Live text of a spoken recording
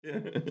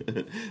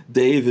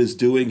Dave is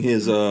doing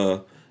his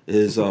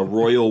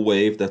royal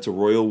wave. That's a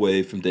royal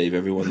wave from Dave.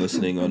 Everyone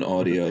listening on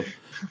audio,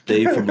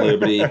 Dave from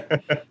Liberty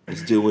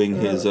is doing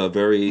his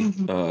very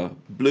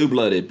blue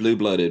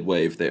blooded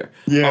wave there.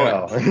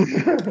 All right.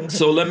 Yeah.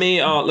 So let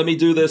me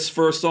do this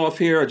first off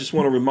here. I just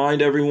want to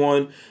remind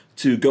everyone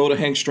to go to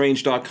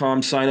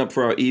hankstrange.com, sign up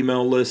for our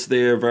email list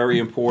there. Very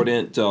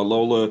important.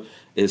 Lola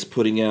is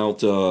putting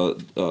out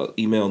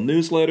email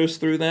newsletters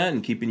through that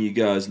and keeping you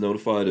guys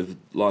notified of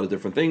a lot of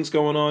different things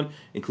going on,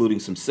 including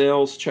some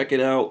sales. Check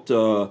it out.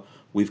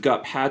 We've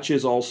got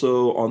patches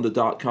also on the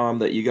 .com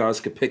that you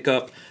guys could pick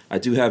up. I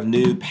do have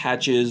new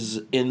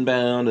patches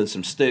inbound and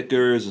some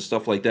stickers and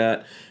stuff like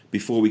that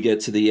before we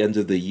get to the end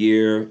of the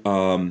year.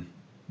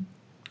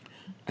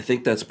 I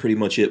think that's pretty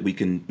much it. We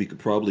could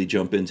probably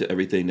jump into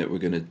everything that we're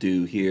going to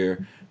do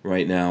here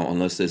right now,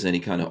 unless there's any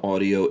kind of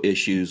audio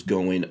issues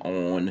going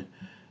on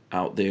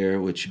out there,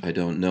 which I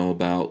don't know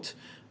about.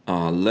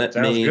 Sounds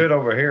good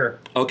over here.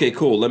 Okay,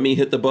 cool. Let me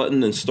hit the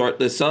button and start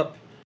this up.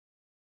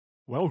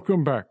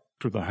 Welcome back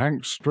to the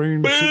Hank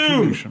Strange Boom!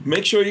 Situation.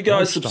 Make sure you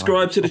guys Lifestyle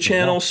subscribe to the of the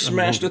channel, rock and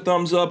smash the roll.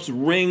 thumbs ups,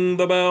 ring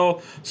the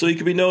bell so you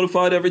can be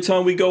notified every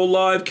time we go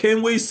live.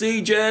 Can we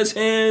see jazz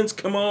hands?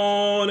 Come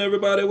on,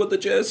 everybody with the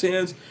jazz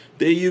hands.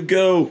 There you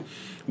go.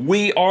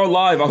 We are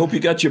live. I hope you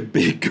got your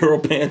big girl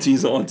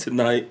panties on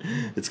tonight.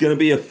 It's going to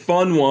be a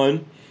fun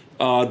one.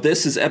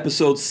 This is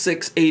episode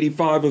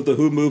 685 of the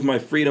Who Moved My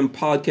Freedom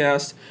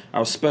podcast.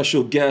 Our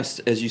special guest,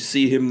 as you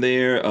see him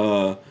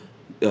there,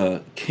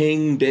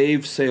 King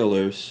Dave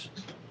Sailors.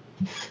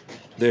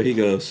 There he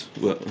goes.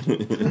 Well,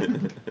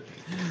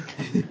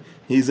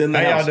 he's in the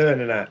How house. y'all doing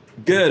tonight?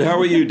 Good. How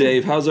are you,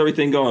 Dave? How's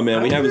everything going,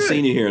 man? We I'm haven't good.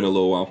 seen you here in a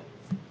little while.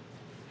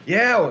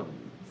 Yeah, well,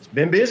 it's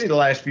been busy the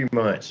last few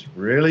months.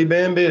 Really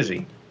been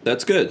busy.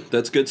 That's good.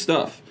 That's good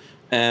stuff.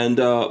 And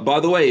by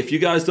the way, if you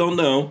guys don't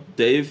know,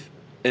 Dave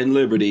and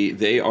Liberty,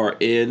 they are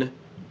in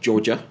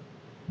Georgia.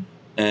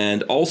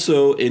 And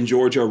also in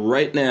Georgia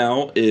right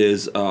now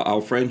is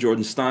our friend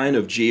Jordan Stein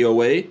of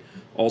GOA,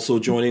 also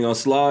joining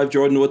us live.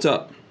 Jordan, what's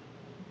up?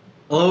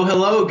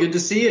 Hello. Good to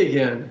see you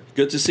again.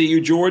 Good to see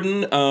you,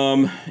 Jordan.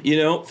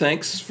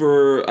 Thanks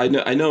for. I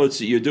know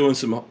you're doing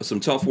some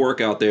tough work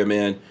out there,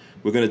 man.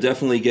 We're going to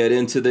definitely get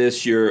into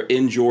this. You're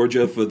in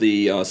Georgia for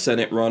the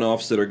Senate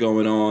runoffs that are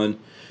going on.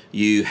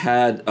 You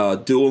had a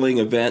dueling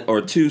event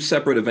or two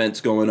separate events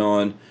going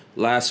on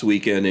last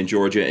weekend in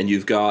Georgia, and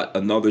you've got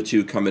another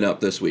two coming up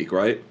this week,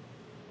 right?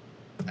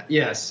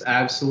 Yes,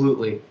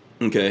 absolutely.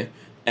 Okay.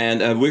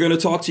 And we're going to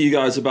talk to you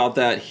guys about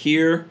that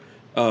here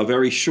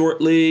very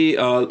shortly.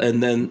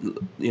 And then,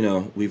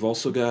 we've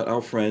also got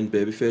our friend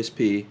Babyface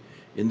P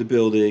in the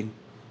building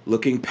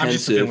looking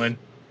pensive. I'm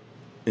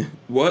just the villain.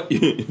 What?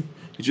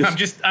 I'm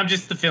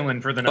just the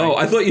fill-in for the night. Oh,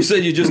 I thought you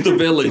said you're just the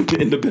villain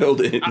in the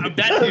building.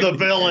 The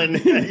villain.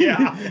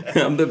 Yeah.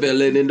 I'm the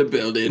villain in the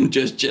building,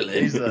 just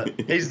chilling.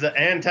 He's the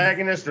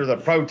antagonist or the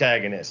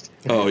protagonist.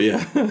 Oh,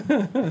 yeah.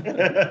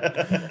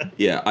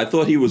 Yeah, I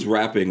thought he was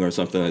rapping or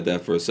something like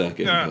that for a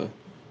second.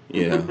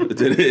 Yeah,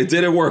 it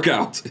didn't work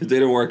out. It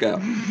didn't work out.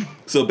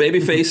 So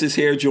Babyface is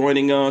here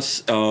joining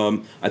us.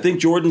 I think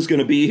Jordan's going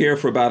to be here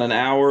for about an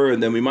hour,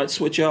 and then we might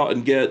switch out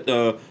and get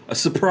a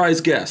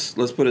surprise guest.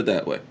 Let's put it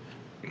that way.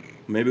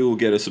 Maybe we'll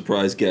get a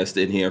surprise guest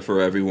in here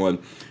for everyone.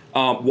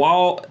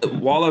 While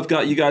I've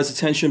got you guys'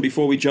 attention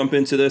before we jump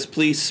into this,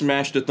 please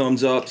smash the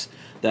thumbs ups.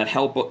 That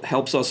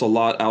helps us a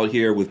lot out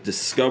here with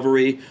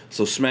discovery.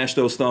 So smash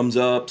those thumbs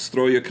ups,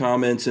 throw your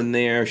comments in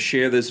there,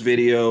 share this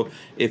video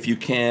if you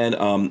can.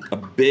 A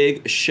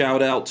big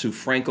shout out to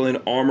Franklin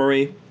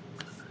Armory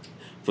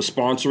for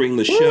sponsoring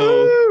the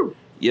show. Woo!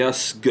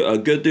 Yes,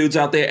 good dudes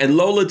out there. And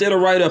Lola did a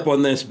write-up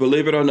on this,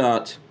 believe it or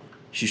not.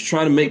 She's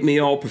trying to make me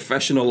all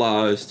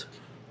professionalized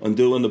on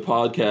doing the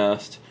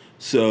podcast.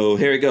 So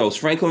here it goes.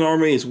 Franklin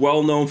Armory is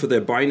well known for their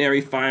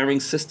binary firing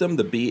system,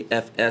 the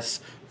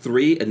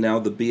BFS-3, and now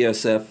the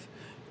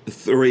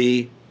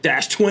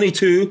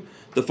BSF-3-22.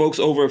 The folks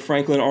over at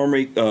Franklin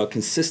Armory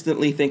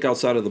consistently think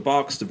outside of the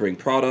box to bring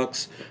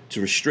products to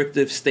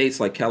restrictive states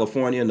like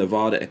California,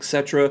 Nevada,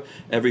 etc.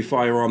 Every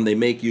firearm they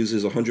make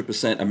uses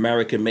 100%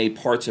 American-made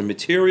parts and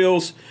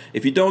materials.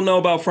 If you don't know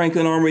about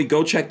Franklin Armory,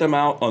 go check them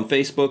out on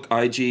Facebook,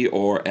 IG,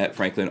 or at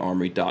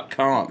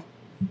franklinarmory.com.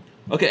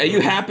 Okay, are you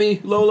happy,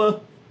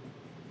 Lola?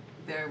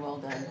 Very well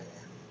done.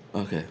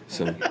 Okay,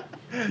 so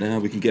now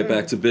we can get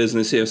back to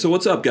business here. So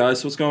what's up,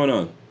 guys? What's going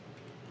on?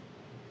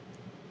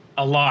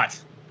 A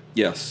lot.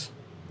 Yes,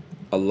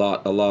 a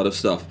lot of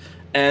stuff.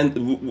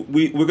 And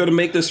we're going to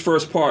make this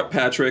first part,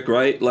 Patrick,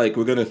 right? Like,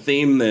 we're going to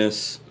theme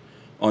this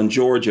on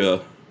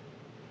Georgia.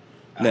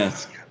 Now,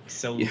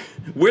 So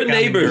we're got me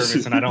neighbors.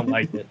 nervous and I don't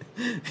like it.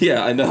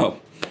 Yeah, I know.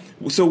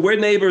 So we're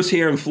neighbors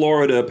here in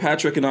Florida.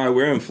 Patrick and I,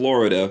 we're in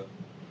Florida.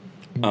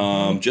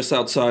 Just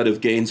outside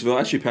of Gainesville.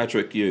 Actually,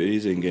 Patrick,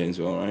 he's in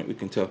Gainesville, right? We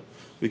can tell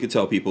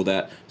people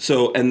that.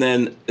 So, and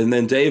then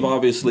Dave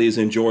obviously is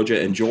in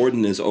Georgia, and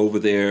Jordan is over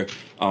there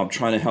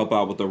trying to help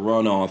out with the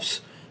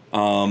runoffs.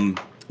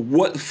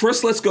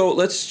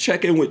 Let's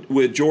check in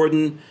with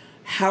Jordan.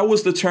 How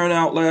was the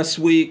turnout last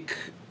week?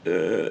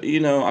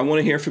 I want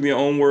to hear from your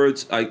own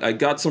words. I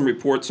got some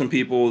reports from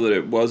people that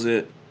it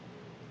wasn't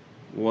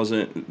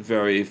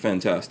very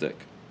fantastic.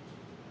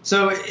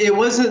 So it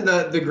wasn't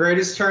the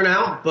greatest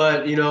turnout,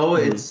 but it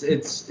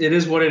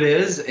is what it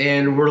is,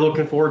 and we're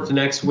looking forward to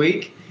next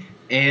week.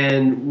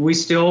 And we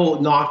still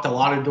knocked a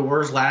lot of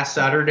doors last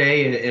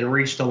Saturday and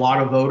reached a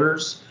lot of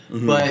voters.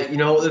 Mm-hmm. But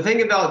the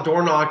thing about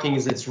door knocking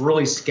is it's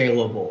really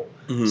scalable.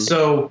 Mm-hmm.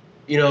 So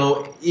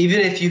even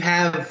if you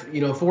have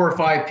 4 or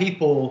 5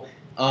 people,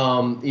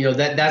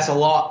 that's a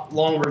lot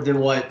longer than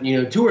what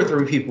 2 or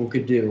 3 people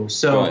could do.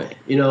 So right.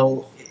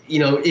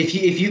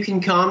 If you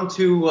can come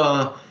to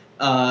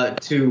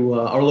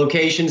our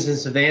locations in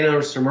Savannah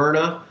or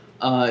Smyrna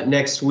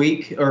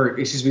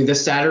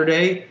this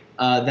Saturday,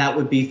 that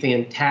would be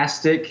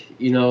fantastic.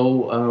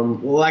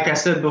 Like I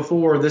said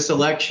before, this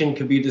election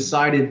could be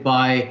decided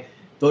by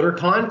voter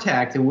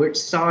contact and which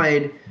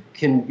side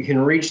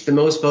can reach the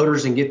most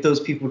voters and get those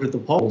people to the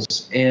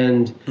polls.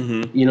 And,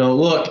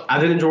 look,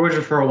 I've been in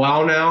Georgia for a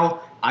while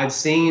now. I've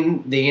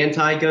seen the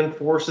anti-gun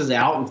forces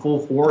out in full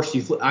force.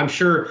 I'm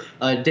sure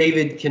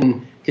David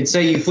could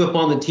say you flip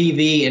on the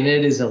TV and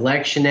it is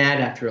election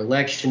ad after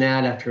election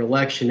ad after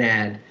election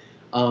ad.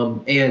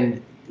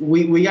 And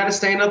we got to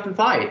stand up and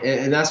fight.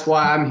 And that's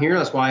why I'm here.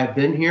 That's why I've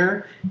been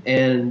here.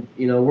 And,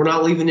 we're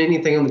not leaving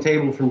anything on the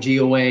table from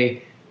GOA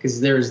because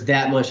there's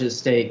that much at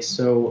stake.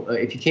 So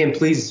if you can,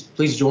 please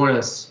join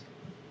us.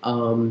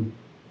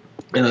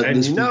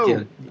 This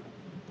weekend.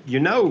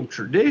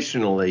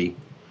 Traditionally,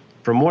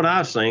 from what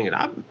I've seen,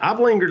 I've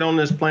lingered on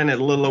this planet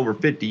a little over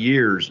 50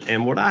 years,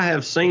 and what I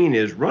have seen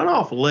is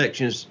runoff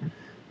elections,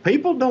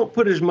 people don't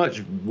put as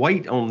much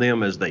weight on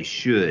them as they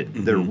should.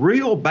 Mm-hmm. They're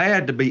real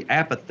bad to be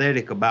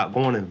apathetic about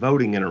going and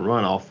voting in a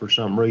runoff for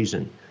some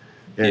reason.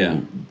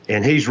 And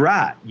he's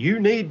right.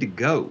 You need to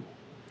go.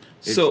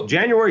 It's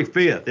January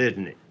 5th,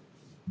 isn't it?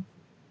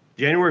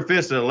 January 5th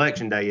is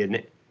election day, isn't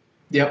it?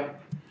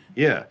 Yep.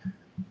 Yeah.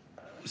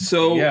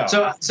 So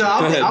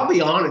I'll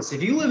be honest.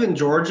 If you live in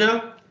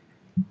Georgia,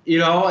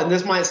 and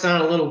this might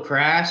sound a little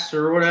crass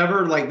or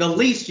whatever, like the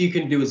least you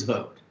can do is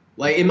vote.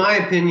 Like, in my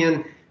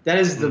opinion, that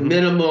is the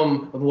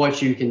minimum of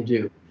what you can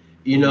do.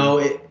 We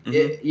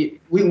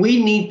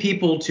need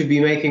people to be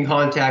making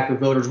contact with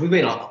voters. We've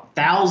made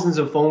thousands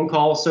of phone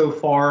calls so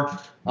far.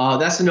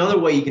 That's another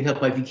way you can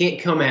help. If you can't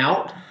come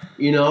out,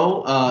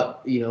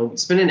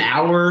 spend an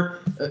hour,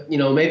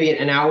 maybe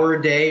an hour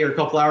a day or a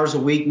couple hours a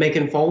week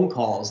making phone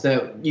calls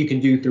that you can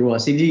do through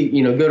us. If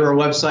you, go to our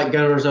website,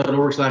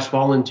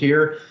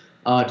 gunners.org/volunteer,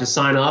 to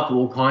sign up, and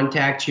we'll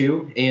contact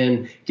you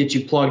and get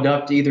you plugged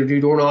up to either do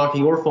door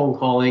knocking or phone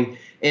calling.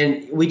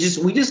 And we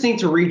just need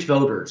to reach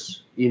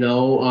voters. You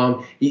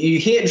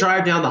can't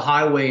drive down the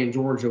highway in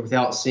Georgia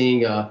without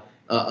seeing a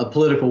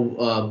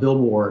political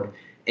billboard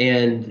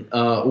and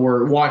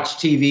or watch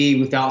TV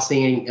without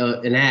seeing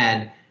an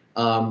ad.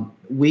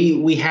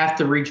 We have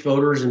to reach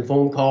voters, and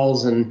phone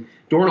calls and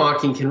door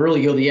knocking can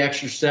really go the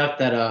extra step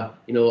that a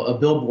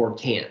billboard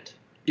can't.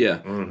 Yeah.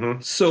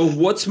 Mm-hmm.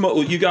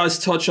 So you guys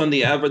touch on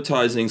the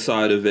advertising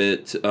side of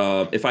it.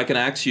 If I can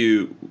ask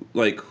you,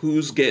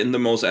 who's getting the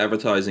most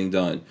advertising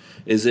done?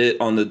 Is it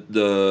on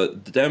the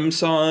Dem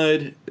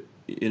side?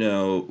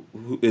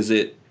 Is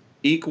it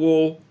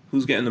equal?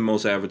 Who's getting the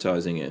most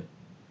advertising in?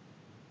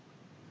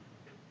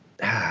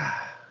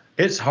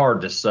 It's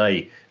hard to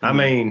say. Mm-hmm. I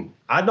mean,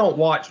 I don't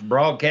watch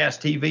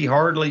broadcast TV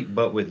hardly,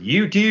 but with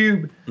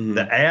YouTube,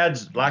 the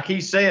ads, like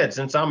he said,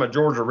 since I'm a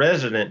Georgia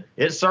resident,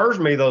 it serves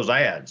me those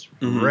ads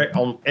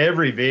on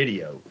every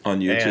video. On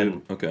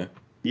YouTube? Okay.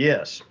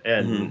 Yes.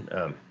 And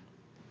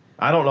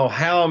I don't know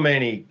how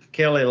many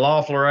Kelly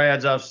Loeffler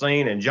ads I've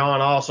seen and John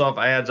Ossoff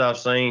ads I've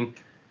seen.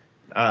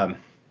 I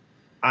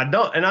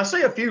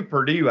see a few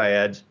Purdue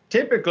ads.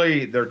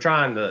 Typically, they're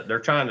trying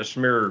to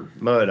smear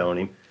mud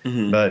on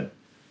him, but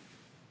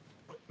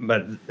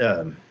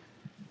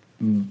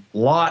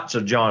lots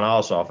of John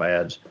Ossoff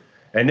ads.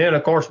 And then,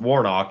 of course,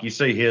 Warnock, you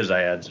see his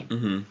ads.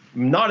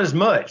 Not as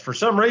much. For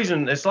some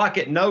reason, it's like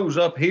it knows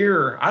up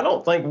here. I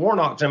don't think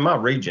Warnock's in my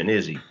region,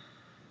 is he?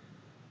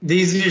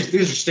 These are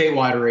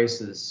statewide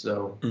races,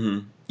 so.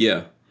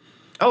 Yeah.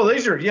 Oh,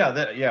 these are,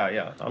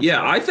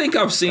 yeah. I think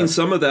I've seen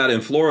some of that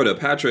in Florida.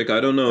 Patrick, I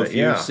don't know if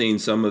you've seen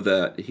some of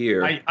that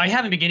here. I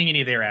haven't been getting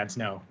any of their ads,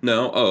 no.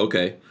 No? Oh,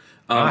 okay.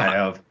 I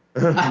have.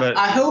 But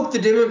I hope the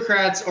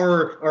Democrats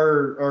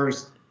are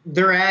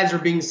their ads are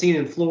being seen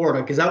in Florida,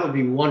 because that would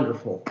be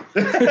wonderful.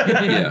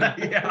 I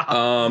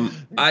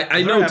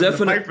know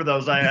definitely pay for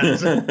those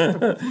ads.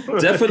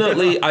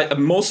 Definitely,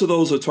 most of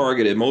those are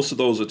targeted.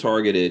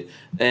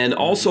 And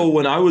also,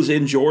 when I was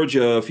in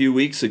Georgia a few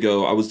weeks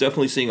ago, I was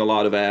definitely seeing a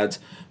lot of ads.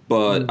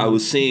 But I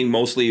was seeing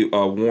mostly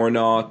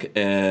Warnock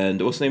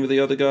and what's the name of the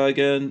other guy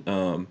again?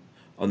 On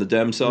the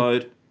Dem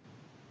side,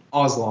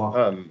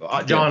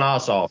 Ossoff. John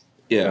Ossoff.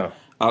 Yeah.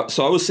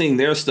 So I was seeing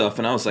their stuff,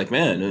 and I was like,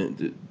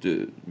 man,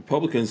 the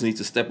Republicans need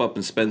to step up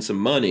and spend some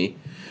money.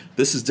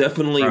 This is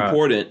definitely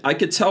important. I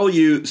could tell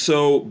you,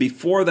 so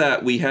before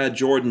that, we had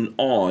Jordan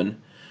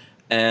on,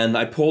 and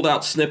I pulled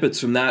out snippets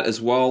from that, as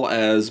well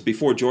as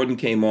before Jordan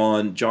came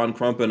on, John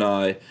Crump and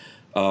I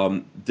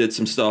did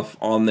some stuff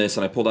on this,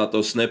 and I pulled out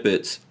those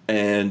snippets,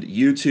 and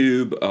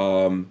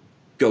YouTube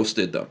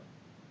ghosted them.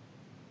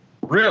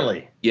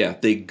 Really? Yeah,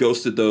 they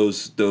ghosted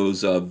those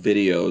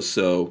videos.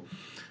 So,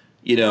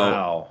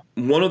 Wow.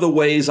 one of the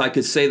ways I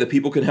could say that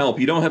people can help,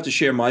 you don't have to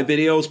share my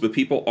videos, but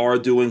people are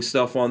doing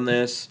stuff on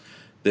this.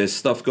 There's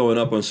stuff going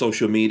up on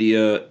social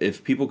media.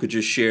 If people could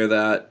just share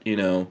that,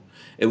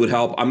 it would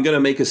help. I'm going to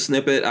make a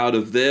snippet out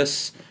of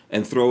this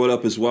and throw it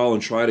up as well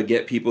and try to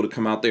get people to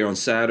come out there on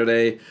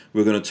Saturday.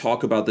 We're going to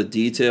talk about the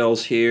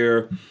details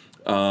here.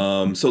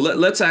 So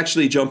let's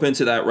actually jump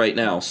into that right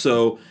now.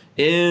 So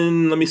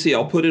let me see,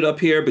 I'll put it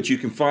up here, but you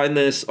can find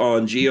this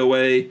on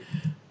GOA.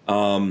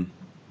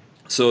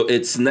 So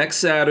it's next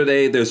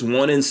Saturday. There's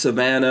one in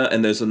Savannah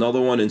and there's another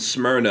one in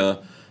Smyrna.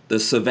 The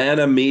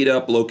Savannah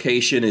meetup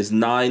location is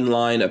 9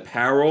 Line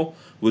Apparel,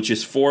 which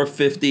is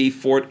 450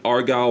 Fort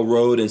Argyle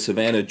Road in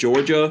Savannah,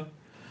 Georgia.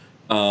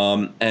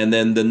 And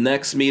then the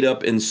next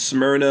meetup in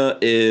Smyrna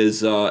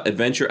is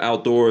Adventure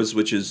Outdoors,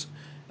 which is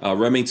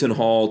Remington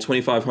Hall,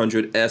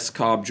 2500 S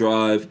Cobb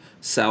Drive,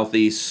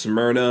 Southeast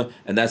Smyrna,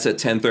 and that's at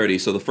 10:30.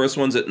 So the first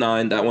one's at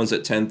 9, that one's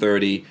at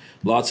 10:30.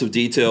 Lots of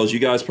details. You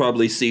guys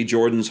probably see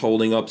Jordan's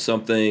holding up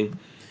something.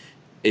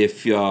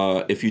 If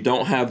you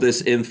don't have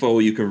this info,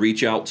 you can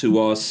reach out to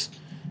us,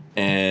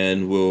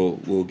 and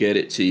we'll get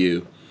it to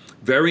you.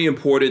 Very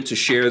important to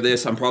share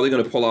this. I'm probably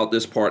going to pull out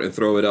this part and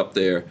throw it up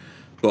there.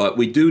 But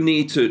we do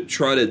need to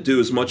try to do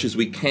as much as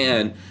we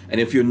can.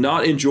 And if you're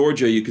not in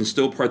Georgia, you can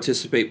still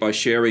participate by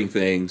sharing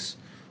things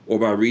or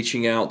by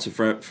reaching out to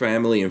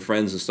family and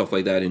friends and stuff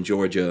like that in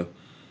Georgia.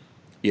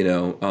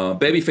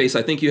 Babyface,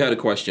 I think you had a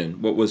question.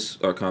 What was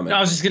our comment? I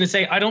was just going to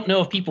say, I don't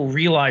know if people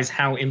realize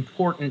how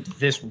important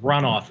this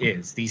runoff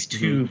is, these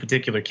two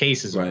particular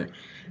cases. Right.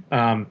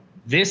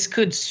 This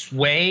could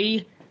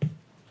sway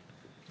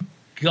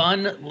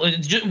gun.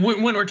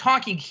 When we're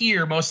talking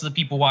here, most of the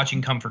people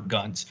watching come for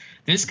guns.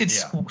 This could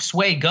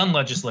sway gun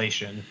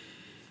legislation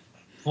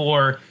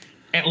for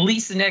at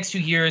least the next 2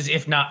 years,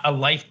 if not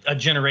a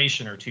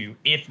generation or two,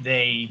 if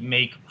they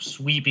make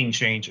sweeping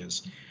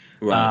changes.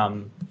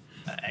 Right.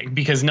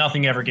 Because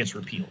nothing ever gets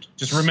repealed.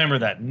 Just remember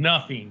that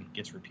nothing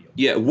gets repealed.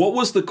 Yeah. What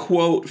was the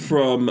quote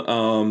from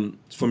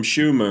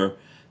Schumer?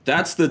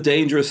 That's the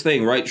dangerous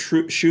thing, right?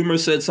 Schumer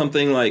said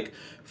something like,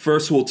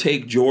 "First we'll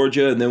take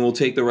Georgia, and then we'll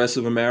take the rest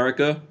of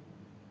America."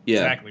 Yeah.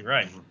 Exactly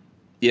right.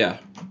 Yeah.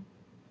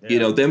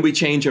 Then we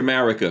change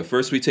America.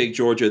 First we take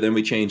Georgia, then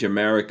we change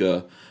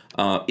America.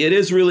 It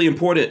is really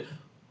important.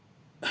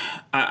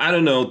 I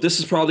don't know. This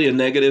is probably a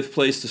negative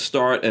place to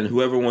start, and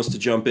whoever wants to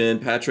jump in,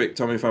 Patrick,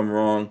 tell me if I'm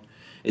wrong.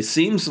 It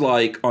seems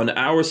like on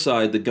our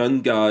side, the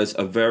gun guys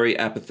are very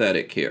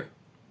apathetic here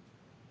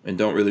and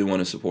don't really want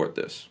to support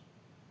this.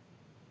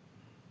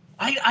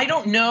 I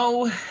don't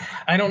know.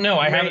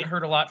 I haven't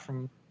heard a lot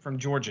from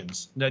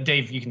Georgians.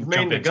 Dave, you can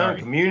jump the in. gun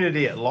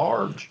community at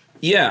large?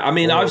 Yeah, I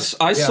mean, I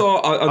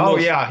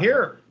saw.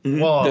 Here.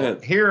 Well,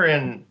 here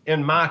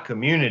in my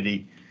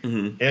community,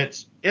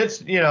 it's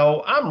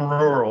I'm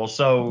rural,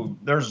 so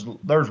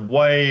there's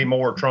way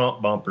more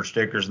Trump bumper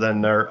stickers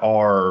than there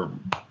are.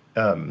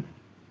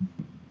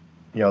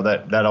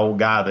 That old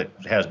guy that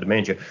has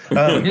dementia.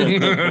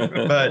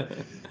 But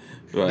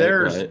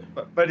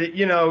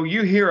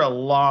you hear a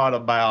lot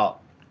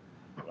about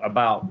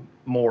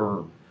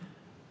more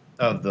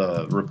of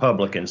the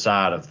Republican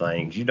side of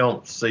things. You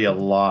don't see a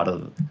lot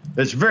of.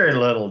 There's very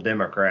little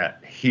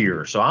Democrat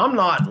here, so I'm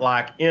not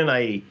like in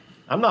a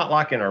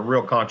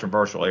real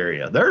controversial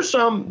area. There's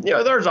some,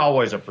 there's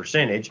always a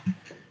percentage,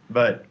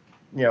 but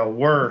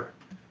where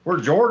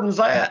Jordan's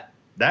at,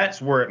 that's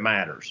where it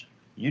matters.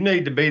 You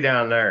need to be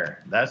down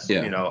there. That's,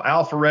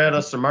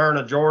 Alpharetta,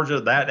 Smyrna,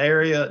 Georgia, that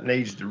area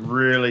needs to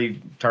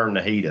really turn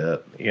the heat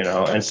up,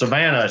 and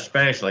Savannah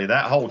especially.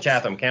 That whole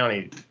Chatham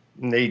County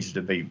needs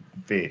to be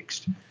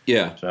fixed.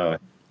 Yeah.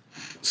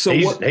 So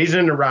he's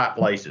in the right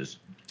places.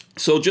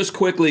 So just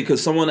quickly,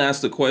 because someone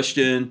asked a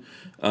question,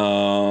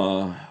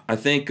 I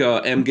think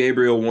M.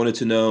 Gabriel wanted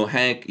to know,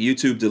 Hank,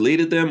 YouTube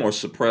deleted them or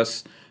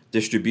suppressed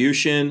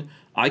distribution?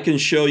 I can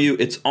show you.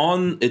 It's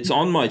on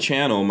my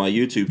channel, my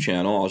YouTube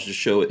channel. I'll just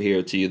show it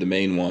here to you, the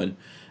main one.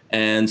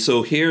 And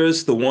so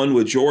here's the one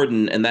with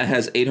Jordan, and that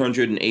has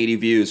 880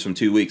 views from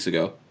 2 weeks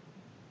ago.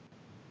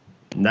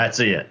 And that's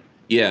it.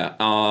 Yeah.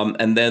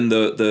 And then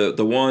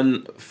the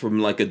one from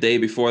like a day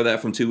before that,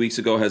 from 2 weeks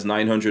ago, has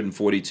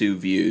 942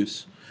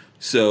 views.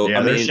 So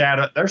yeah, they're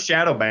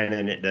shadow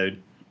banning it,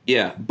 dude.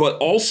 Yeah, but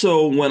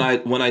also when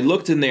I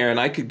looked in there, and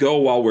I could go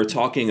while we're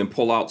talking and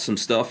pull out some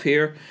stuff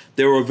here,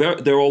 there were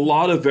a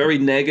lot of very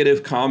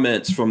negative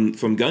comments from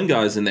gun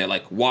guys in there,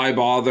 like, why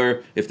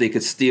bother if they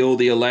could steal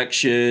the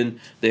election?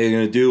 They're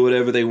going to do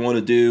whatever they want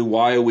to do.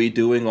 Why are we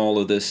doing all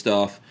of this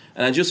stuff?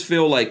 And I just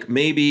feel like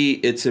maybe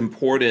it's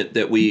important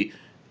that we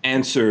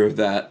answer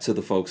that to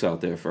the folks out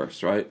there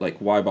first, right? Like,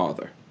 why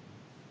bother?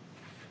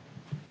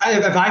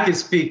 If I could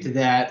speak to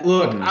that,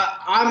 look,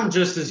 I'm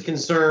just as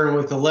concerned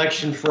with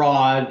election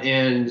fraud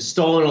and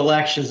stolen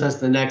elections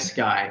as the next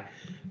guy.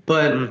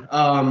 But,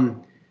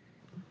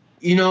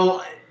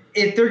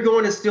 if they're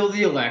going to steal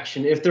the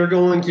election, if they're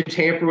going to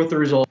tamper with the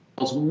results,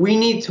 we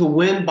need to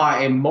win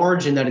by a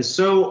margin that is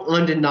so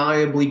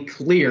undeniably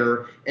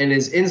clear and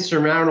is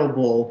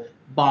insurmountable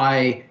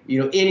by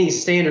any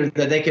standard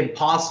that they could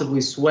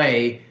possibly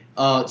sway.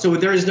 So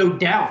there is no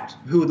doubt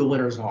who the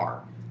winners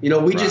are.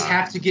 We just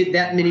have to get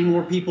that many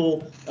more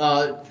people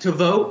to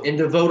vote and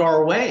to vote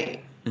our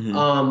way.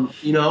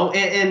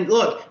 And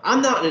look,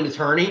 I'm not an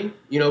attorney.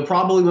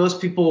 Probably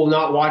most people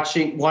not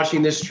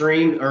watching this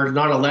stream are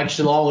not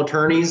election law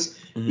attorneys.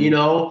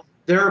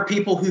 There are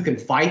people who can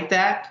fight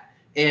that.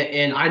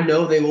 And I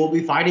know they will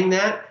be fighting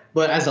that.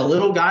 But as a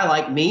little guy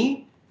like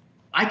me,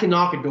 I can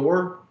knock a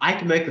door. I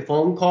can make a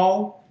phone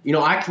call.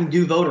 I can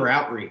do voter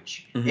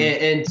outreach.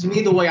 And to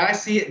me, the way I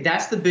see it,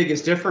 that's the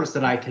biggest difference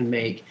that I can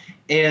make.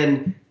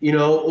 And,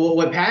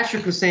 what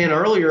Patrick was saying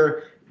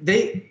earlier,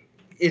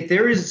 if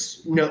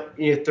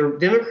the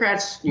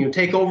Democrats,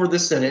 take over the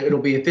Senate, it'll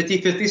be a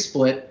 50-50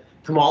 split.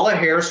 Kamala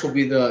Harris will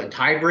be the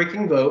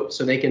tie-breaking vote,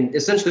 so they can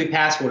essentially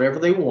pass whatever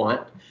they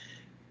want.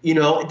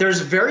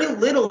 There's very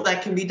little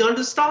that can be done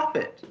to stop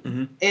it.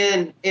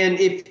 And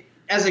if,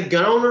 as a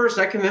gun owner,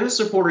 Second Amendment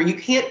supporter, you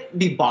can't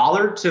be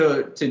bothered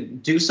to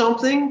do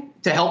something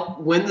to help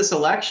win this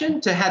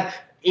election, to have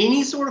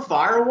any sort of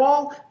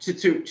firewall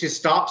to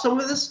stop some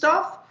of this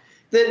stuff,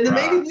 then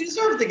maybe we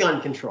deserve the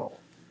gun control.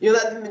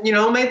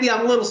 Maybe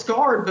I'm a little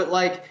scarred, but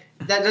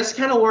that's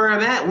kind of where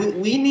I'm at.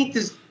 We need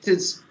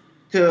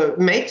to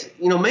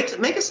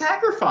make a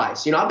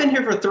sacrifice. I've been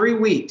here for 3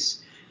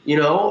 weeks.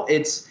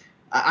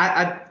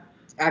 I've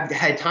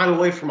had time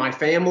away from my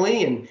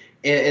family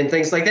and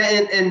things like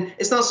that. And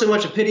it's not so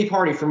much a pity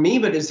party for me,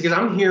 but it's because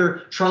I'm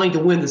here trying to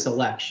win this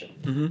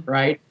election,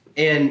 right?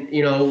 And,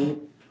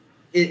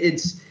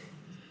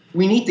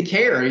 we need to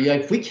care.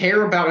 If we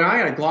care about, and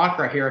I got a Glock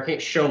right here. I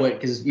can't show it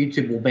because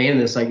YouTube will ban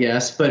this, I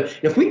guess. But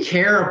if we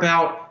care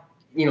about,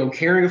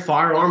 carrying a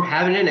firearm,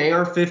 having an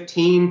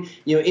AR-15,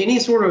 any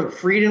sort of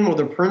freedom or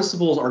the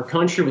principles our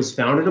country was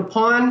founded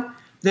upon,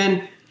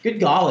 then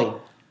good golly,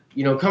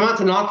 come out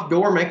to knock the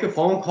door, make a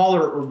phone call,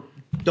 or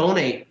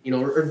donate,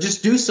 or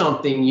just do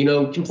something.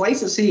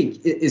 Complacency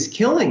is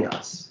killing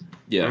us.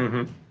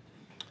 Yeah.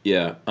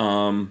 Yeah.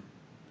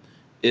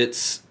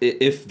 It's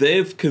if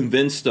they've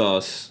convinced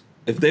us,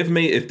 if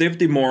they've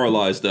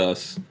demoralized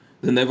us,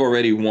 then they've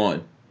already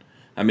won.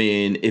 I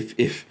mean,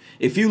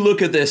 if you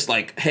look at this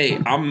like, hey,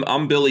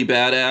 I'm Billy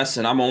Badass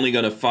and I'm only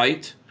gonna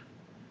fight.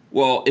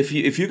 Well, if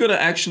you're gonna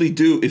actually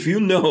if you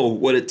know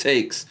what it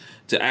takes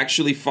to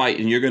actually fight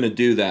and you're gonna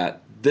do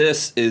that,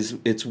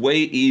 it's way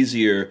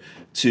easier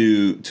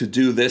to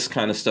do this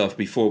kind of stuff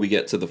before we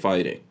get to the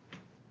fighting.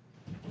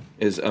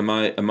 Am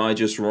I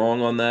just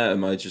wrong on that?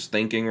 Am I just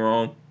thinking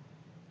wrong?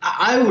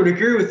 I would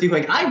agree with you.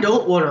 I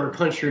don't want our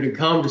country to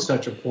come to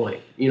such a point.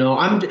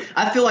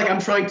 I feel like I'm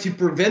trying to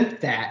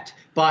prevent that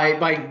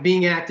by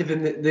being active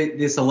in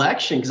this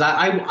election, because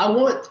I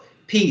want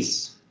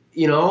peace.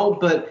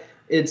 But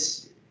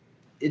it's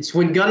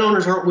when gun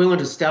owners aren't willing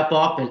to step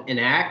up and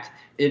act.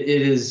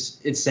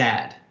 It's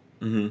sad.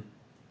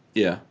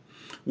 Yeah.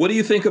 What do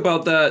you think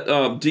about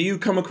that? Do you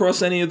come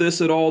across any of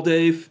this at all,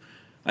 Dave?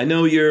 I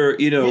know you're, like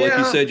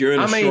you said, you're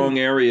in a strong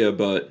area,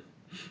 but.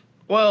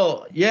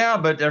 Well, yeah,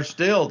 but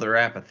they're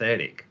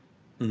apathetic.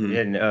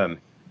 And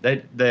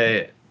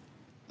they,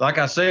 like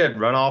I said,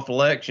 runoff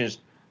elections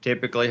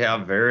typically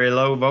have very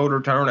low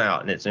voter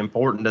turnout, and it's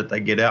important that they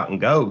get out and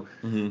go.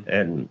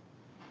 And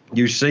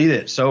you see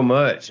that so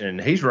much, and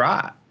he's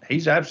right.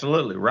 He's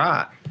absolutely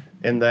right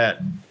in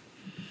that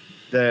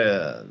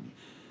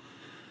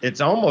it's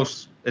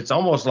almost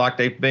like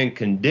they've been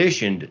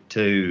conditioned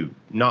to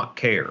not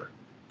care,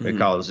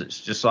 because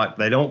it's just like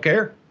they don't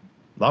care.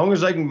 Long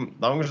as they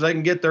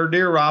can get their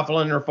deer rifle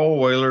and their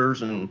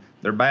four-wheelers and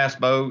their bass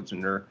boats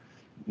and their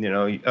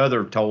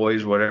other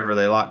toys, whatever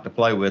they like to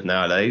play with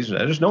nowadays,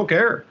 they just don't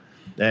care.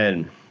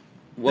 And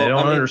they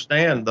don't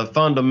understand the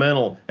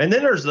fundamental. And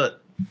then there's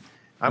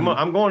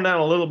I'm going down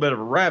a little bit of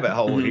a rabbit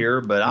hole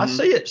here, but I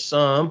see it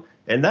some,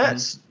 and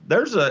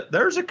there's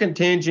a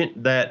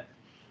contingent that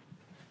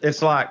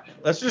it's like,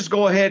 let's just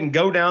go ahead and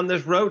go down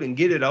this road and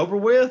get it over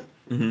with,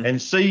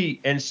 and see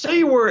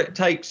where it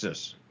takes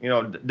us.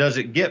 Does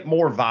it get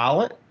more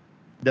violent?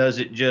 Does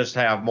it just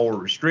have more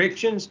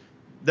restrictions?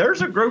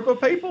 There's a group of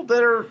people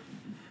they're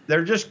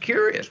just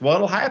curious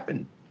what'll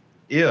happen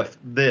if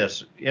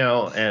this,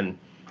 and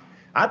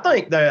I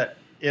think that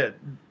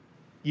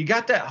you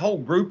got that whole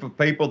group of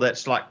people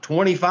that's like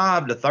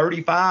 25 to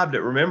 35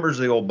 that remembers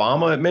the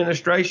Obama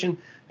administration.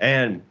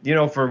 And,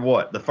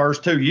 for the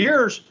first 2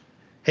 years,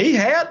 he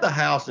had the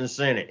House and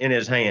Senate in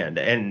his hand,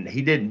 and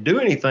he didn't do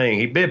anything.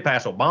 He did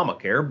pass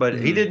Obamacare, but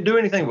he didn't do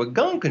anything with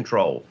gun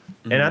control.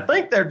 And I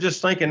think they're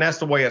just thinking that's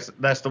the way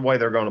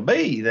they're going to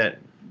be.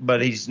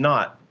 But he's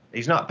not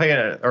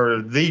paying,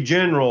 or the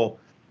general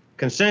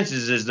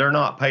consensus is they're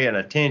not paying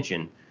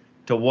attention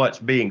to what's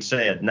being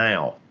said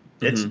now.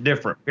 It's a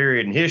different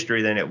period in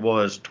history than it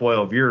was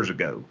 12 years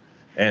ago.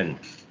 And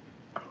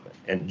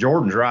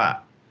Jordan's right.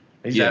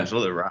 He's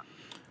absolutely right.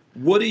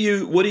 What do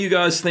you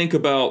guys think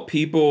about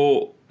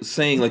people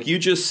saying, like you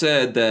just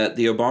said, that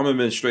the Obama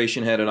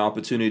administration had an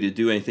opportunity to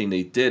do anything,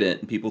 they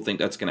didn't, and people think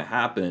that's going to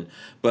happen.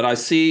 But I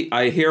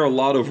hear a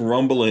lot of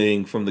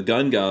rumbling from the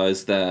gun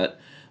guys that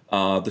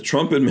the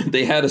Trump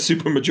they had a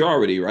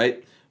supermajority,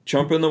 right?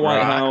 Trump in the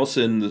White House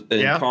and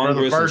Congress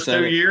for the first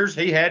and 2 years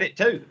he had it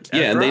too. That's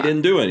and they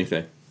didn't do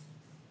anything.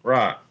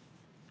 Right.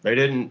 They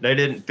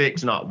didn't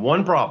fix not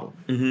one problem.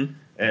 Mm-hmm.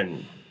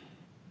 And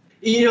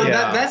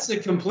that's a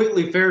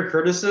completely fair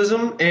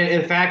criticism. And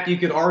in fact, you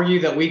could argue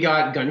that we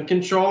got gun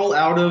control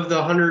out of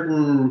the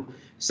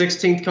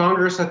 116th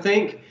Congress, I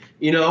think.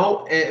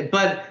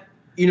 But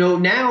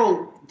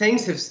now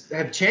things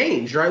have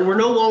changed, right? We're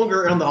no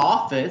longer on the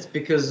offense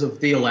because of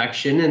the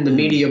election and the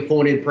media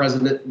appointed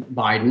President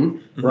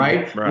Biden,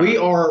 right?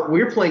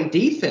 We're playing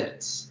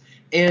defense.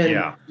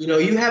 And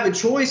you have a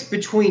choice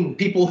between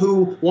people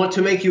who want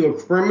to make you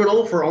a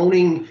criminal for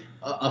owning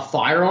a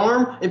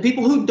firearm and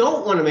people who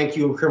don't want to make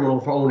you a criminal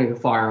for owning a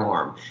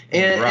firearm.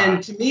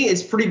 And to me,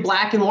 it's pretty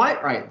black and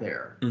white right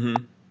there. Mm-hmm.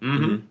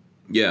 Mm-hmm.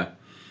 Yeah.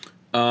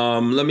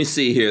 Let me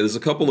see here. There's a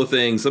couple of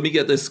things. Let me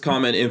get this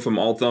comment in from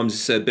All Thumbs. He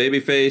said,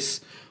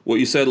 Babyface, what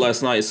you said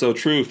last night is so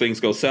true. Things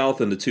go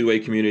south and the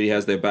 2A community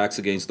has their backs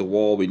against the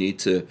wall. We need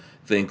to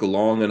think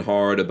long and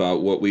hard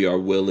about what we are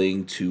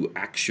willing to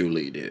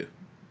actually do.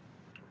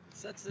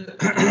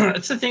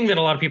 That's the thing that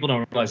a lot of people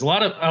don't realize. A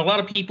lot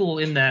of people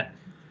in that,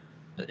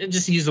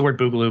 just use the word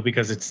boogaloo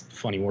because it's a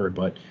funny word,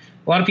 but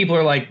a lot of people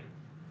are like,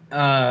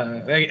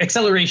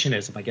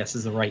 accelerationism, I guess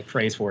is the right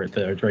phrase for it,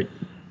 the right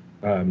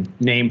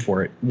name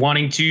for it,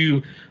 wanting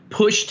to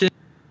push to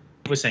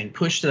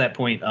that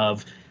point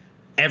of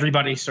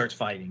everybody starts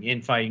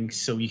fighting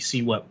so you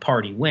see what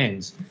party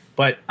wins.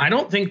 But I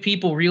don't think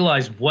people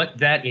realize what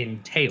that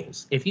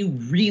entails. If you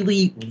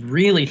really,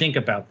 really think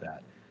about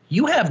that,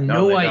 you have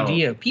no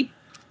idea.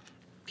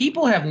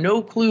 People have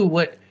no clue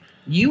what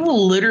you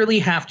will literally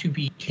have to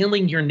be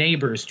killing your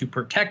neighbors to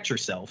protect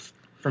yourself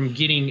from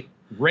getting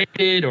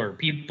raided or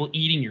people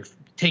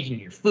taking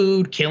your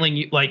food, killing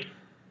you. Like,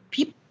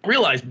 people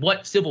realize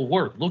what civil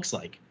war looks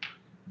like.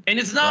 And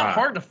it's not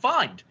hard to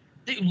find.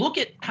 Look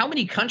at how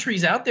many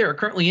countries out there are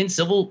currently in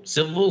civil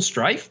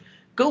strife.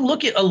 Go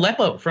look at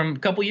Aleppo from a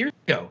couple years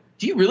ago.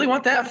 Do you really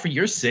want that for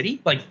your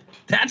city? Like,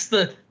 that's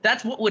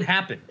what would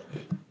happen.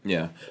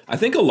 Yeah. I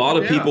think a lot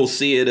of people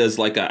see it as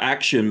like an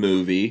action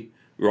movie,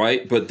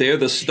 right? But they're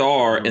the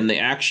star in the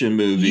action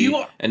movie,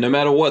 and no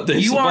matter what,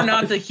 you are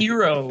not the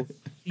hero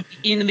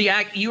in the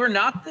You are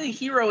not the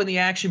hero in the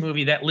action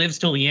movie that lives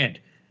till the end.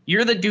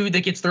 You're the dude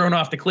that gets thrown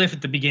off the cliff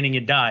at the beginning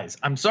and dies.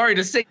 I'm sorry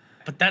to say,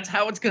 but that's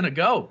how it's gonna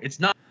go.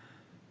 It's not.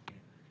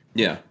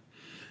 Yeah.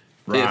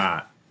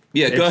 Right.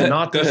 Go ahead. It's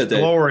not this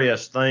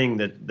glorious thing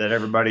that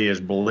everybody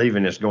is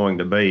believing it's going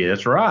to be.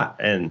 That's right,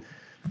 and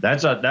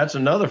that's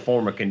another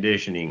form of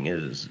conditioning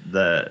is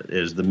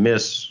the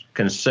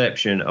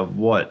misconception of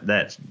what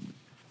that's.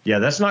 Yeah,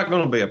 that's not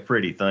going to be a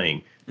pretty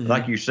thing. Mm-hmm.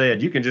 Like you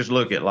said, you can just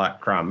look at like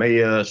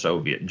Crimea,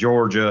 Soviet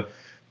Georgia,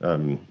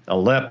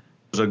 Aleppo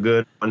is a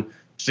good one,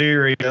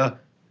 Syria.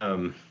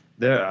 And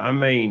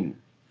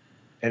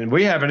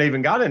we haven't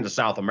even got into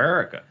South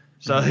America.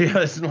 So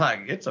it's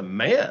like it's a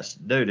mess,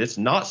 dude. It's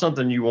not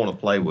something you want to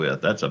play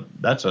with. That's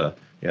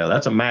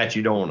a match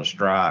you don't want to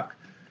strike.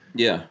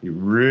 Yeah, you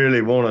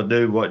really want to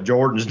do what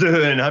Jordan's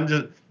doing.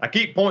 I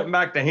keep pointing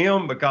back to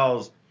him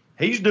because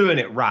he's doing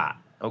it right.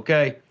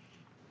 Okay.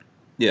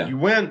 Yeah. You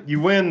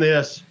win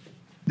this.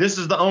 This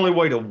is the only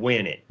way to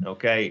win it.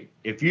 Okay.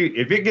 If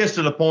it gets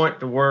to the point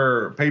to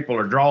where people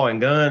are drawing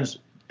guns,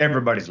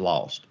 everybody's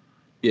lost.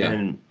 Yeah.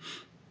 And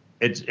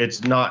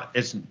it's not.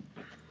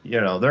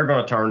 They're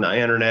going to turn the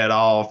internet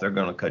off. They're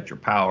going to cut your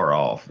power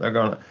off. They're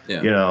going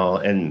to,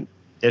 and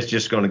it's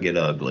just going to get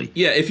ugly.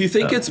 Yeah, if you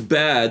think it's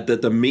bad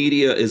that the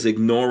media is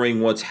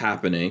ignoring what's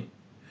happening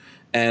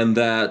and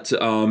that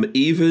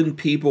even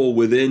people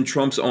within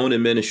Trump's own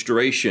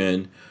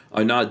administration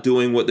are not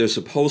doing what they're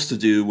supposed to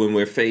do when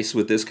we're faced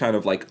with this kind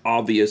of like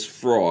obvious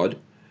fraud,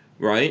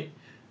 right?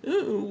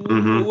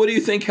 Mm-hmm. What do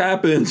you think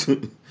happens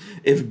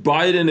if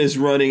Biden is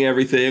running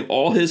everything,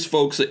 all his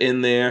folks are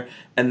in there,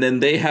 and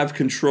then they have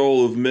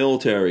control of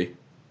military?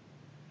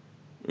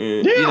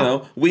 We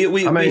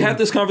have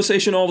this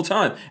conversation all the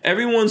time.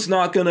 Everyone's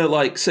not going to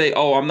like say,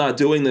 oh, I'm not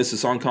doing this,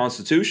 it's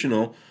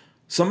unconstitutional.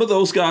 Some of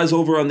those guys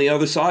over on the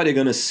other side are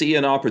going to see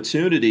an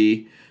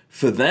opportunity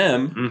for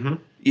them,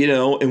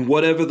 in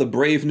whatever the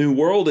brave new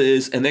world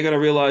is, and they're going to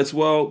realize,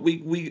 well,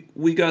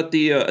 we got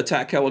the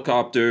attack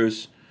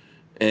helicopters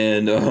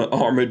and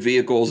armored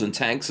vehicles and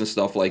tanks and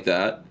stuff like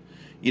that.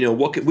 We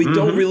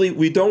don't really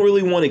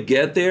want to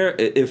get there.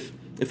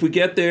 If we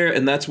get there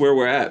and that's where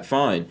we're at,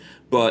 fine.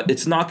 But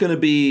it's not gonna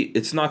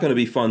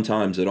be fun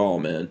times at all,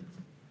 man.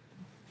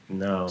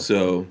 No.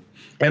 So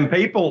and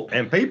people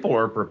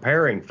are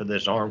preparing for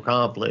this armed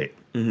conflict.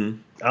 Mm-hmm.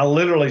 I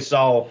literally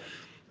saw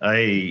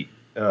a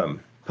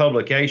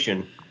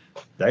publication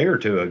a day or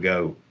two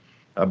ago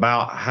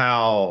about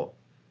how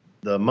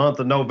the month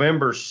of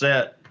November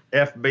set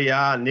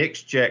FBI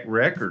NICS check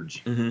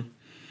records,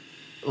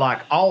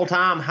 like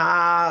all-time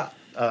high.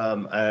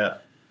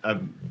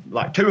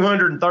 like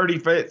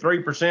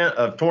 233%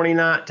 of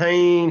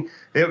 2019.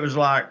 It was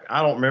like,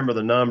 I don't remember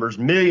the numbers,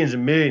 millions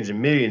and millions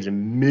and millions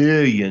and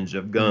millions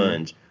of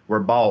guns were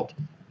bought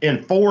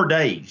in 4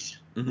 days.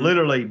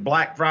 Literally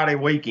Black Friday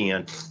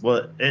weekend.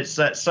 Well, it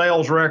set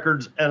sales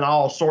records and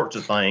all sorts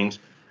of things.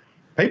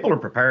 People are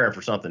preparing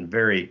for something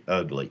very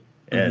ugly,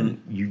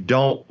 and you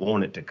don't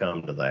want it to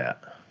come to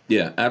that.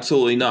 Yeah,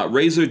 absolutely not.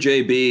 Razor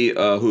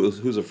JB,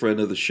 who's a friend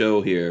of the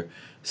show here,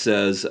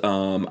 says,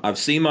 I've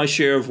seen my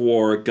share of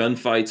war,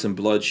 gunfights, and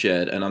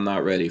bloodshed, and I'm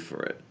not ready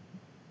for it.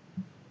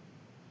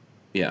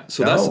 Yeah,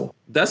 so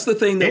that's the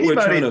thing that we're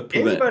trying to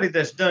prevent. Anybody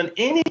that's done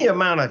any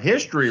amount of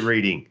history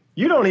reading,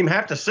 you don't even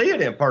have to see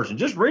it in person.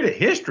 Just read a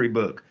history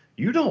book.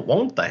 You don't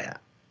want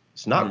that.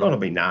 It's not going to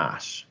be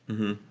nice.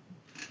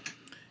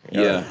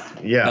 Yeah.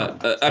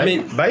 I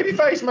mean,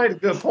 Babyface made a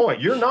good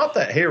point. You're not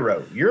that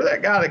hero. You're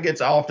that guy that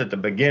gets off at the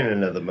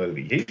beginning of the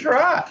movie. He's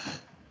right.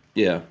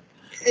 Yeah.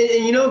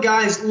 And you know,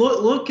 guys,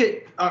 look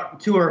at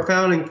to our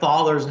founding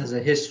fathers as a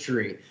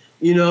history.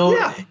 You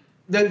know,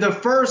 the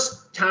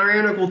first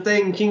tyrannical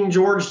thing King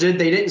George did,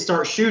 they didn't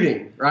start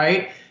shooting,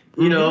 right?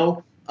 You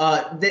know,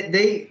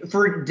 they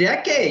for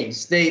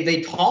decades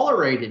they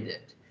tolerated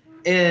it.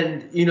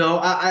 And, you know,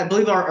 I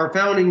believe our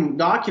founding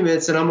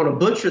documents, and I'm going to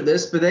butcher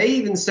this, but they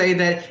even say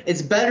that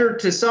it's better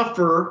to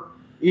suffer,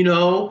 you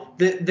know,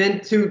 than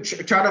to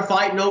try to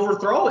fight and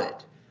overthrow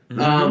it.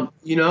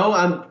 You know,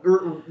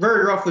 I'm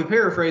very roughly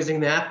paraphrasing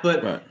that,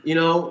 but, you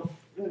know,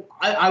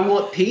 I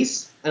want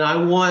peace, and I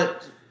want,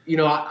 you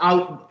know,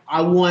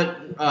 I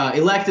want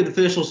elected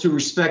officials who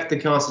respect the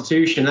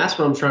Constitution. That's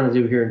what I'm trying to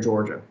do here in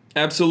Georgia.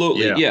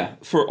 Absolutely, yeah.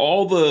 For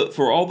all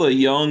the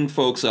young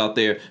folks out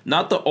there,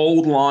 not the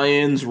old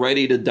lions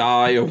ready to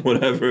die or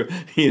whatever,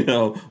 you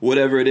know,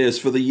 whatever it is.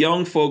 For the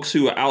young folks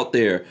who are out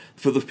there,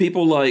 for the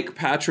people like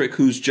Patrick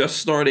who's just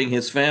starting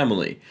his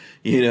family,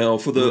 you know,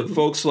 for the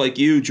folks like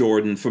you,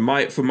 Jordan, for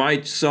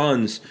my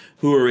sons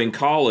who are in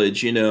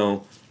college, you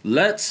know,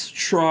 let's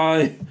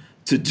try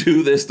to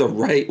do this the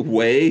right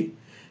way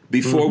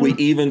before we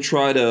even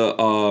try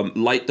to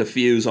light the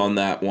fuse on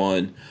that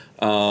one.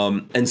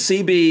 And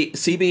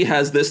CB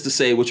has this to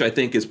say, which I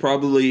think is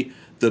probably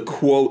the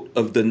quote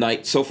of the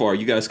night so far.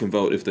 You guys can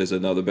vote if there's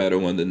another better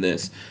one than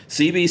this.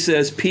 CB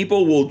says,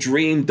 "People will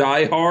dream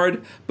Die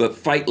Hard, but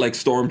fight like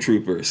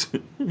stormtroopers."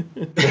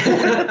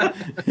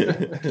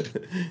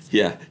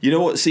 Yeah. You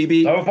know what,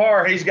 CB? So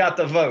far, he's got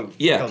the vote.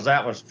 Yeah. Because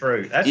that was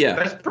true.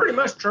 That's pretty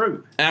much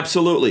true.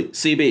 Absolutely.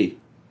 CB,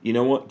 you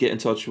know what? Get in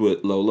touch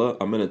with Lola.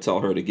 I'm going to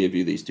tell her to give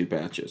you these 2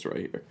 patches right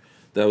here.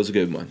 That was a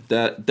good one.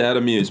 That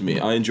amused me.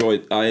 I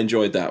enjoyed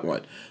that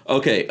one.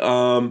 Okay,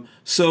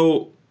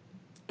 so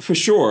for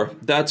sure,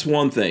 that's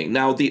one thing.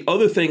 Now, the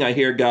other thing I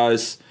hear,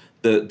 guys,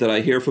 that I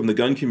hear from the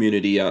gun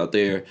community out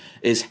there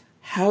is,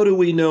 how do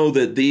we know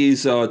that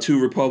these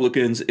 2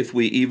 Republicans, if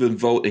we even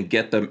vote and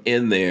get them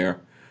in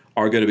there,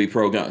 are going to be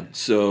pro-gun?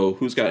 So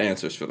who's got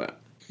answers for that?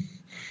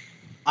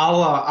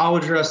 I'll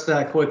address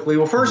that quickly.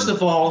 Well, first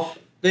of all,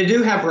 they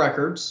do have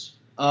records,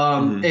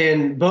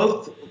 and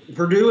both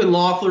Perdue and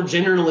Loeffler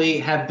generally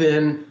have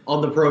been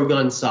on the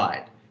pro-gun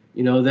side.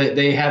 You know,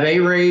 they have A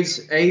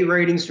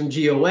ratings from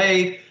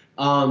GOA,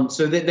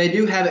 so they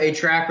do have a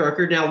track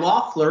record. Now,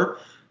 Loeffler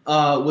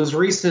was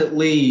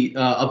recently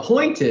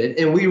appointed,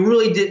 and we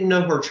really didn't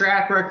know her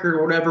track record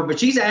or whatever, but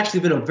she's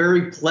actually been a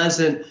very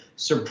pleasant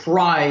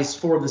surprise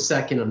for the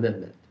Second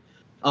Amendment.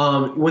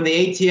 When the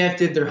ATF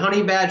did their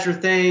honey badger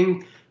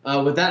thing,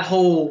 with that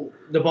whole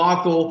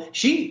debacle,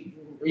 she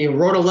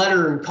wrote a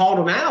letter and called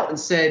them out and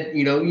said,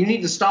 you know, you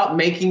need to stop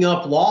making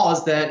up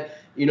laws that,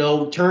 you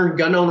know, turn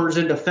gun owners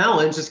into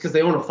felons just because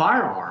they own a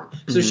firearm.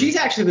 So she's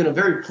actually been a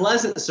very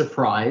pleasant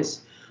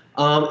surprise.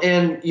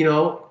 And, you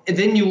know, and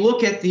then you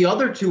look at the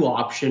other 2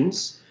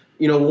 options,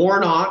 you know,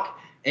 Warnock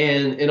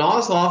and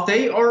Ossoff,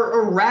 they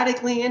are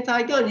radically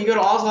anti-gun. You go to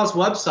Ossoff's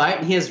website,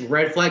 and he has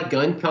red flag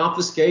gun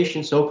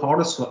confiscation, so-called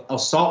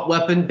assault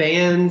weapon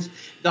bans,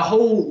 the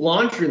whole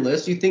laundry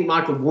list. You think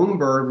Michael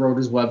Bloomberg wrote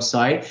his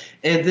website.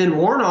 And then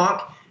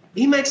Warnock,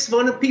 he makes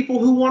fun of people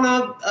who want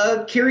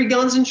to carry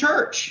guns in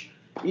church.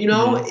 You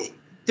know,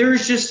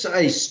 there's just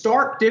a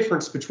stark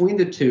difference between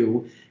the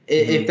 2.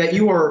 If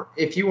you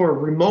are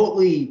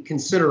remotely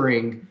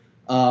considering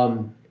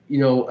you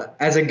know,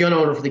 as a gun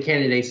owner for the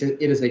candidates, it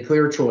is a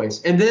clear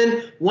choice. And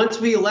then once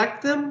we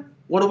elect them,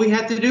 what do we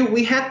have to do?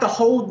 We have to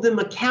hold them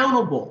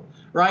accountable,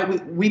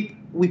 right? We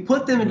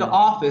put them into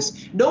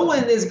office. No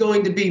one is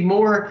going to be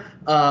more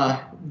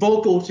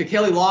vocal to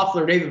Kelly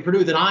Loeffler or David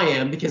Perdue than I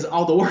am, because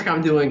all the work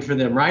I'm doing for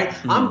them, right?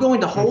 I'm going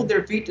to hold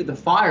their feet to the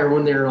fire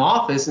when they're in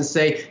office and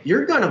say,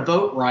 you're going to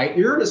vote right.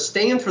 You're going to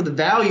stand for the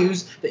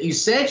values that you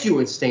said you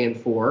would stand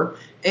for,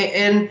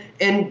 and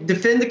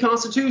defend the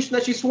Constitution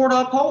that you swore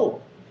to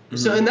uphold.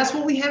 So, and that's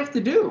what we have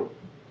to do.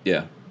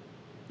 Yeah.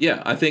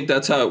 Yeah, I think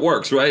that's how it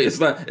works, right? It's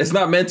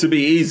not meant to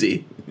be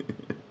easy.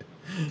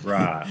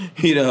 Right.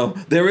 You know,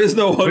 there is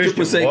no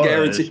 100%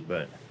 guarantee.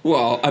 But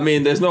Well, I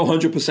mean, there's no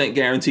 100%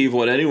 guarantee of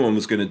what anyone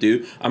was going to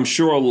do. I'm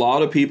sure a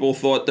lot of people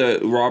thought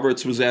that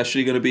Roberts was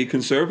actually going to be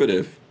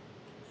conservative.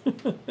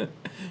 You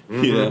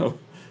know,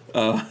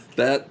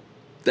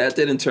 That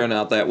didn't turn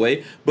out that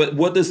way. But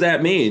what does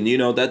that mean? You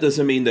know, that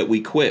doesn't mean that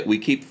we quit. We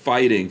keep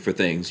fighting for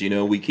things. You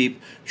know, we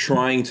keep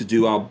trying to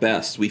do our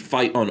best. We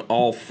fight on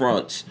all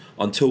fronts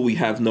until we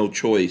have no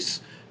choice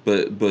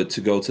but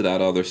to go to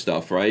that other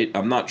stuff, right?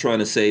 I'm not trying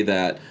to say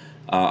that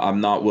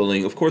I'm not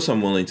willing. Of course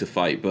I'm willing to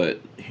fight, but,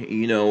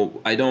 you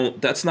know,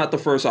 that's not the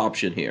first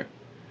option here.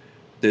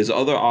 There's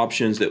other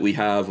options that we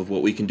have of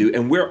what we can do.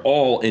 And we're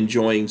all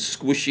enjoying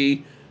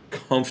squishy,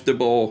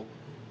 comfortable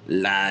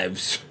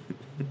lives.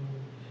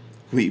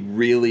 We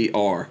really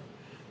are.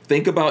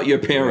 Think about your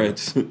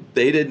parents.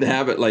 They didn't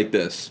have it like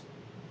this.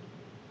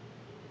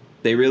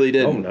 They really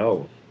didn't.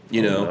 Oh, no.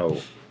 You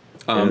know?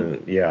 No.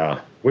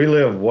 Yeah. We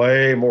live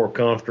way more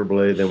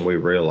comfortably than we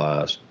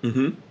realize.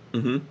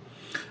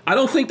 I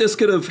don't think this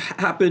could have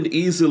happened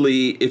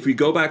easily if we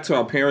go back to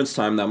our parents'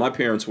 time. Now, my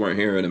parents weren't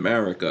here in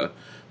America,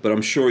 but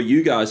I'm sure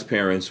you guys'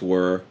 parents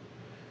were.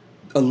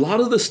 A lot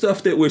of the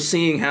stuff that we're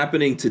seeing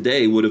happening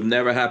today would have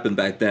never happened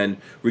back then,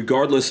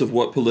 regardless of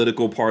what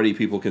political party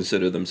people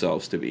consider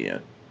themselves to be in.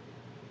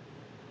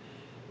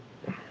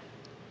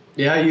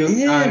 Yeah, you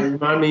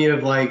remind me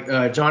of like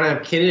John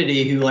F.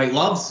 Kennedy, who like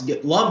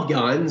loved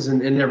guns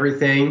and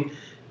everything.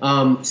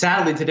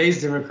 Sadly,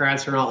 today's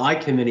Democrats are not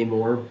like him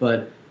anymore,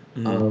 but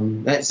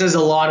that says a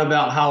lot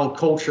about how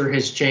culture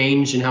has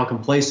changed and how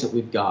complacent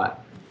we've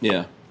got.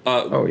 Yeah.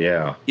 Oh,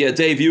 yeah. Yeah,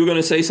 Dave, you were going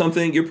to say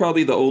something? You're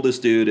probably the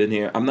oldest dude in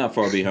here. I'm not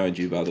far behind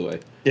you, by the way.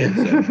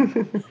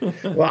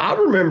 Yeah. Well, I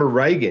remember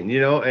Reagan, you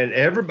know, and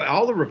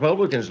all the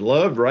Republicans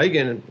loved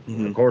Reagan.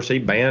 Of course, he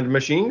banned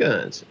machine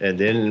guns. And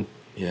then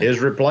his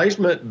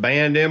replacement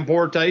banned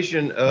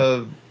importation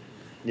of,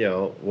 you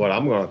know, what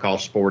I'm going to call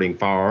sporting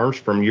firearms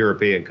from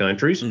European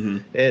countries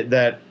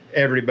that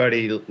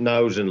everybody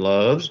knows and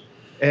loves.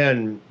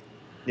 And,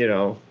 you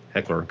know,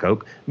 Heckler and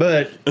Koch,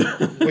 but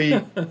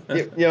you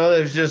know,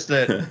 it's just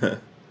that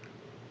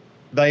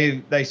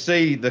they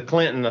see the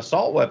Clinton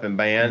assault weapon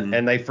ban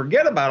and they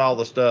forget about all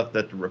the stuff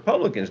that the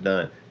Republicans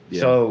done.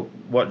 Yeah. So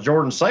what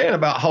Jordan's saying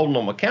about holding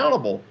them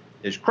accountable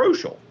is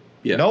crucial.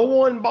 Yeah. No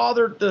one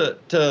bothered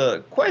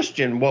to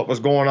question what was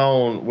going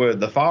on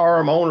with the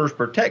Firearm Owners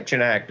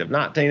Protection Act of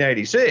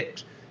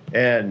 1986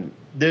 and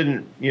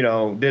didn't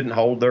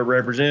hold their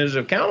representatives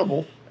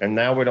accountable, and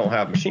now we don't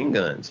have machine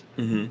guns.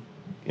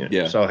 You know,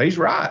 yeah. So he's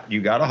right. You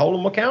got to hold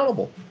them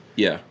accountable.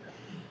 Yeah.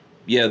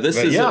 Yeah.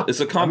 It's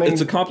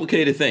a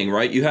complicated thing,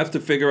 right? You have to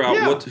figure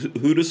out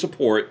who to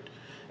support,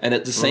 and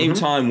at the same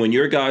time, when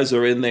your guys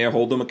are in there,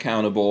 hold them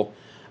accountable.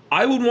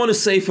 I would want to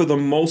say, for the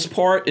most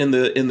part, in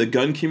the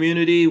gun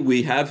community,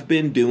 we have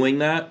been doing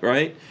that,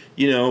 right?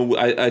 You know,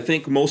 I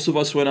think most of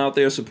us went out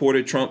there,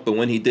 supported Trump, but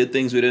when he did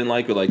things we didn't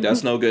like, we're like,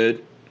 that's no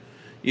good.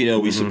 You know,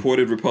 we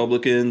supported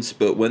Republicans,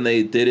 but when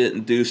they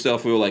didn't do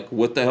stuff, we were like,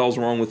 what the hell's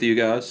wrong with you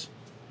guys?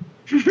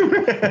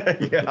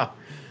 Yeah.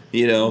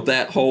 You know,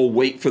 that whole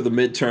wait for the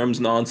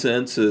midterms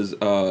nonsense is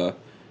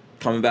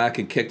coming back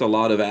and kicked a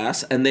lot of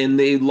ass. And then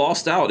they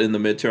lost out in the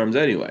midterms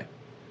anyway.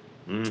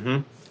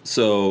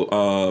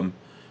 So,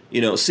 you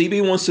know,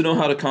 CB wants to know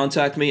how to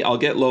contact me. I'll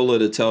get Lola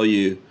to tell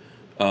you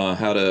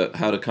how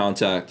to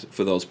contact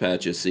for those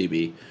patches,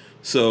 CB.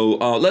 So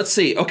let's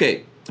see.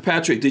 Okay,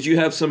 Patrick, did you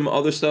have some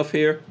other stuff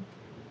here?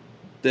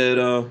 That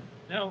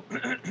No,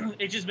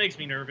 it just makes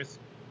me nervous.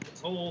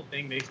 This whole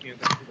thing makes me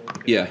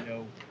uncomfortable. Yeah.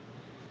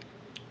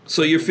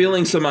 So you're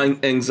feeling some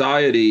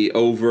anxiety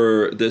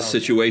over this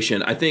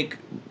situation. I think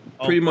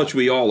pretty much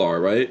we all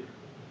are, right?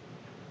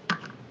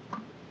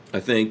 I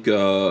think.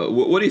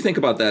 What do you think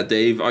about that,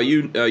 Dave? Are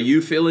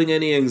you feeling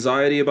any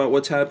anxiety about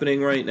what's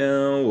happening right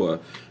now? Or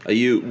are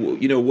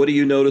what are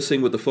you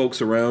noticing with the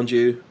folks around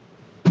you?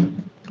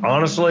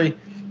 Honestly,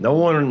 no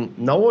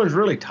one's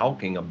really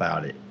talking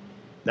about it.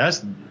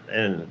 That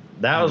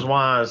was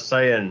why I was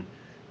saying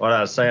what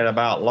I was saying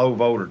about low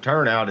voter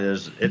turnout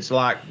is it's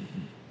like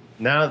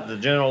now that the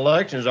general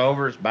election's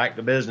over, it's back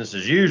to business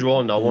as usual,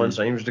 and no one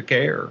seems to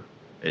care.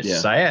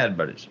 It's sad,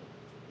 but it's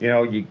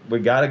we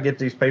got to get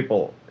these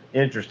people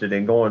interested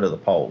in going to the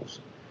polls.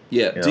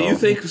 Yeah. Do you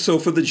think so?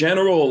 For the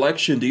general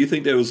election, do you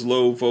think there was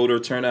low voter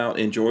turnout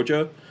in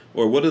Georgia,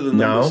 or what are the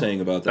numbers saying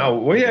about that? No,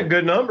 we had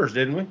good numbers,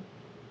 didn't we?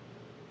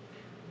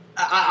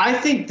 I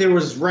think there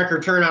was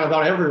record turnout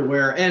about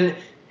everywhere, and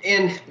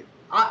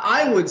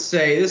I would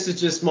say, this is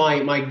just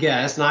my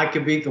guess, and I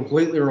could be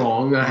completely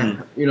wrong,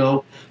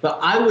 but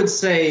I would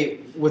say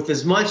with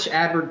as much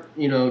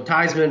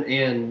advertisement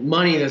and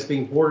money that's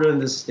being poured into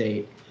the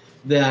state,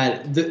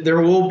 that there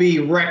will be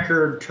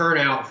record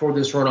turnout for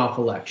this runoff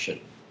election.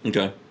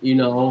 Okay.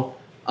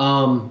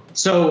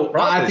 So probably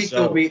I think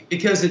there'll be,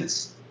 because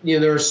it's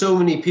there are so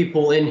many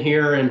people in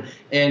here, and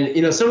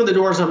some of the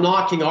doors I'm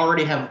knocking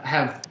already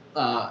have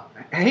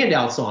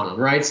handouts on them,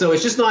 right? So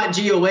it's just not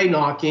GOA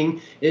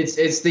knocking. It's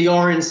the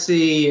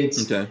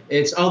RNC.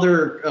 It's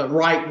other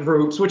right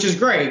groups, which is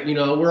great.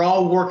 We're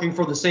all working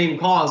for the same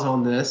cause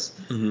on this.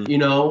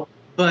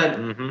 But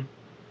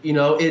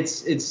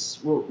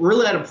it's we're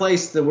really at a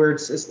place where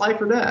it's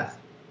life or death.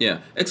 Yeah,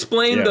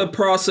 explain Yeah. the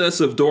process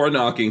of door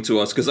knocking to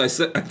us, because I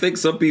think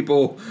some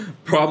people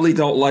probably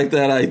don't like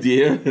that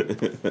idea.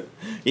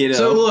 You know.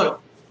 So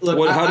look.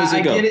 How does it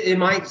I go? get it. It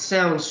might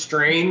sound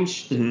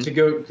strange to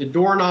go to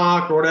door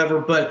knock or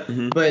whatever, but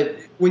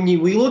when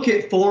we look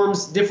at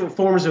different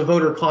forms of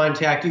voter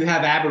contact, you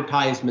have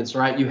advertisements,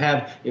 right? You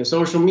have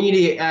social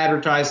media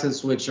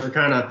advertisements, which are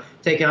kind of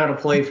taken out of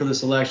play for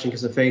this election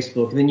because of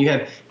Facebook, and then you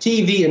have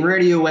TV and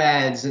radio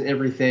ads and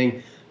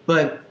everything.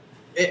 But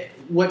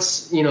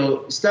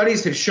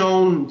studies have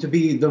shown to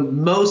be the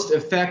most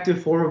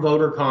effective form of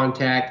voter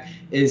contact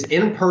is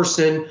in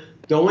person,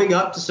 going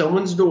up to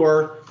someone's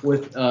door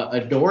with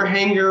a door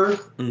hanger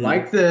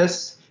like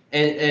this,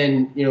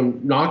 and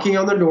knocking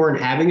on the door and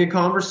having a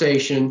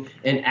conversation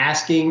and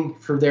asking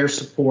for their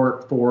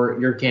support for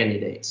your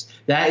candidates.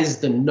 That is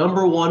the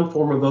number one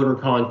form of voter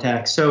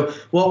contact. So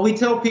what we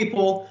tell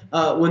people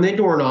when they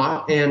door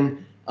knock,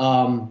 and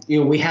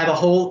we have a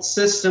whole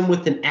system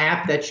with an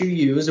app that you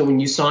use, and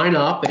when you sign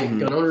up at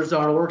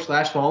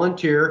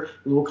gunowners.org/volunteer,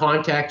 we will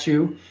contact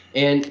you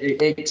and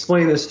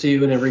explain this to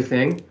you and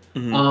everything.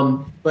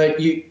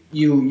 But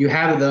you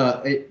have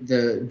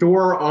the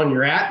door on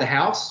your at the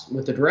house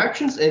with the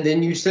directions, and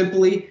then you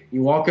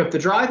walk up the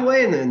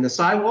driveway and then the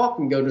sidewalk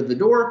and go to the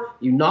door.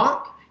 You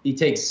knock. You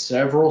take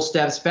several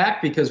steps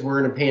back because we're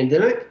in a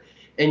pandemic,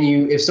 and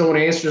if someone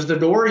answers the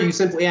door, you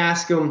simply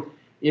ask them,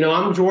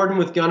 I'm Jordan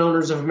with Gun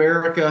Owners of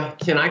America.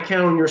 Can I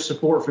count on your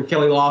support for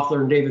Kelly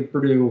Loeffler and David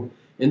Perdue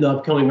in the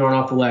upcoming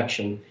runoff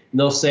election? And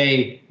they'll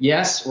say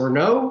yes or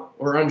no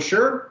or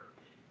unsure.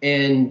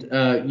 And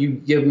you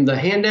give them the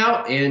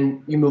handout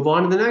and you move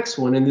on to the next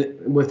one.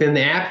 And within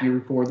the app, you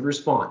record the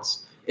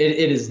response.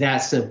 It is that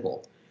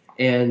simple.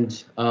 And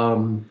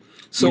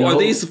so are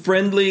these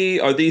friendly?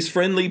 Are these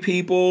friendly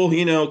people?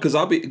 Because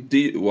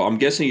I'm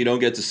guessing you don't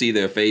get to see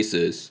their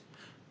faces.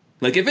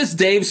 Like if it's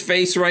Dave's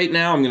face right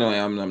now,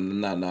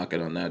 I'm not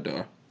knocking on that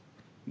door.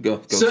 Go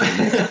to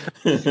the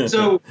next.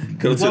 So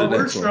what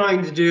we're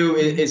trying to do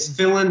is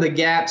fill in the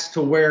gaps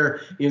to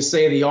where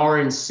say the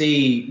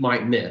RNC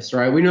might miss,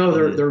 right? We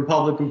know the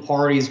Republican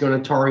Party is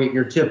going to target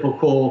your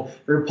typical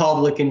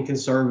Republican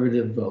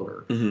conservative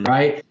voter,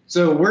 right?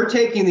 So we're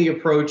taking the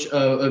approach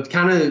of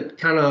kind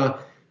of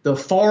the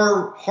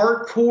far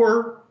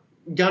hardcore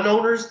gun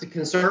owners, the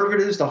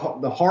conservatives, the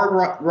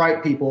hard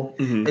right people,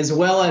 as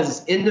well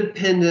as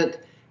independent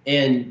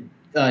and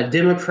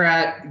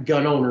Democrat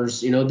gun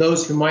owners,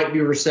 those who might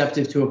be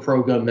receptive to a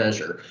pro-gun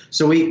measure.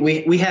 So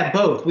we have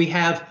both. We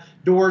have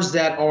doors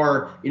that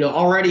are,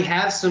 already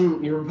have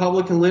some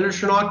Republican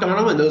literature knocked on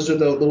them, and those are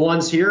the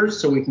ones here,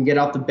 so we can get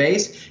out the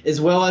base,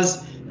 as well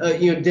as,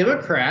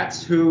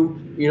 Democrats who,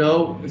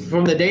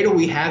 from the data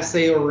we have,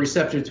 say are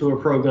receptive to a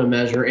pro-gun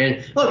measure.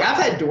 And look, I've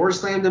had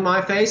doors slammed in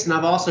my face, and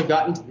I've also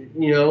gotten,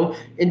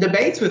 in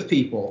debates with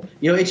people.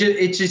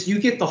 It's just you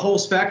get the whole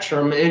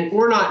spectrum, and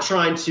we're not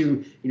trying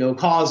to,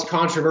 cause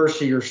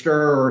controversy or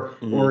stir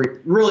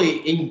or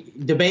really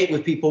debate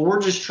with people.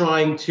 We're just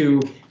trying to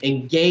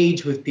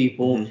engage with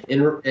people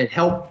and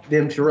help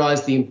them to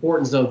realize the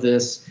importance of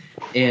this,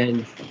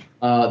 and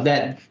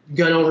that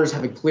gun owners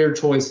have a clear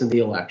choice in the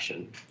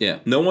election. Yeah,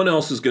 no one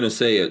else is going to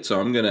say it, so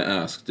I'm going to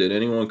ask, did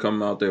anyone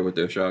come out there with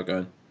their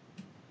shotgun?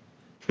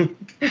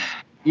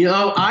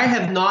 I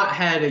have not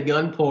had a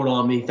gun pulled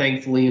on me,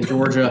 thankfully, in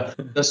Georgia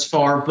thus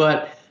far,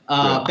 but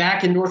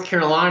back in North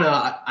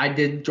Carolina, I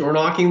did door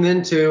knocking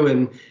then too,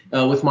 and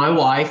with my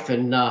wife,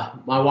 and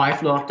my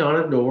wife knocked on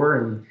a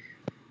door,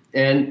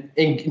 and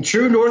in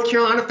true North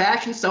Carolina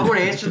fashion, someone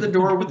answered the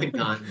door with a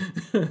gun.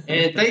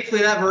 And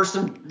thankfully that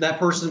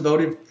person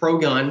voted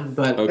pro-gun,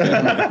 but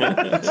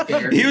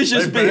he was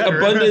just being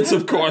abundance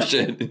of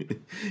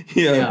caution.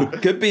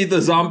 Could be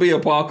the zombie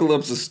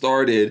apocalypse has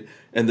started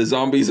and the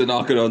zombies are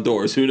knocking on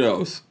doors. Who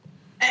knows?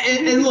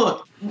 And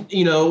look,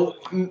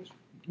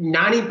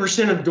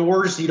 90% of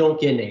doors you don't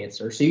get an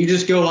answer. So you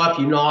just go up,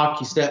 you knock,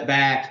 you step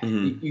back,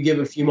 you give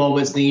a few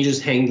moments, then you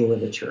just hang the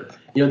literature.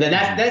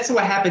 That's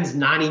what happens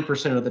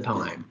 90% of the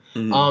time.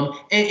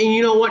 And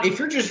you know what? If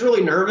you're just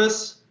really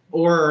nervous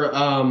or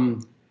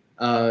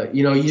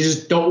you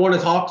just don't want to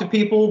talk to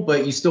people,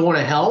 but you still want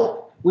to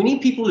help, we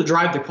need people to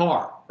drive the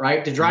car,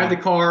 right? To drive the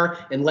car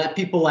and let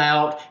people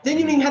out. Then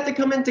you don't even have to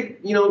come in to,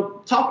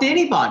 talk to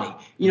anybody.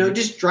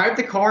 Just drive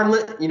the car and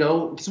let,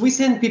 because we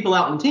send people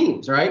out in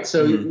teams, right?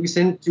 So we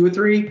send 2 or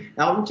 3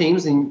 out in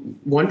teams and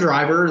one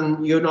driver,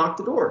 and you go knock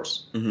the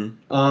doors. And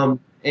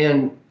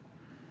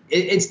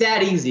it's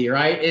that easy,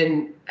 right?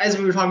 And as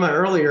we were talking about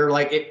earlier,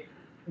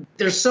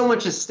 there's so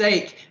much at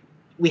stake.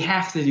 We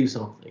have to do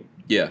something.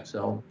 Yeah.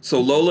 So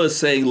Lola is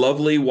saying,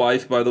 lovely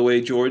wife, by the way,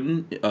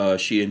 Jordan.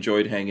 She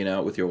enjoyed hanging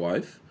out with your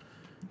wife.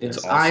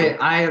 Yes, awesome.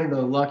 I am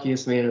the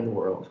luckiest man in the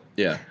world.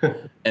 Yeah.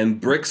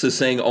 And Bricks is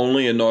saying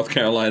only in North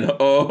Carolina.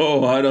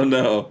 Oh, I don't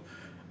know.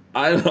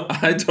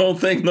 I don't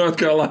think North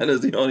Carolina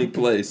is the only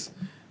place.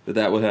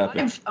 that would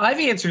happen. I've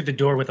answered the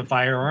door with a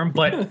firearm,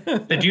 but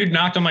the dude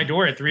knocked on my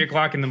door at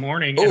 3:00 in the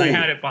morning, and I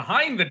had it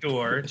behind the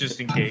door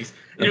just in case.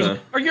 And he was like,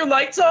 "Are your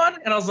lights on?"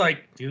 And I was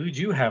like, "Dude,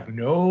 you have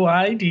no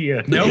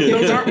idea. No,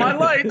 those aren't my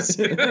lights."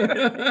 And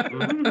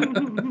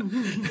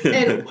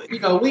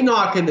we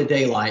knock in the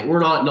daylight. We're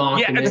not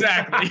knocking. Yeah,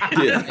 exactly.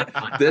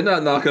 They're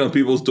not knocking on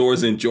people's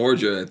doors in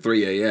Georgia at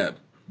 3 a.m.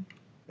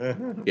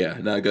 Yeah,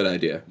 not a good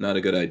idea. Not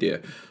a good idea.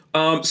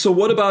 So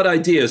what about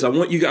ideas? I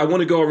want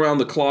to go around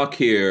the clock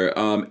here.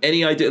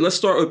 Any idea? Let's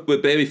start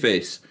with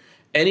Babyface.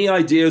 Any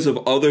ideas of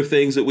other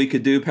things that we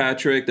could do,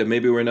 Patrick, that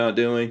maybe we're not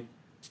doing?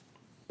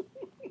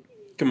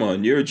 Come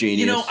on, you're a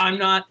genius. I'm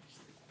not.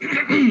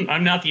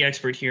 I'm not the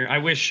expert here. I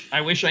wish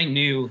I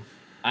knew.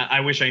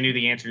 I wish I knew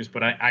the answers,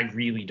 but I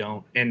really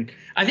don't. And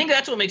I think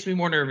that's what makes me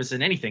more nervous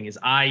than anything. Is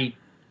I'm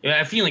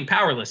feeling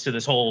powerless to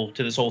this whole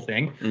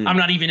thing. I'm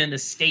not even in the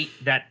state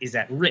that is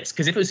at risk.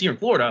 Because if it was here in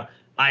Florida,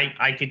 I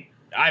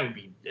would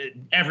be,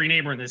 every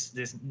neighbor in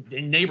this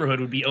neighborhood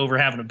would be over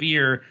having a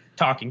beer,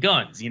 talking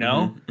guns,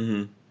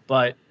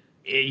 But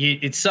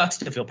it sucks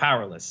to feel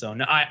powerless. So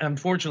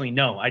unfortunately,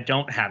 no, I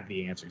don't have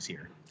the answers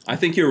here. I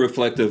think you're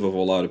reflective of a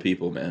lot of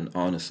people, man,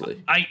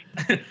 honestly. I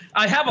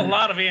have a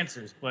lot of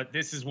answers, but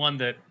this is one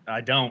that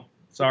I don't.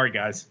 Sorry,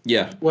 guys.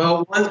 Yeah.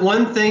 Well,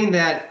 one thing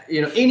that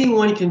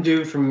anyone can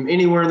do from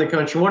anywhere in the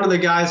country. One of the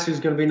guys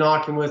who's going to be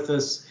knocking with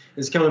us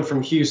is coming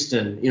from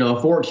Houston. A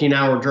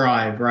 14-hour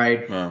drive,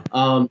 right? Wow.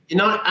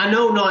 I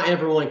know not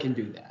everyone can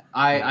do that.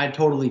 I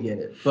totally get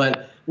it.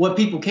 But what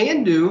people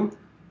can do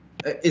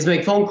is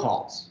make phone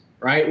calls,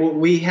 right?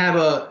 We have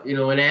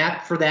an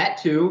app for that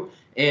too.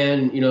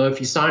 And if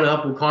you sign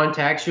up, we'll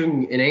contact you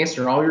and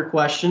answer all your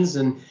questions.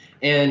 And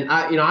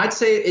I'd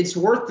say it's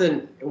worth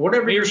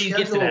whatever your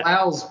schedule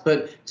allows.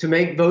 But to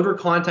make voter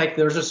contact,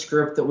 there's a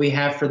script that we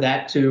have for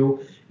that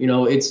too.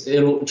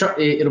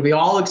 It'll be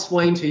all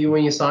explained to you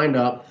when you signed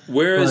up.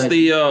 Where is that?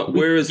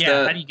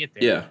 How do you get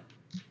there? Yeah.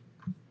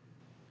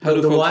 How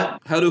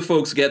do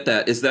folks get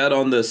that? Is that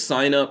on the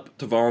sign up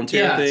to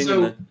volunteer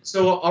thing?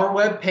 So our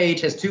web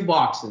page has two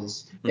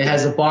boxes. It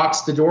has a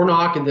box to door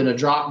knock and then a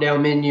drop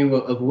down menu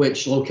of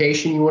which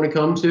location you want to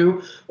come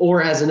to, or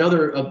it has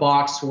a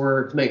box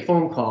to make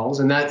phone calls,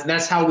 and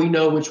that's how we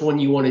know which one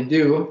you want to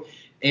do.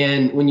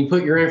 And when you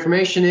put your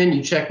information in,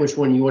 you check which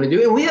one you want to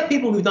do. And we have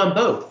people who've done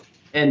both,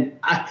 and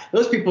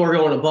those people are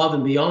going above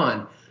and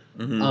beyond.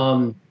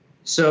 But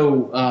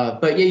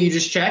yeah, you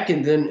just check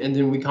and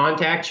then we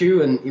contact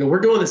you, and we're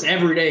doing this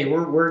every day.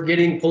 We're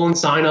pulling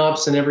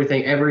signups and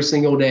everything every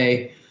single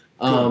day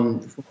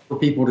for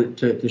people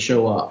to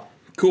show up.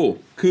 Cool.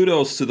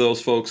 Kudos to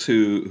those folks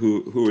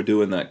who are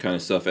doing that kind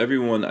of stuff.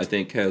 Everyone, I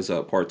think, has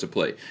a part to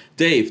play.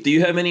 Dave, do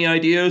you have any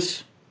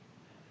ideas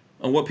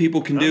on what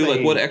people can do?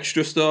 Like what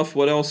extra stuff?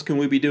 What else can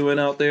we be doing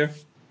out there?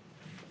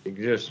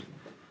 You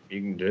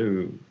can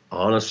do,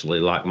 honestly,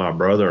 like my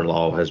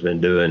brother-in-law has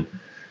been doing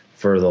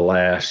for the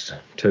last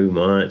 2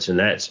 months, and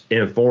that's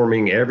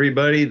informing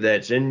everybody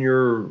that's in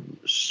your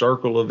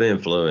circle of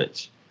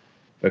influence,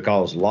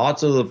 because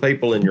lots of the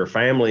people in your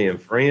family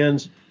and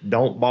friends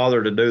don't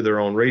bother to do their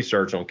own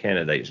research on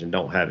candidates and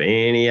don't have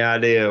any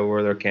idea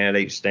where their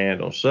candidates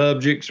stand on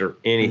subjects or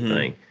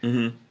anything.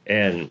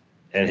 And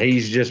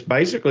he's just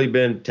basically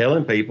been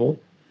telling people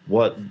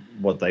what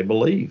they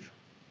believe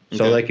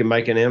so they can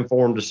make an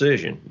informed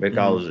decision,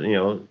 because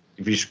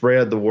if you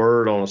spread the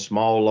word on a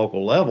small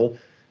local level,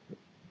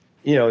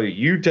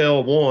 you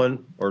tell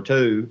one or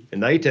two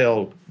and they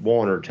tell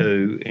one or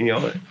two, and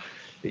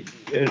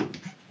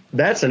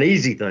that's an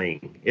easy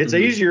thing. It's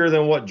easier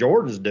than what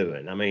Jordan's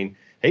doing. I mean,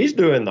 he's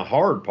doing the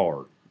hard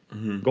part,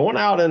 going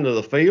out into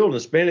the field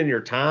and spending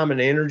your time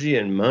and energy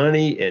and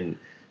money, and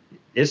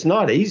it's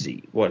not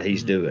easy what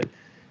he's doing.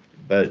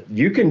 But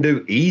you can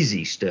do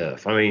easy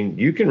stuff. I mean,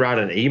 you can write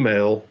an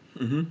email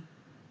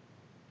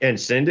and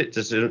send it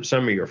to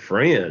some of your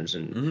friends,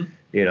 and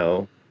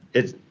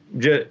it's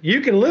just,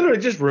 you can literally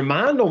just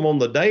remind them on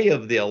the day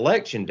of the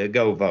election to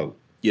go vote.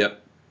 Yep.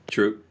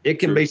 True. It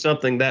can be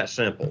something that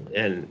simple,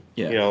 and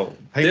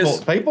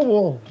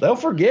people they'll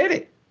forget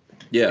it.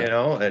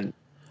 Yeah. And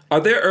are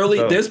there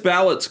there's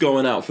ballots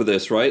going out for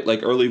this, right?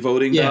 Like early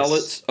voting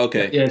ballots?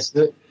 Okay. Yes.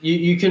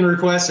 You can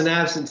request an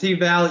absentee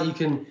ballot. You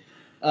can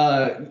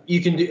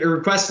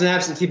request an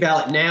absentee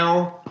ballot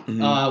now.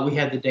 We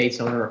have the dates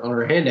on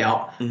our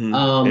handout.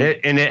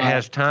 It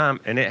has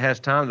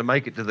time to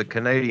make it to the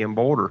Canadian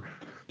border.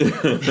 But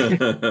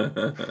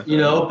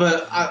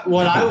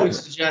what I would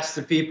suggest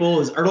to people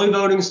is early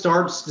voting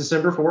starts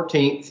December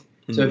 14th.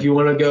 So if you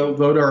want to go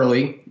vote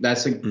early,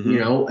 that's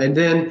and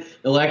then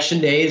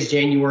election day is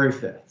January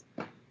 5th.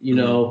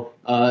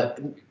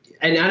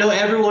 And I know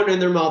everyone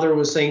and their mother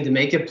was saying to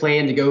make a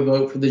plan to go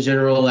vote for the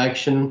general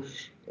election.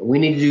 We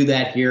need to do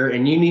that here,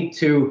 and you need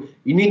to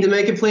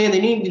make a plan. They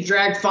need to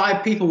drag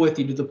 5 people with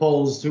you to the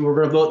polls who are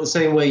going to vote the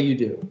same way you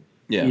do.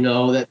 Yeah.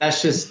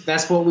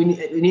 That's what we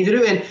need to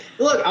do. And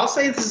look, I'll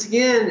say this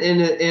again,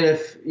 and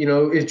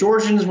if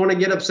Georgians want to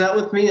get upset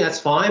with me, that's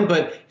fine.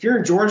 But if you're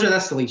in Georgia,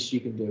 that's the least you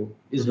can do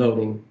is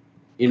voting.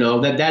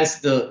 That's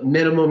the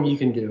minimum you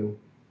can do.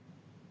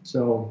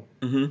 So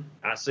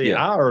I see.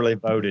 Yeah. I early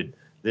voted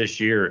this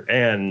year,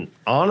 and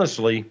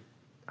honestly,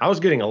 I was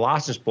getting a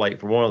license plate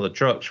for one of the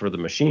trucks for the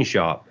machine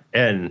shop,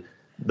 and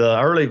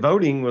the early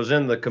voting was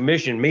in the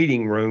commission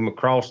meeting room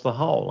across the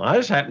hall. I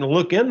just happened to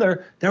look in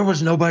there. There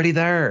was nobody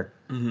there.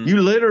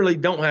 You literally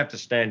don't have to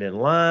stand in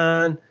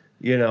line.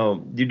 You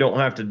know, you don't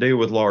have to deal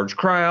with large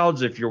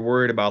crowds if you're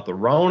worried about the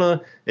Rona.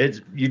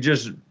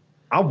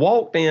 I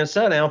walked in,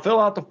 sat down,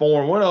 fill out the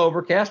form, went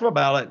over, cast my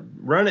ballot,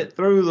 run it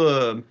through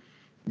the,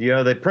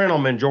 they print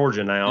them in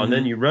Georgia now, and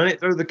then you run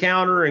it through the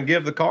counter and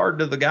give the card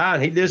to the guy,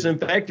 and he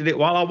disinfected it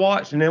while I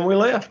watched, and then we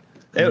left.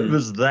 It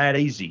was that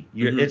easy.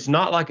 It's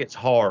not like it's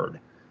hard.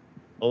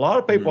 A lot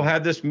of people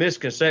have this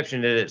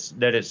misconception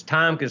that it's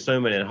time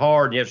consuming and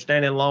hard. And you have to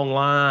stand in long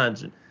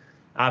lines. And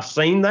I've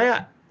seen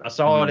that. I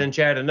saw it in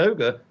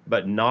Chattanooga,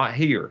 but not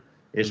here,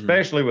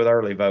 especially with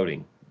early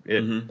voting.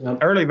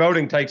 Early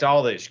voting takes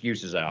all the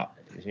excuses out.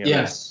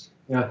 Yes.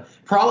 Yeah.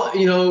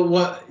 Probably,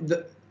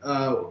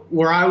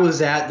 where I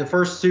was at, the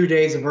first 2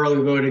 days of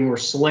early voting were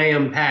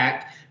slam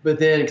packed. But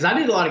then, because I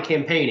did a lot of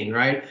campaigning,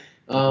 right?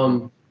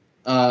 But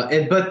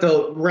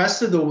the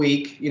rest of the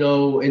week,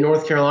 in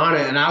North Carolina,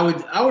 and I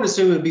would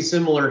assume it would be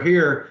similar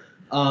here,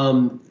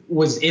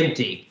 was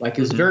empty. Like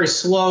it was very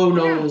slow.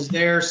 No one was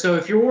there. So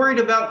if you're worried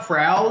about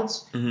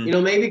crowds,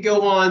 maybe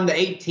go on the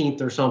 18th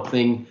or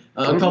something,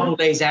 a couple of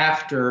days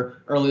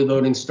after early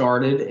voting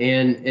started,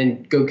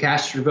 and go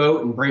cast your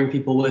vote and bring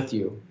people with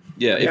you.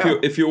 Yeah,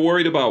 if you're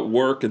worried about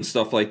work and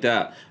stuff like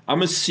that,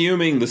 I'm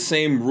assuming the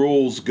same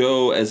rules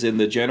go as in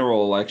the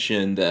general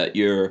election, that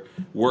your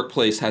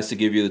workplace has to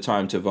give you the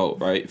time to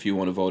vote, right? If you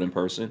want to vote in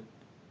person.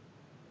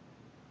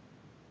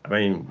 I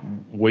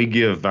mean, we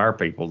give our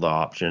people the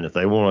option. If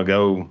they want to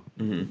go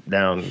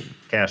down,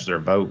 cast their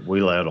vote,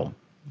 we let them.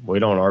 We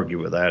don't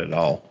argue with that at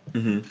all.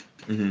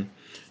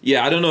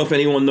 Yeah, I don't know if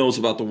anyone knows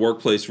about the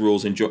workplace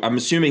rules in Georgia. I'm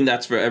assuming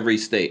that's for every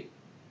state.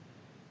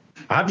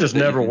 I've just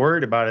never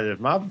worried about it. If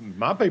my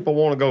people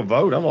want to go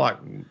vote, I'm like,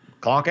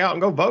 clock out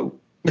and go vote.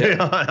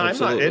 Yeah,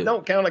 it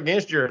don't count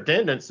against your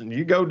attendance, and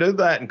you go do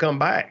that and come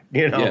back.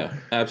 Yeah,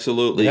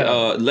 absolutely. Yeah.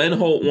 Len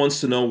Holt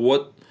wants to know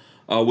what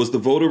was the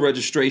voter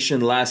registration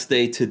last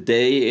day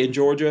today in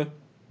Georgia?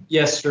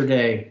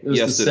 Yesterday. It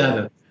was the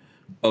 7th.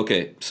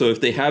 Okay, so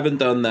if they haven't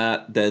done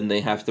that, then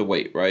they have to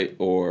wait, right?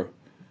 Or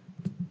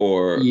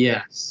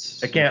yes,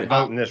 they can't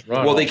vote in this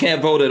run. Well, they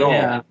can't vote at all.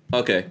 Yeah.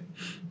 Okay.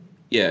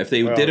 Yeah, if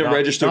they didn't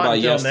register by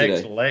yesterday.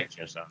 Next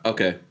election, so.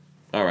 Okay.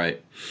 All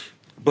right.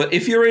 But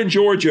if you're in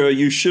Georgia,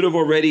 you should have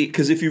already,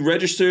 because if you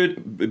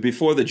registered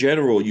before the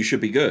general, you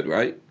should be good,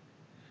 right?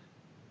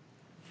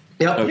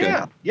 Yep.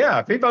 Okay. Yeah.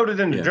 If he voted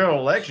in the general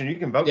election, you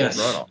can vote in the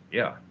runoff.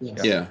 Yeah.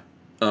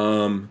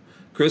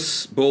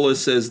 Chris Bullis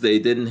says they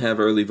didn't have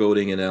early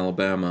voting in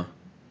Alabama.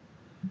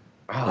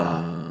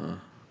 I'm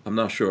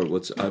not sure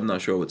what's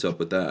up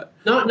with that.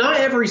 Not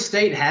every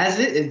state has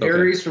it. It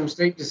varies from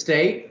state to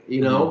state,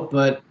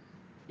 but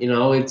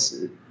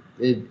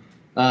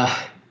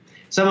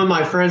some of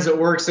my friends at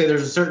work say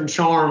there's a certain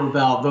charm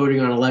about voting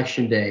on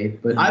election day,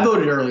 but I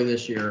voted early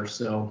this year,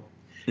 so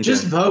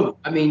just vote.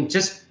 I mean,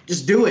 just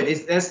do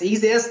it. That's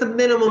easy. That's the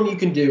minimum you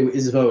can do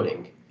is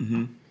voting.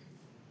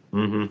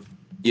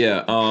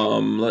 Yeah.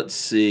 Let's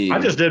see. I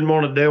just didn't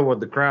want to deal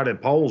with the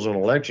crowded polls on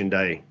election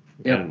day.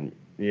 Yep. And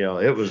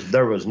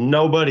there was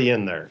nobody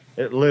in there.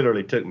 It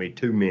literally took me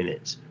 2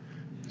 minutes.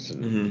 So,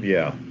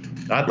 yeah.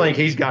 I think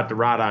he's got the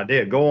right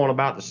idea. Go on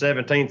about the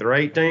 17th or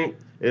 18th.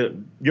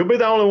 You'll be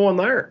the only one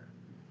there.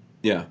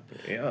 Yeah.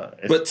 Yeah.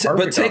 But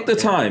take the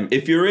time.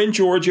 If you're in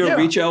Georgia,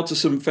 reach out to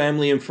some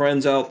family and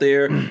friends out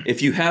there.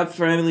 If you have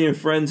family and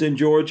friends in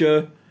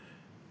Georgia,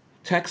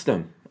 text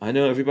them. I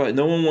know everybody.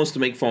 No one wants to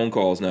make phone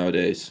calls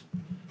nowadays.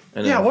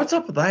 Yeah, what's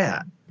up with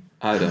that?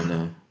 I don't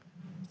know.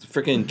 It's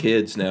freaking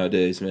kids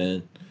nowadays,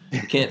 man.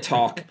 You can't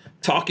talk.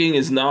 Talking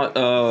is not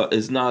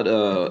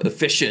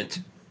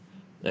efficient,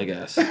 I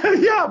guess.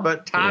 Yeah,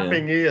 but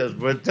typing is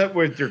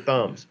with your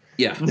thumbs.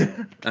 Yeah,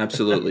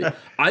 absolutely.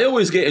 I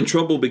always get in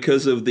trouble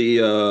because of the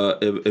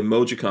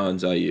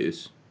emojicons I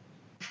use.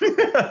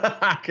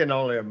 I can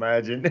only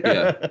imagine.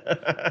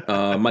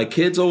 Yeah. My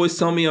kids always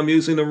tell me I'm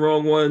using the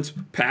wrong ones.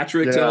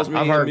 Patrick tells me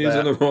I'm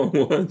using the wrong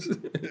ones.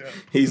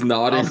 He's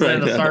nodding I'll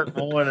send right a now.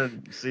 certain one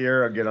and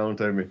Sierra get on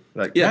to me.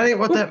 Like, that ain't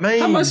what that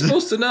means. How am I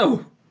supposed to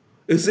know?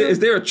 Is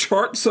there a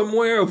chart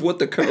somewhere of what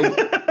the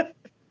code?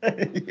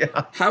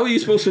 Yeah. How are you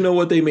supposed to know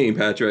what they mean,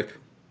 Patrick?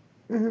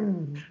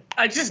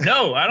 I just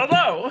know. I don't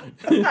know.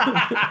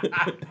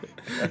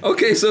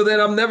 Okay, so then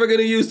I'm never going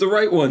to use the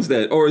right ones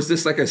then. Or is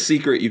this like a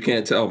secret you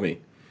can't tell me?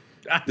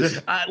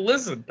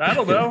 Listen, I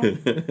don't know.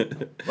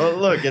 Well,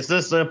 look, it's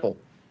this simple.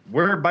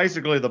 We're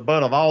basically the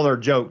butt of all their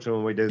jokes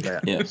when we do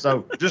that. Yeah.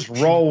 So just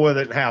roll with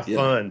it and have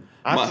fun.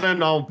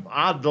 I'll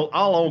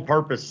on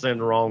purpose send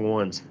the wrong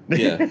ones.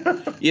 Yeah.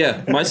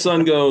 Yeah. My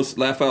son goes,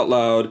 laugh out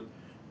loud,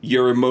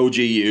 your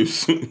emoji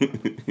use.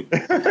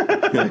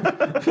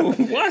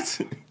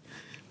 What?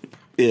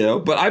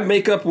 But I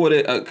make up what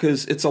it,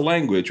 because it's a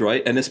language,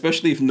 right? And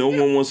especially if no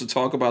one wants to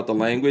talk about the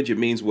language, it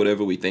means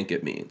whatever we think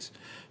it means.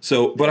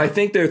 So, but I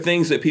think there are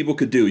things that people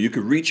could do. You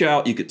could reach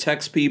out, you could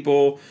text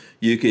people,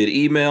 you could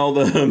email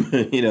them,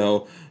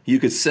 you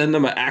could send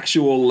them an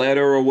actual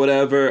letter or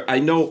whatever. I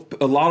know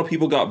a lot of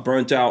people got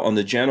burnt out on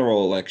the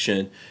general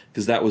election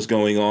because that was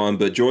going on,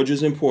 but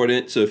Georgia's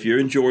important. So if you're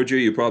in Georgia,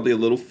 you're probably a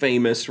little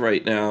famous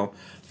right now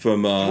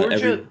from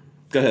Georgia,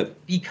 Go ahead.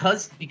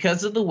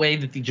 Because of the way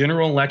that the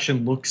general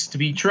election looks to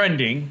be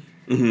trending,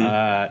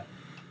 Mm-hmm.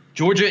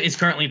 Georgia is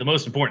currently the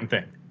most important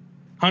thing,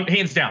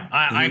 hands down.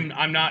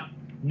 I'm not.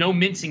 No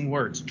mincing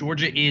words.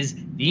 Georgia is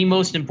the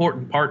most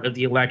important part of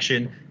the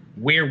election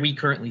where we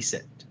currently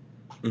sit.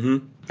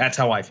 Mm-hmm. That's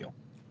how I feel.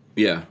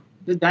 Yeah.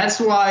 That's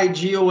why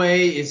GOA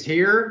is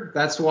here.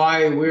 That's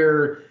why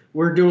we're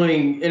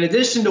doing, in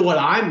addition to what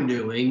I'm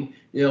doing,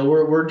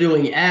 we're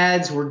doing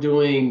ads, we're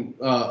doing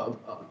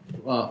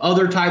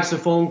other types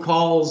of phone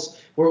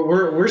calls.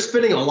 We're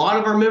spending a lot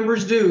of our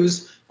members'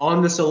 dues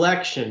on this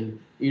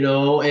election,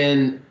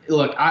 and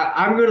look,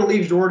 I'm going to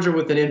leave Georgia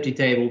with an empty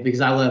table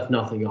because I left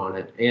nothing on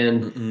it.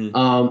 And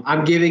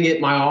I'm giving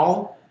it my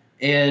all,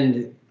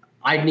 and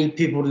I need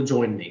people to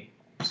join me.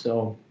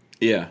 So,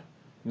 yeah.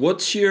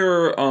 What's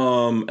your,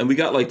 and we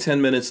got like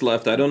 10 minutes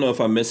left. I don't know if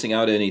I'm missing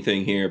out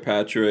anything here.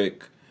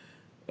 Patrick,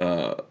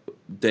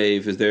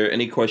 Dave, is there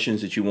any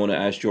questions that you want to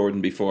ask Jordan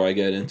before I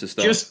get into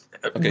stuff? Just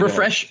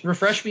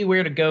refresh me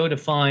where to go to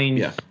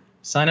find,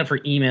 sign up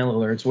for email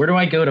alerts. Where do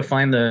I go to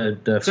find the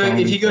So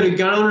if you go to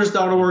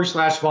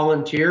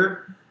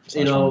gunowners.org/volunteer,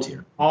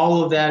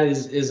 all of that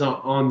is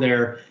on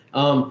there.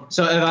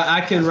 So if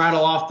I can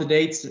rattle off the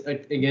dates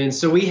again.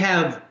 So we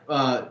have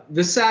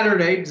this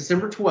Saturday,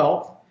 December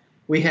 12th,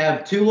 we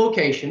have 2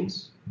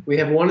 locations. We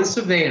have one in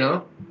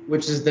Savannah,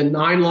 which is the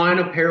 9 Line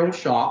Apparel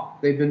Shop.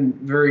 They've been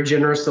very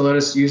generous to let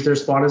us use their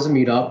spot as a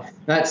meetup.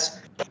 That's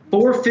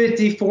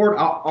 450 Fort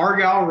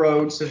Argyle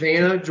Road,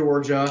 Savannah,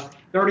 Georgia,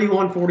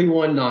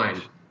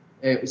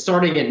 31419,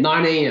 starting at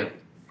 9 a.m.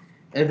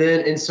 And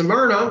then in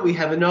Smyrna, we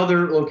have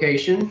another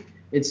location.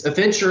 It's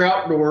Adventure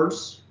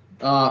Outdoors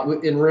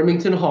in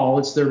Remington Hall.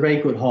 It's their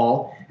banquet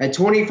hall at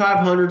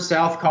 2500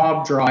 South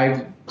Cobb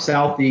Drive,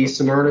 Southeast,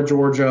 Smyrna,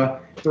 Georgia,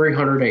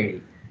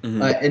 380.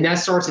 And that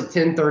starts at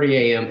 10:30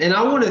 a.m. And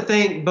I want to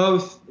thank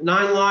both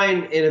 9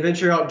 Line and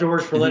Adventure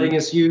Outdoors for letting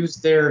us use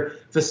their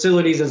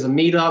facilities as a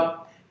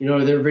meetup.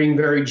 They're being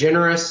very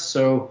generous.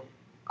 So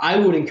I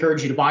would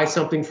encourage you to buy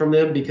something from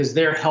them because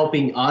they're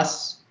helping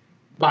us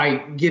by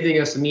giving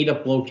us a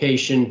meetup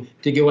location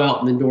to go out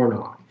and then door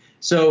knock.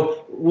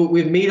 So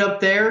we meet up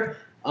there.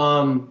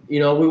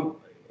 We'll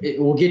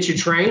get you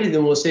trained and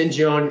then we'll send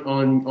you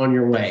on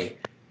your way.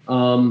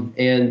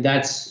 And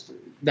that's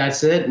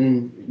it.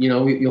 And,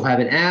 you'll have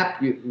an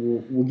app.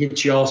 We'll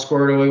get you all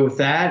squared away with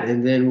that.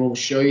 And then we'll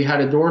show you how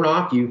to door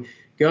knock. You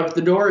go up to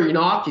the door, you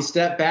knock, you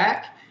step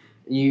back.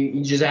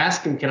 You just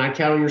ask them, can I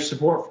count on your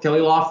support for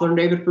Kelly Loeffler and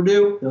David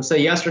Perdue? They'll say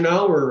yes or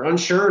no or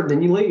unsure, and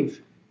then you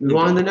leave. Move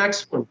on to the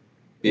next one.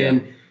 Yeah.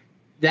 And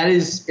that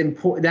is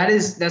important.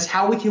 That's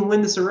how we can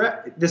win this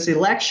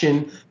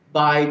election,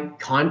 by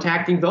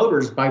contacting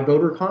voters, by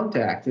voter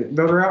contact,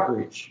 voter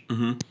outreach.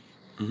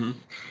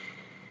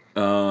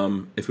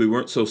 If we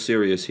weren't so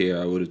serious here,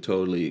 I would have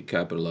totally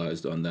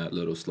capitalized on that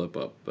little slip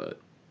up, but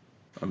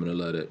I'm gonna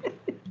let it.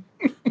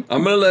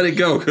 I'm gonna let it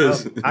go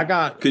because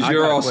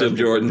you're awesome,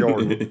 Jordan.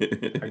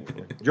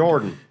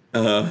 Jordan,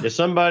 if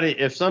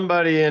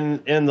somebody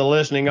in the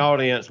listening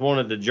audience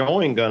wanted to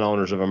join Gun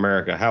Owners of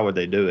America, how would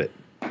they do it?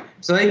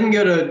 So they can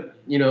go to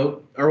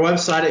our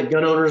website at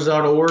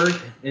gunowners.org,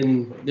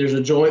 and there's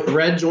a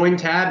red join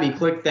tab. You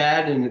click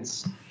that, and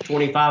it's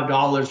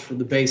 $25 for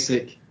the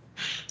basic.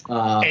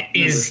 It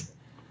is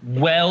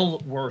well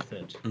worth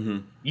it.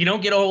 You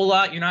don't get a whole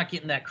lot. You're not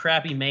getting that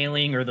crappy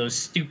mailing or those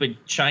stupid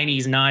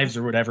Chinese knives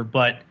or whatever,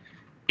 but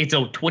it's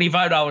a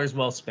 $25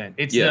 well spent.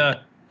 It's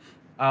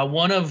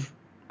one of,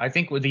 I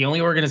think, the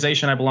only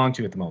organization I belong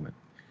to at the moment.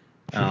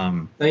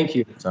 Thank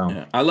you.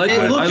 So I like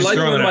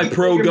when my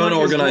pro-gun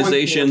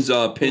organizations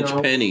pinch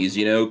pennies,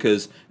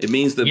 because it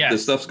means the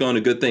stuff's going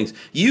to good things.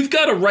 You've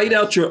got to write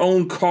out your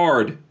own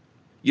card,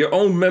 your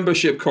own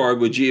membership card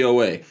with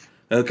GOA.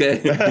 Okay.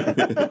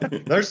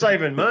 They're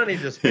saving money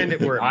to spend it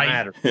where it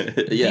matters.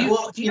 Yeah.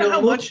 Do you know how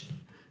much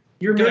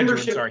your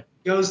membership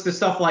goes to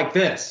stuff like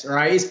this,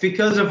 right? It's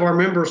because of our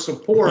member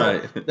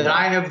support that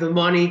I have the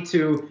money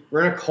to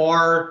rent a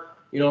car,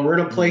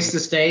 rent a place to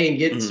stay and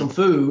get some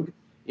food,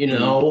 and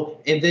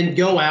then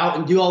go out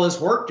and do all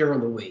this work during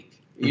the week.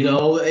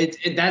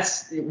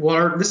 This is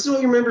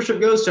what your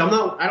membership goes to.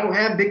 I don't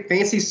have big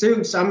fancy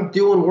suits. I'm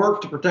doing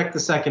work to protect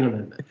the Second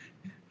Amendment.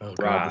 Oh,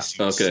 God, the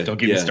suits. Okay. Don't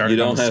get me started. You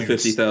don't have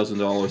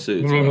 $50,000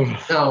 suits.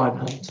 No, I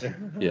don't.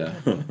 Yeah.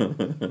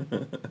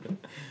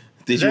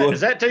 Is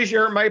that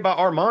T-shirt made by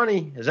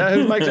Armani? Is that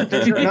who makes that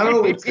T-shirt?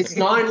 No, it's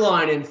 9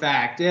 Line, in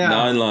fact. Yeah.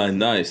 9 Line,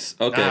 nice.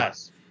 Okay.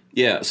 Nice.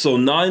 Yeah, so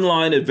 9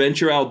 Line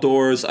Adventure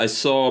Outdoors. I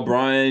saw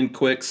Brian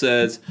Quick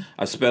says,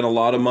 I spent a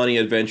lot of money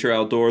at Adventure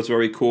Outdoors.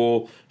 Very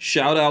cool.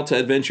 Shout out to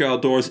Adventure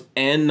Outdoors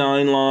and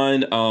 9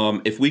 Line.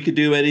 If we could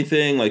do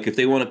anything, like if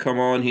they want to come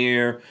on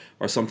here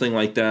or something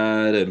like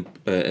that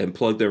and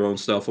plug their own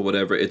stuff or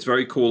whatever, it's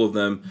very cool of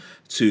them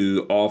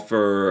to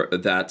offer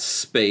that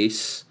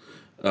space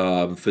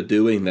for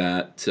doing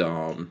that.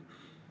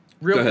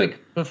 Real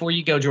quick, before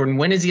you go, Jordan,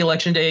 when is the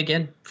election day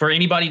again? For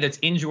anybody that's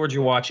in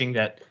Georgia watching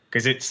that,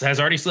 because it has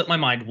already slipped my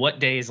mind, what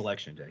day is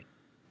election day?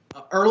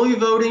 Early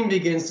voting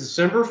begins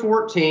December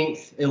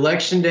 14th.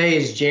 Election day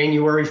is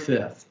January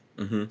 5th.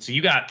 Mm-hmm. So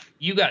you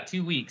got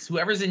 2 weeks.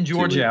 Whoever's in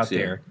Georgia out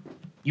there,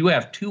 you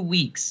have 2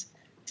 weeks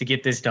to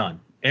get this done.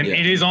 And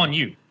it is on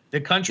you.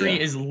 The country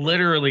is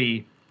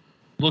literally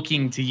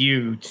looking to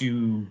you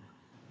to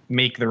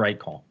make the right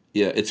call.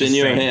 Yeah, it's in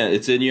your hand.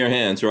 It's in your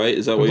hands, right?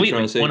 Is that what you're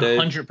trying to say, Dave?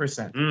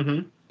 100%.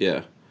 Mm-hmm.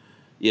 Yeah.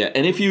 Yeah,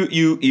 and if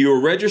you're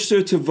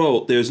registered to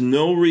vote, there's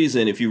no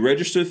reason, if you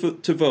register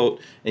to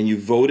vote and you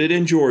voted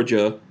in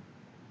Georgia,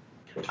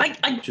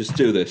 just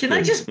do this. Can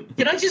I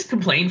just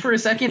complain for a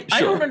second? Sure. I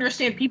don't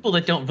understand people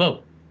that don't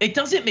vote. It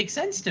doesn't make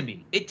sense to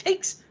me. It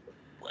takes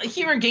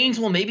here in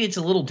Gainesville, maybe it's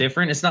a little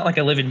different. It's not like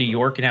I live in New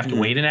York and have to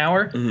wait an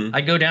hour. Mm-hmm. I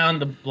go down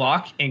the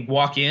block and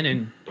walk in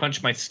and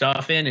punch my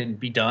stuff in and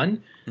be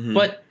done. Mm-hmm.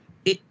 But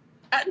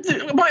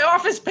my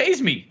office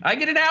pays me. I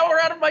get an hour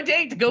out of my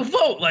day to go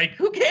vote. Like,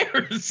 who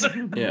cares?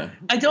 Yeah.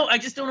 I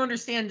just don't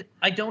understand.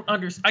 I can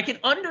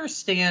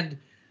understand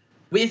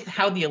with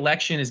how the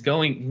election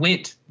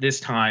went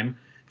this time,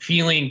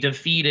 feeling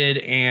defeated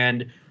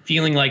and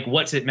feeling like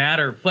what's it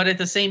matter. But at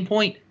the same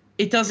point,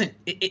 it doesn't.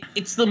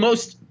 It's the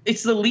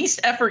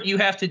least effort you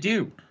have to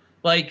do.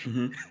 Like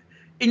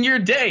in your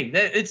day,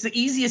 it's the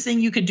easiest thing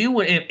you could do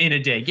in a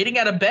day. Getting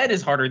out of bed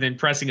is harder than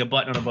pressing a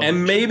button on a vote.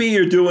 And maybe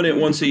you're doing it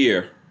once a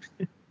year.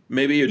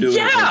 Maybe you're doing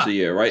it once a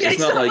year, right? Yeah, it's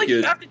not like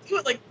you have to do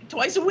it like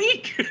twice a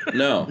week.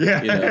 No.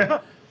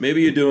 Yeah.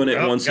 Maybe you're doing it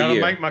once a year.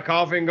 Gotta make my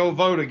coffee and go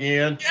vote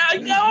again. Yeah, I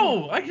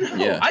know.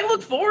 Yeah. I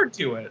look forward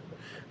to it.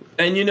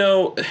 And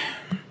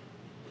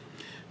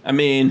I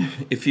mean,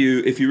 if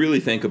you really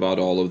think about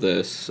all of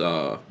this,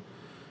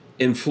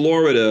 in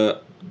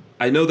Florida,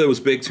 I know there was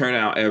big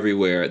turnout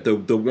everywhere.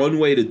 The one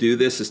way to do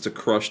this is to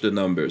crush the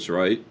numbers,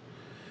 right?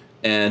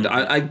 And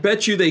I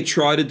bet you they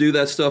try to do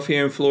that stuff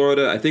here in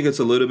Florida. I think it's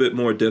a little bit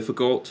more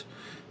difficult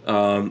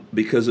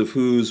because of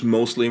who's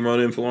mostly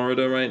running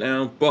Florida right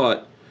now.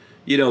 But,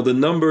 the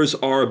numbers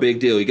are a big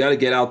deal. You got to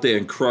get out there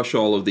and crush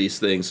all of these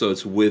things so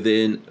it's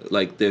within,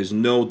 like, there's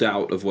no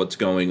doubt of what's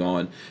going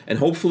on. And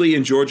hopefully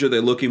in Georgia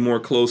they're looking more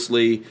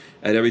closely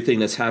at everything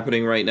that's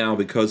happening right now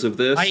because of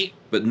this.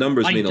 But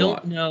numbers mean a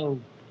lot. I don't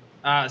know.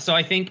 So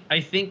I think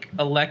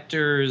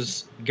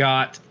electors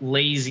got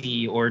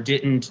lazy or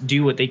didn't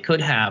do what they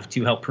could have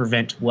to help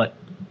prevent what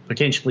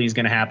potentially is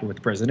going to happen with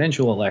the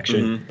presidential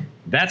election. Mm-hmm.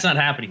 That's not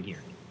happening here.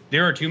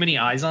 There are too many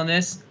eyes on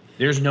this.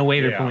 There's no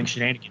way they're pulling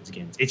shenanigans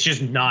against. It's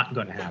just not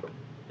going to happen.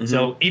 Mm-hmm.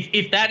 So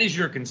if that is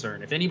your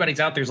concern, if anybody's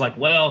out there's like,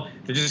 well,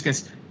 they're just going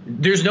to,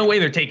 there's no way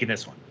they're taking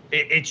this one.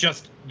 It's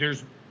just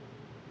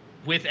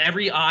with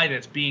every eye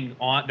that's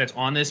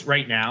on this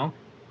right now,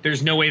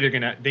 there's no way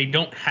they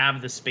don't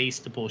have the space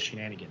to pull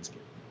shenanigans.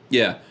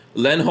 Yeah.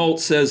 Len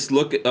Holt says,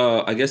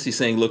 I guess he's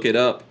saying look it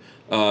up.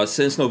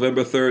 Since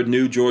November 3rd,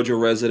 new Georgia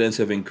residents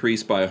have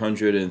increased by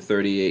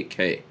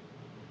 138K.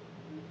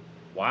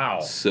 Wow.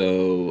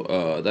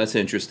 So that's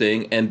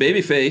interesting. And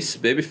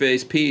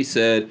Babyface P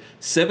said,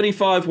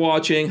 75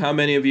 watching. How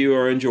many of you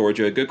are in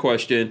Georgia? Good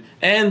question.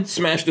 And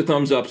smash the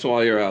thumbs ups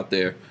while you're out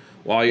there,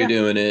 while you're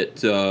doing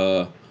it.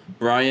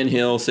 Brian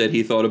Hill said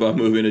he thought about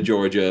moving to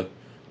Georgia.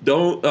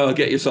 Don't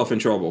get yourself in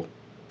trouble.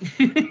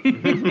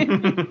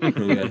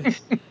 Okay.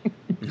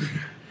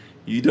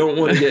 You don't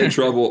want to get in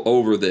trouble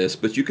over this,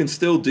 but you can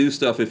still do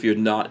stuff if you're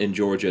not in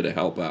Georgia to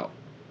help out.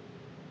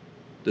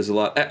 There's a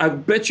lot. I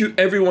bet you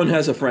everyone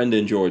has a friend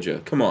in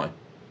Georgia. Come on.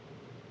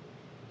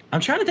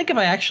 I'm trying to think if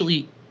I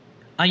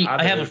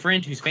have a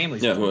friend whose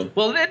family's yeah,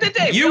 well,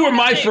 Dave, you were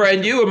my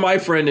friend. You were my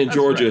friend in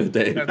Georgia,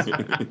 Dave.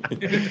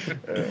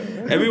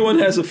 Everyone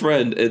has a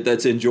friend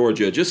that's in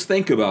Georgia. Just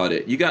think about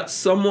it. You got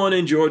someone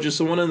in Georgia,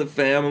 someone in the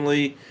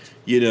family,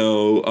 that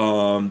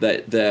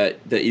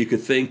you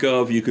could think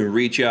of, you can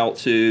reach out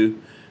to,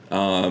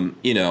 that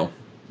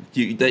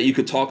you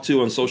could talk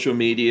to on social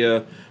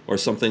media or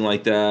something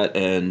like that,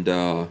 and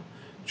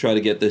try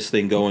to get this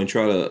thing going.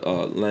 Try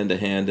to lend a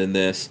hand in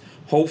this.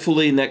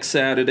 Hopefully next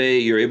Saturday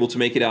you're able to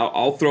make it out.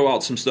 I'll throw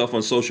out some stuff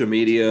on social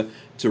media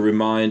to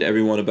remind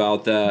everyone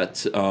about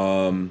that.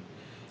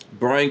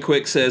 Brian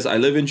Quick says, I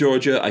live in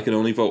Georgia. I can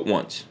only vote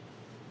once.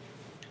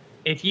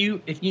 If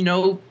you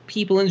know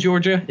people in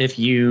Georgia, if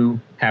you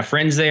have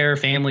friends there,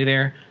 family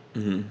there,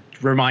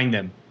 remind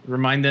them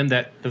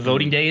that the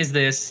voting day is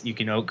this. You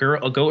can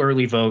go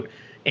early vote,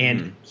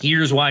 and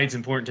here's why it's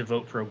important to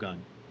vote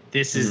pro-gun.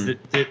 These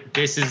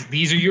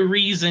are your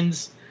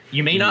reasons.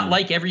 You may not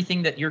like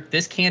everything that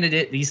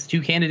these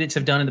two candidates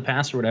have done in the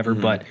past or whatever,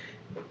 but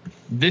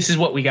this is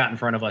what we got in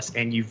front of us,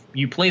 and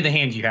you play the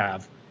hand you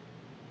have.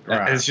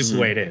 Right. It's just the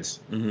way it is.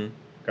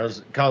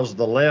 Because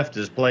the left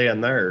is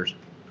playing theirs.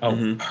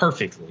 Oh,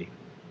 perfectly.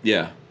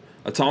 Yeah.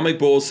 Atomic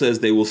Bull says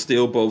they will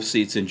steal both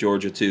seats in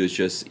Georgia too. It's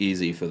just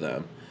easy for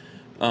them.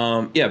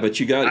 Yeah, but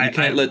you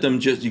can't let them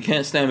you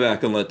can't stand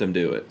back and let them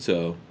do it.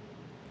 So,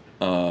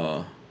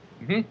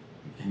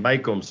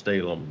 Make them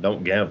steal them.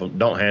 Don't give them.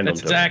 Don't hand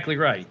That's them to exactly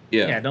right.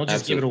 Yeah, don't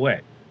just give it absolutely.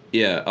 away.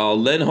 Yeah,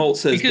 Len Holt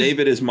says Because-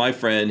 David is my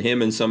friend.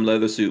 Him and some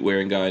leather suit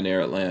wearing guy in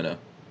Air Atlanta.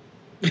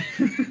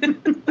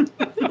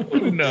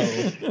 Oh no!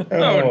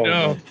 Oh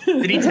no!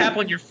 Did he tap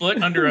on your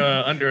foot under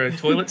a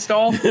toilet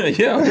stall?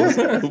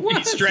 Yeah.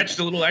 He stretched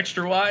a little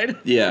extra wide.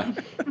 Yeah,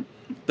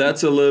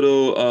 that's a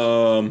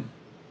little.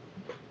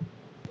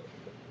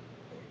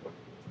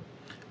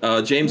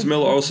 James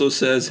Miller also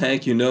says,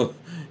 Hank, you know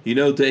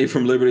Dave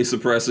from Liberty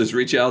Suppressors.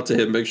 Reach out to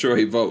him. Make sure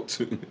he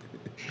votes.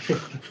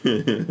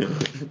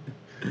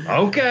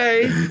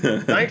 Okay.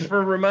 Thanks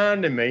for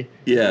reminding me.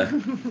 Yeah.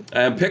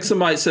 And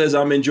Pixamite says,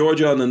 I'm in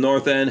Georgia on the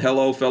north end.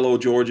 Hello, fellow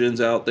Georgians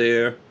out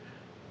there.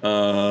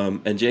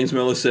 And James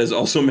Miller says,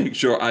 also make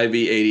sure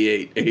Ivy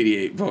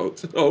 88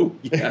 votes. Oh,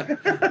 yeah.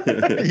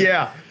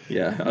 Yeah.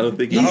 Yeah, I don't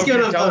think He's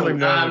going to told him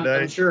vote. the other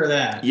day. I'm sure of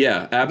that.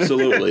 Yeah,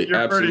 absolutely.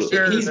 You're pretty absolutely.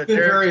 sure. He's been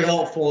very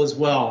helpful as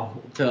well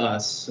to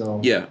us.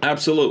 So Yeah,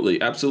 absolutely.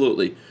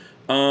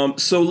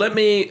 So let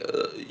me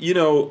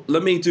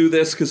do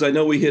this because I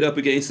know we hit up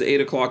against the 8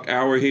 o'clock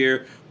hour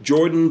here.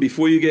 Jordan,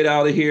 before you get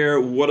out of here,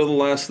 what are the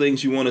last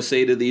things you want to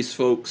say to these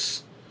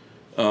folks?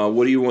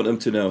 What do you want them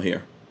to know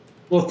here?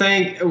 Well,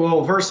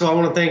 first of all, I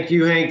want to thank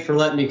you, Hank, for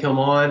letting me come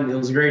on. It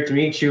was great to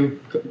meet you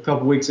a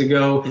couple weeks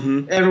ago.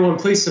 Everyone,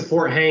 please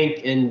support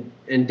Hank and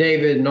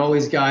David and all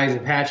these guys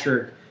and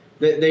Patrick.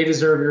 They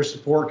deserve your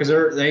support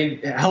because they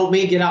help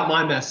me get out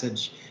my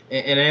message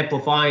and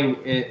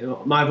amplifying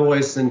my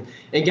voice. And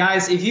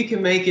guys, if you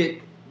can make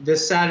it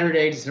this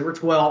Saturday, December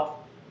 12th,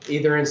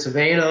 either in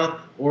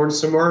Savannah or in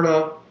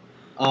Smyrna,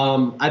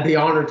 I'd be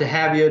honored to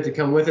have you to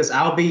come with us.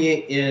 I'll be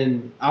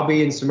in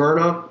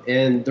Smyrna,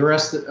 and the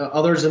rest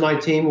others of my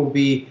team will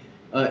be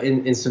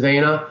in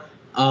Savannah.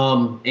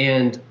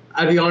 And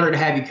I'd be honored to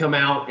have you come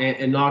out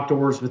and knock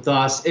doors with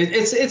us.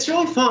 It's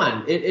really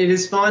fun. It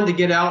is fun to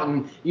get out,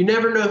 and you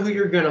never know who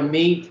you're going to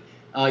meet.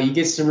 You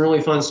get some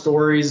really fun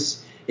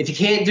stories. If you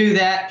can't do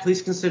that,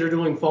 please consider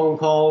doing phone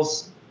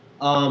calls.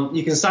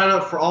 You can sign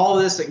up for all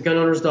of this at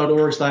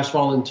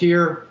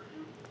gunowners.org/volunteer.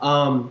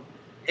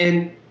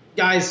 And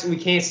guys, we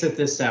can't sit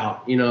this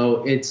out.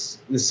 It's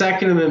the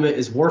Second Amendment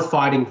is worth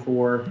fighting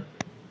for.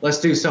 Let's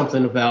do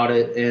something about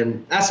it.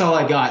 And that's all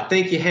I got.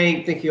 Thank you,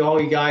 Hank. Thank you, all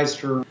you guys,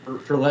 for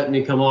letting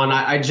me come on.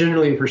 I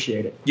genuinely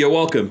appreciate it. You're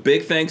welcome.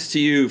 Big thanks to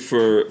you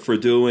for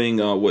doing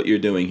what you're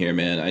doing here,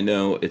 man. I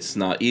know it's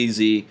not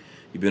easy.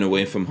 You've been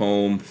away from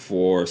home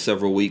for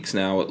several weeks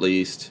now, at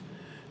least.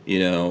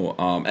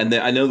 And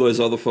I know there's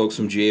other folks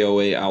from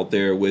GOA out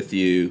there with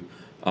you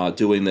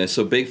doing this.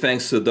 So big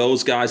thanks to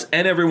those guys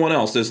and everyone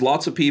else. There's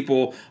lots of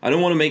people. I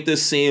don't want to make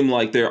this seem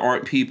like there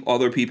aren't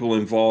other people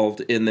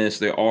involved in this.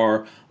 There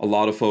are a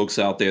lot of folks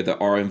out there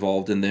that are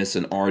involved in this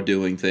and are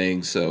doing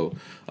things. So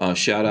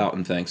shout out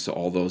and thanks to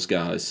all those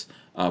guys.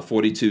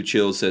 42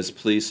 Chill says,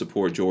 please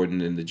support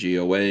Jordan in the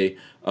GOA.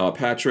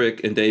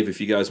 Patrick and Dave, if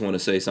you guys want to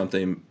say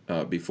something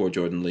before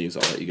Jordan leaves,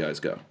 I'll let you guys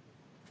go.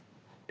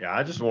 Yeah,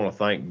 I just want to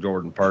thank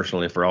Jordan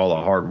personally for all the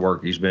hard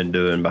work he's been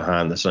doing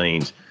behind the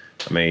scenes.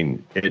 I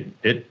mean,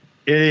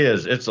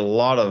 it's a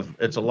lot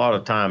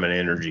of time and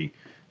energy,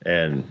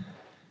 and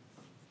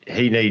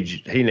he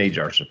needs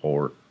our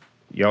support.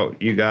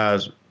 You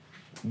guys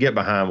get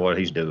behind what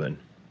he's doing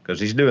because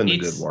he's doing the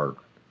good work.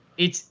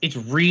 It's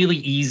really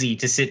easy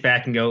to sit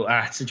back and go,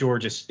 it's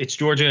Georgia,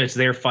 it's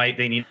their fight.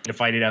 They need to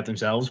fight it out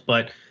themselves.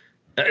 But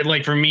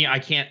like for me, I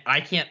can't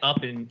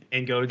up and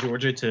go to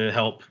Georgia to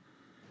help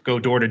go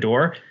door to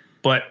door.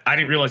 But I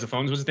didn't realize the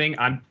phones was a thing.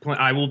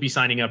 I will be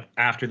signing up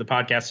after the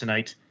podcast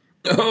tonight.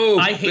 Oh,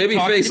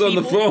 babyface on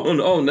the phone.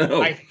 Oh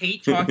no. I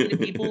hate talking to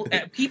people.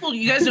 People,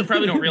 you guys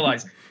probably don't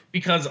realize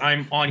because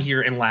I'm on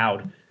here and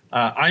loud.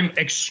 I'm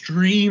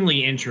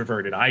extremely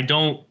introverted. I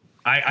don't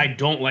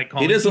like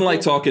calling. He doesn't people.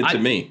 like talking to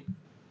me.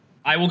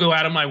 I will go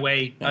out of my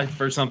way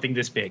for something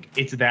this big.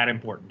 It's that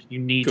important. You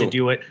need to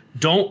do it.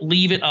 Don't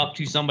leave it up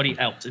to somebody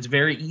else. It's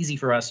very easy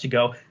for us to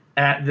go,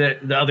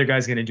 the other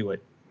guy's going to do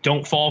it.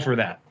 Don't fall for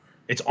that.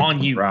 It's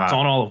on you. Right. It's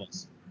on all of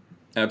us.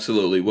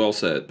 Absolutely. Well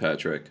said,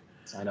 Patrick.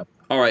 Sign up.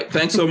 All right.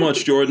 Thanks so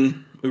much,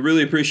 Jordan. We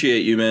really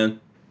appreciate you, man.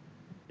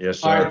 Yes,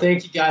 sir. All right.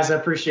 Thank you, guys. I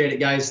appreciate it,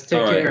 guys.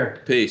 Take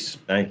care. Peace.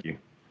 Thank you.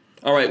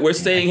 All right. We're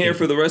staying here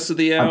for the rest of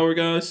the hour,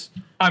 guys.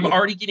 I'm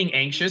already getting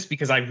anxious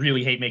because I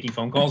really hate making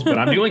phone calls, but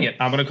I'm doing it.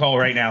 I'm going to call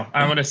right now.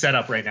 I'm going to set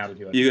up right now to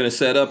do it. You're going to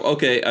set up?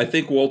 Okay. I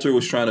think Walter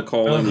was trying to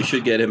call in. We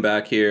should get him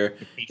back here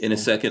in a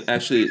second.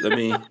 Actually, let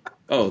me.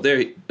 Oh, there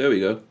we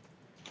go.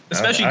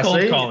 Especially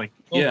cold calling.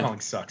 Cold calling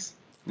sucks.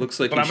 Looks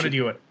like. But I'm going to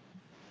do it.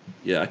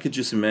 Yeah, I could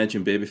just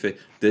imagine Babyface.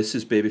 This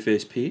is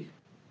Babyface P.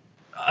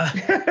 How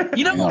are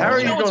you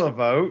going to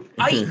vote?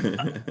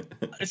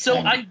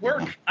 I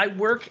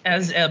work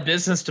as a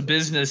business to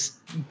business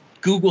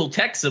Google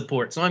tech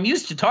support, so I'm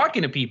used to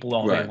talking to people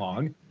all day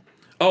long.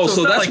 Oh, So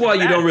so it's not that's like why you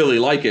that. don't really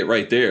like it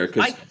right there.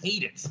 I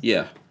hate it.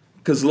 Yeah.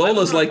 Because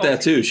Lola's on a like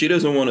that phone- too. She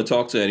doesn't want to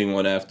talk to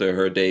anyone after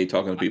her day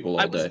talking to people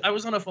all day. I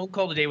was on a phone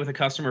call today with a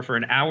customer for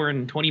an hour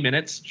and 20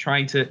 minutes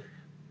trying to.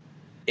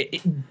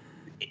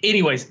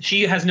 Anyways,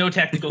 she has no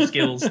technical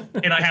skills,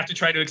 and I have to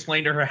try to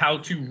explain to her how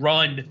to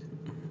run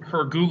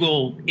her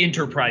Google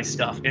Enterprise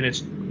stuff, and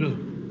it's.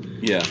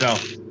 Yeah. So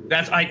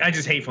that's I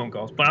just hate phone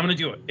calls, but I'm gonna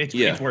do it.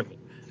 It's worth it.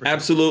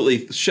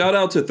 Absolutely. Shout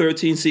out to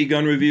 13C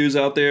Gun Reviews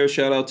out there.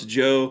 Shout out to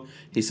Joe.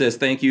 He says,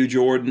 thank you,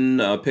 Jordan.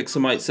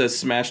 Pixamite says,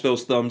 smash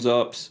those thumbs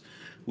ups.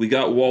 We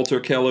got Walter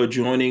Keller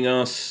joining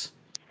us.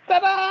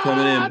 Ta-da!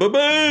 Coming in.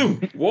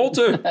 Ba-boom!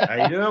 Walter.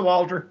 How you doing,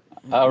 Walter?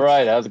 All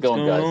right, how's it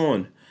going, What's guys?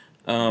 going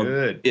on?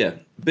 Good. Yeah.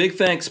 Big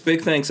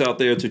thanks out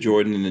there to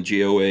Jordan and the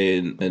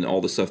GOA and all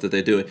the stuff that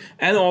they're doing.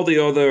 And all the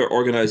other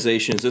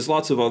organizations. There's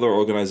lots of other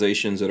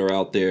organizations that are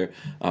out there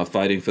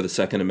fighting for the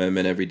Second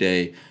Amendment every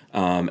day.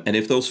 And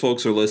if those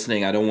folks are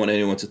listening, I don't want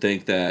anyone to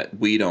think that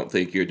we don't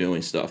think you're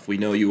doing stuff. We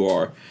know you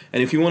are.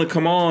 And if you want to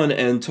come on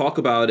and talk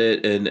about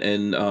it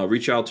and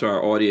reach out to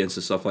our audience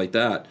and stuff like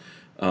that,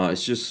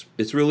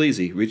 it's real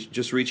easy.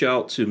 Just reach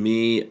out to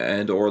me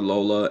and or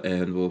Lola,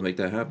 and we'll make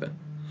that happen.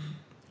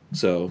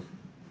 So...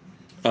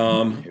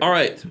 all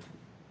right.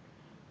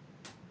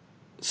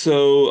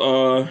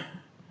 So,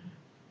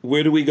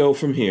 where do we go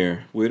from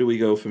here?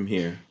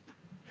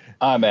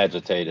 I'm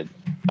agitated.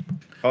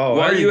 Oh,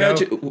 Why are there you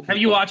go. Have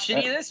you watched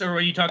any of this, or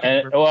were you talking?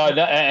 And, well, it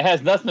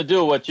has nothing to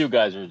do with what you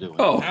guys are doing.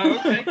 Oh,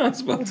 okay. I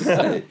was about to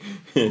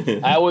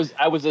say. I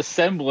was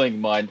assembling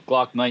my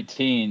Glock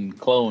 19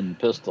 clone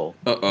pistol,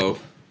 Uh-oh.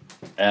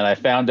 and I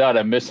found out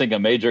I'm missing a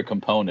major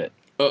component.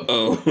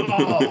 Uh-oh.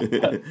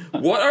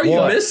 What are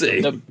you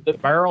missing? The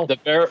Barrel?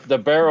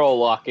 the barrel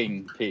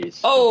locking piece.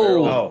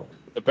 Oh. Oh,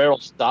 The barrel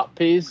stop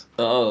piece.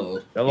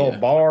 Oh. the little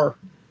bar.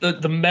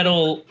 The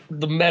metal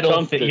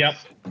Chunk thing. it. Yep.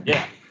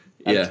 Yeah.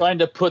 Yeah.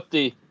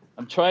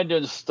 I'm trying to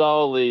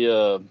install the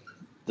Oh,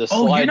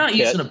 slide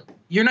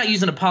you're not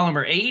using a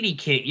polymer 80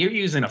 kit. You're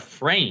using a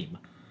frame.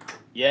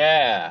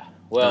 Yeah.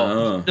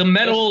 Well, The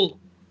metal.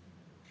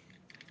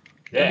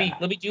 yeah.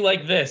 Let me do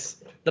like this.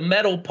 The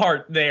metal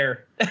part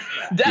there.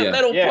 That Yeah.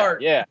 metal Yeah,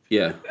 part. yeah.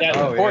 Yeah. That's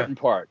Oh, the important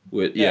part.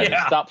 With, Yeah,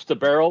 yeah. it stops the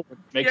barrel,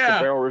 makes Yeah.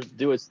 the barrel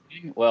do its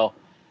thing. Well,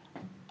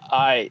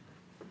 I'm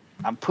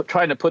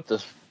trying to put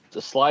the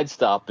slide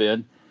stop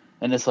in,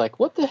 and it's like,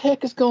 what the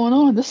heck is going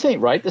on? This ain't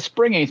right. The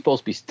spring ain't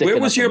supposed to be sticking.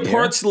 Where was up in your the air.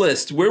 parts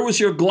list? Where was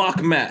your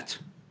Glock mat?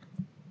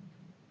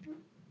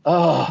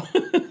 Oh,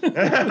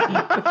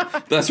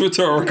 That's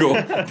rhetorical.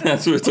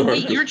 That's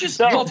rhetorical. You're just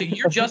Walter,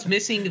 you're just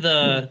missing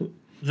the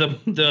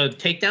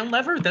takedown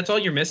lever. That's all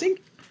you're missing.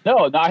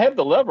 no, I have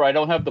the lever. I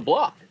don't have the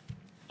block.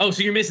 Oh,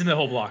 so you're missing the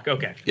whole block.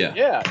 Okay. Yeah.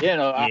 Yeah,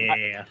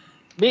 Yeah.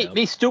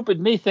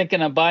 me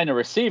thinking I'm buying a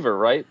receiver,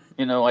 right?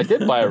 I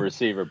did buy a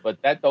receiver,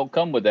 but that don't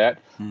come with that.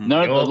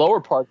 None of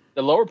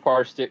the lower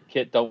parts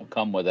kit don't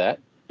come with that.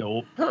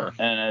 Nope.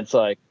 And it's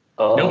like,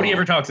 oh. Nobody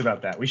ever talks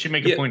about that. We should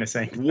make a Yeah. point of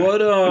saying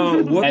What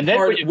And then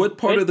when you- what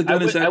part of the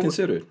gun is I that would-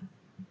 considered?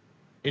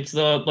 it's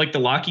the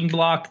locking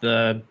block,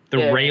 the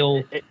Yeah,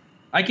 rail. it-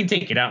 I can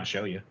take it out and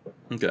show you.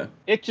 Okay.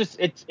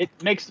 It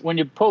makes, when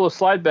you pull the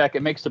slide back,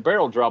 it makes the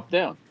barrel drop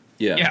down.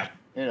 Yeah.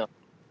 Yeah.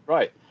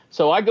 Right.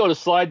 So I go to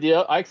slide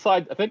I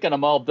think when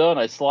I'm all done,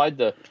 I slide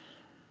the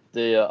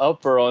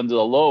upper onto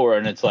the lower,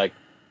 and it's like,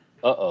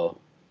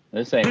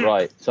 this ain't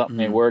right. Something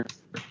ain't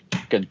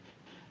working.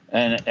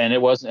 And it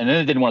wasn't, and then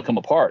it didn't want to come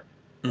apart.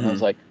 And I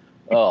was like,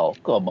 oh,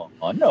 come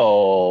on,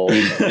 no,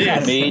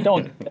 not me,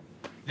 don't.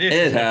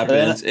 It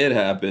happens. It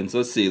happens.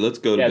 Let's see. Let's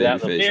go to Yeah,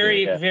 that Babyface.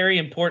 Very, Yeah. very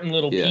important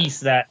little Yeah. piece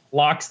that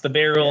locks the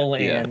barrel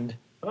Yeah. and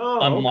Oh,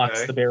 unlocks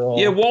okay. the barrel.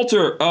 Yeah,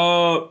 Walter.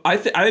 I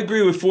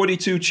agree with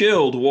 42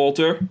 chilled,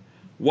 Walter.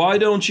 Why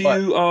don't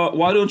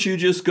you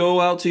just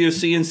go out to your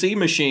CNC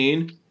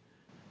machine,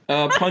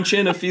 punch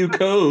in a few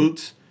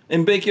codes,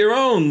 and bake your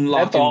own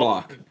lock That's and all.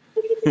 block?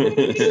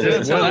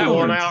 That's how that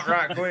one works. out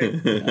right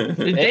quick.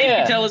 Dave Yeah.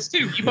 can tell us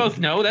too. You both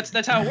know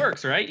that's how it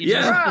works, right? You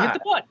Yeah. just hit the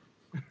button.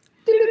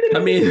 I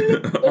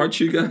mean, aren't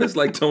you guys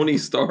like Tony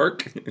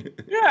Stark?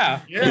 Yeah.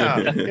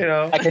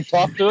 Yeah, I can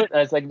talk to it.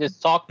 I can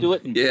just talk to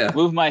it and Yeah.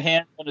 move my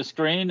hand on the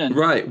screen. And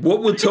Right.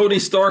 What would Tony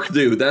Stark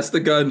do? That's the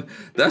gun.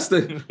 That's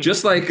the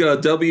just like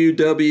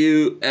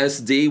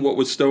WWSD. What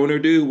would Stoner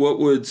do? What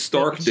would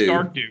Stark do?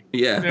 Stark do?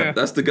 Yeah, Yeah.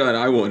 that's the gun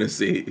I want to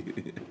see.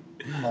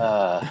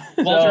 Walter,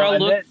 so, I'll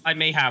and look. then- I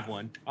may have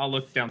one. I'll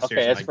look downstairs.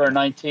 okay, and that's for a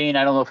 19.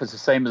 I don't know if it's the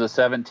same as a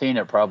 17.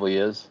 It probably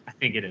is. I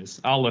think it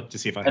is. I'll look to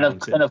see if I And have of,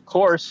 one too. and of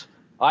course,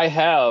 I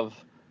have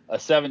a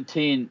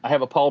 17. I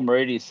have a Polymer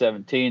 80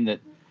 17 that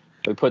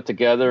we put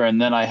together, and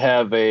then I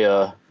have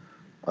a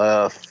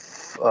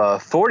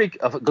 40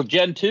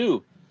 Gen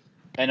 2.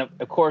 And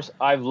of course,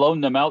 I've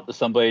loaned them out to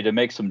somebody to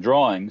make some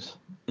drawings,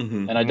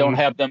 Mm-hmm. and I don't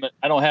have them.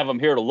 I don't have them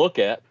here to look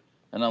at.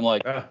 And I'm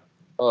like,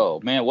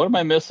 oh man, what am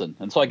I missing?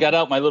 And so I got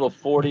out my little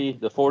 42,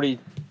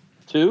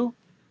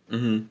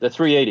 Mm-hmm. the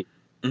 380,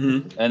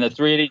 Mm-hmm. and the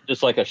 380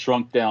 just like a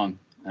shrunk down.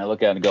 And I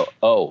look at it and go,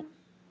 oh,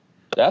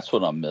 That's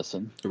what I'm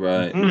missing.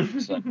 Right.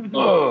 It's like,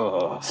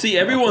 ugh. See,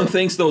 everyone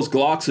thinks those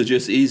Glocks are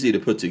just easy to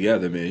put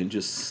together, man.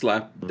 Just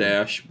slap,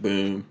 dash,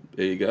 boom.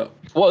 There you go.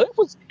 Well,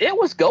 it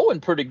was going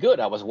pretty good.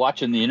 I was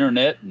watching the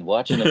internet and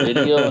watching a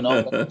video and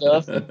all that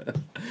stuff.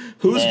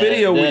 Whose And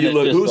video were then you it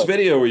look? just, Whose like-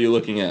 video were you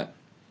looking at?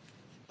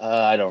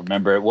 I don't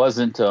remember. It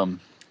wasn't.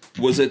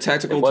 Was it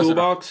Tactical It wasn't-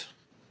 Toolbox?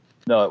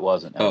 No, it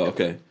wasn't. Oh,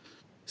 okay.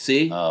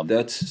 See, Um,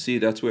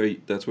 that's where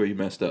you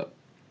messed up.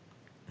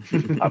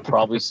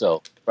 Probably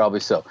so. Probably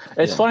so.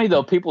 It's Yeah. funny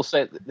though. People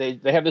say they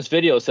have this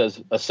video that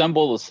says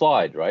assemble the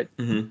slide, right?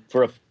 Mm-hmm.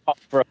 For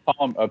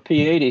a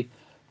P80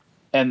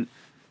 and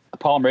a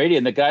Polymer 80,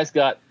 and the guy's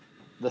got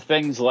the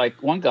things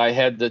like one guy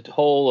had the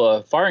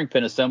whole firing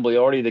pin assembly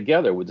already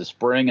together with the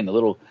spring and the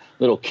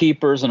little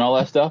keepers and all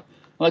that stuff.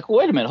 I'm like,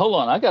 wait a minute, hold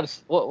on, I got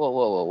to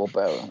whoa.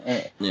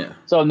 Yeah.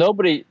 So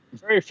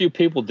very few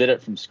people did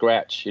it from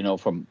scratch,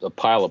 from a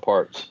pile of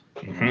parts.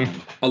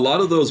 A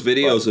lot of those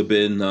videos have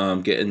been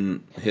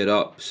getting hit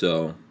up.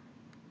 So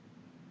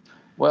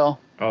Well,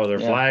 Oh, they're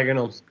Yeah. flagging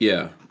them.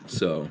 yeah.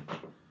 So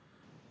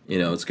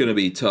it's going to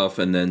be tough,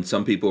 and then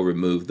some people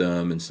remove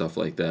them and stuff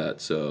like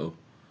that. So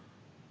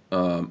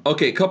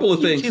okay, a couple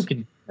of things. YouTube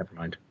can. Never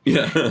mind.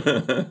 Yeah.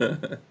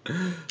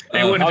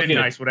 It would have okay. been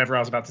nice. Whatever I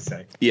was about to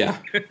say. Yeah,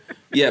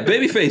 yeah.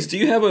 Babyface, do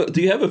you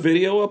have a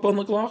video up on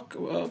the Glock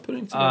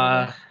putting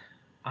together?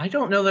 I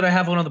don't know that I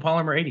have one on the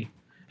Polymer 80.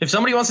 If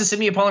somebody wants to send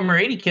me a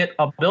Polymer 80 kit,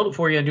 I'll build it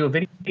for you and do a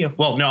video.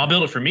 Well, no, I'll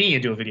build it for me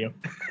and do a video.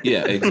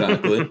 Yeah,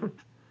 exactly.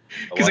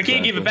 Because I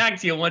can't give it back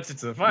to you once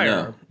it's a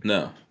fire.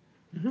 No.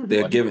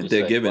 They're What giving did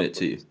you say? it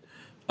to you.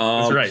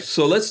 That's right.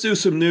 So let's do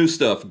some new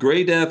stuff.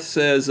 Gray Death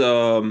says,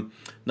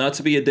 not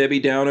to be a Debbie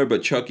Downer,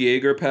 but Chuck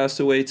Yeager passed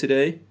away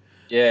today.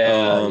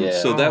 yeah.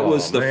 So that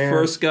was the man.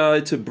 first guy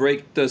to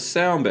break the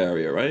sound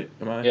barrier, right?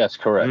 Am I? Yes,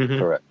 correct,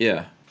 correct.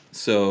 Yeah.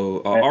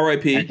 So And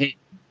R.I.P.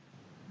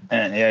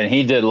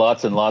 he did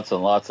lots and lots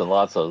and lots and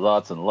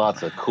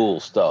lots of cool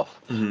stuff.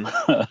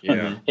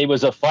 Yeah. He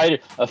was a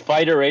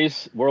fighter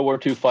ace, World War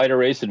II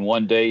fighter ace in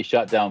one day. He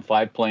shot down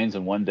 5 planes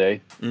in one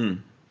day. Mm.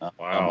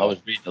 Wow. I was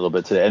reading a little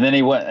bit today, and then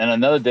he went, and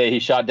another day he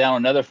shot down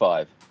another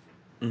 5.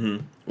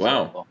 Mm-hmm.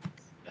 Wow.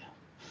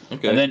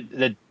 Okay. And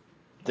then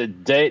the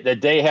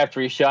day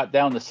after he shot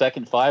down the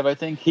second 5, I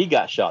think he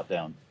got shot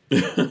down.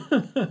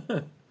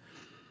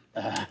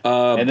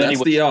 And then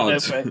that's the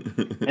odds.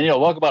 And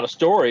talk about a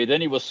story.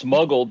 Then he was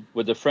smuggled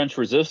with the French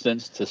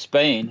resistance to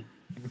Spain,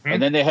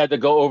 and then they had to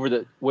go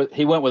over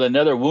he went with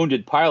another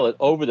wounded pilot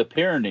over the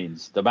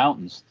Pyrenees, the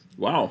mountains.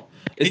 Wow.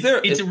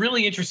 It's a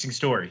really interesting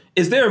story.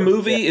 Is there a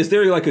movie? Yeah. Is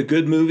there like a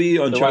good movie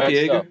on The Chuck Right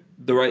Yeager?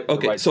 Stuff.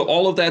 Okay, Right so Stuff.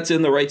 all of that's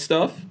in the right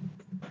stuff?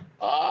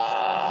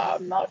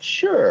 I'm not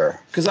sure.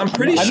 Because I'm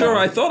pretty I sure know.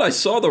 I thought I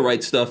saw the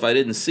right stuff. I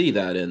didn't see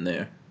that in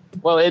there.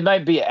 Well, it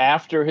might be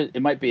after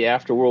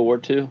World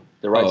War II.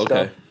 The Right Oh,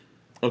 okay. Stuff.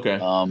 Okay.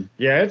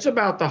 Yeah, it's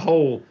about the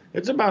whole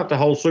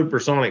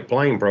supersonic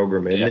plane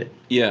program, isn't Yeah. it?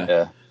 Yeah.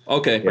 Yeah,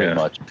 Okay. pretty Yeah.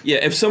 much. Yeah.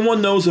 If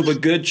someone knows of a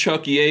good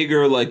Chuck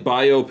Yeager like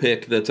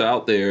biopic that's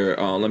out there,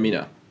 let me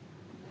know.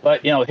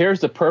 But here's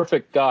the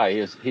perfect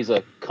guy. He's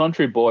a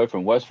country boy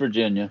from West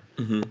Virginia,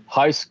 Mhm.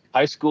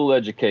 high school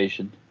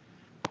education.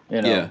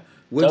 Yeah.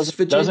 West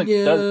doesn't-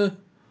 Virginia.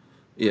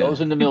 Yeah.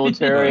 Goes in the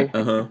military.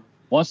 Uh huh.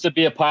 Wants to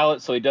be a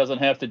pilot so he doesn't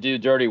have to do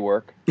dirty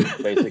work,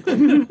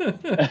 basically.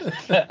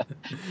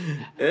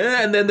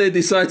 And then they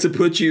decide to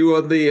put you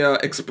on the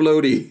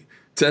explodey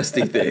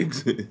testy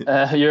things.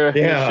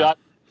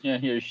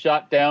 You're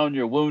shot down,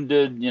 you're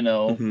wounded,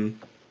 Mhm.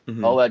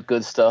 all that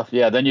good stuff.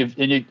 Yeah. Then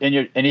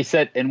and he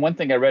said, and one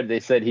thing I read,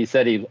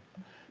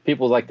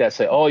 people like that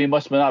say, "Oh, you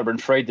must not have been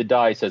afraid to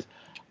die." He says,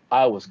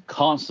 "I was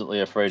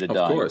constantly afraid of Of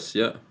dying." course.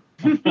 Yeah.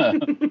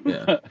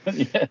 Yeah.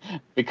 Yeah,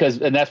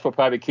 and that's what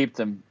probably keeps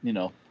them,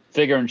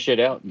 figuring shit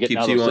out and getting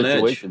Keeps out you of on the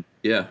situation.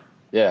 edge. Yeah.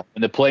 Yeah,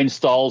 and the plane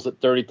stalls at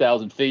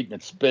 30,000 feet and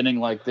it's spinning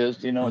like this.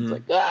 It's Mm-hmm.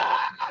 like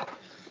ah.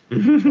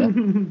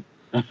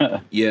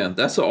 Yeah.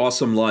 That's an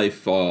awesome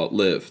life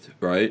lived,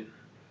 right?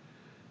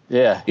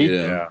 Yeah,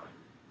 Yeah.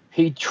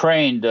 he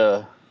trained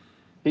the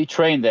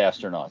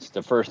astronauts,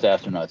 the first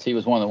astronauts. He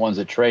was one of the ones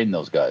that trained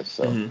those guys.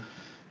 So Mhm.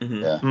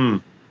 yeah.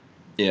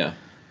 Yeah.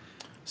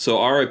 So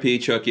R.I.P.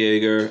 Chuck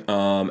Yeager.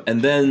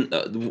 And then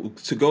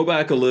to go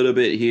back a little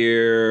bit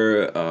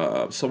here,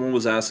 someone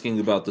was asking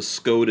about the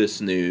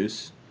SCOTUS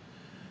news.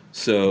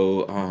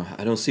 So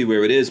I don't see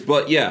where it is,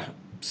 but yeah.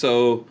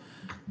 So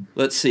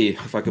let's see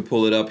if I can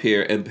pull it up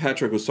here. And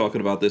Patrick was talking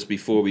about this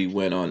before we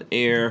went on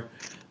air.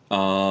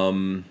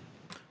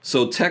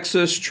 So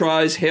Texas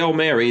tries Hail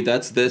Mary.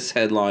 That's this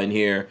headline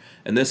here.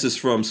 And this is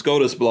from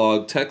SCOTUS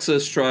blog.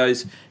 Texas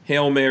tries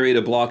Hail Mary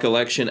to block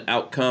election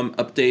outcome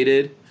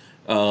updated.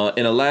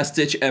 In a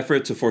last-ditch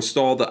effort to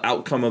forestall the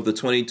outcome of the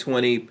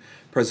 2020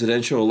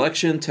 presidential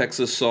election,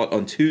 Texas sought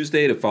on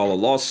Tuesday to file a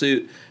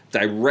lawsuit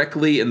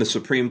directly in the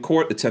Supreme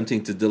Court,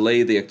 attempting to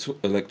delay the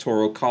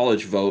Electoral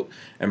College vote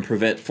and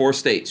prevent 4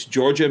 states,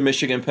 Georgia,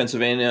 Michigan,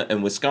 Pennsylvania,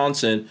 and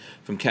Wisconsin,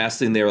 from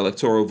casting their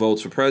electoral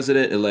votes for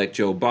President-elect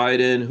Joe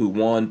Biden, who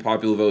won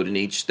popular vote in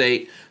each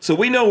state. So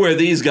we know where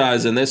these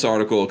guys in this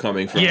article are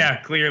coming from. Yeah,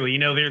 clearly,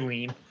 they're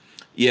lean.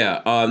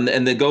 Yeah, and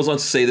then goes on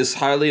to say this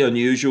highly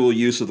unusual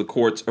use of the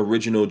court's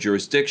original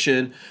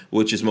jurisdiction,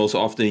 which is most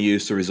often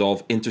used to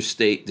resolve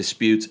interstate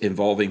disputes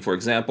involving, for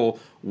example,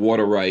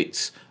 water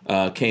rights,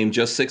 came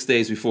just 6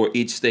 days before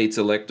each state's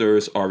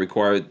electors are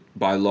required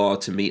by law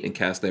to meet and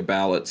cast their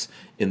ballots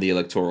in the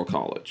Electoral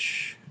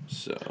College.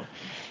 So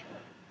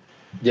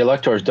The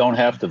electors don't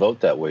have to vote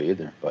that way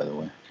either, by the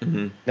way.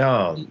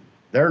 No,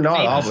 they're not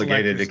Famous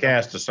obligated to electors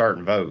cast a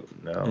certain vote.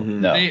 No.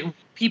 No.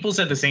 People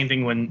said the same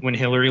thing when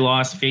Hillary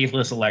lost.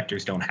 Faithless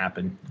electors don't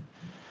happen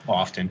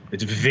often.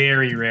 It's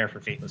very rare for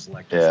faithless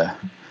electors. Yeah.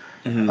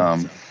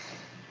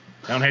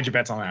 Don't hedge your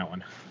bets on that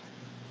one.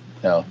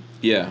 No.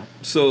 yeah,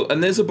 so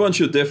and there's a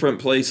bunch of different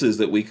places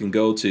that we can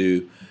go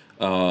to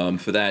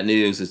for that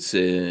news. It's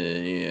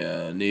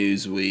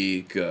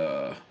Newsweek.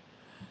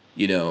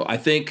 I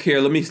think here.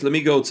 Let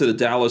me go to the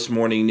Dallas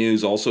Morning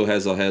News. Also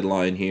has a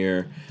headline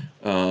here.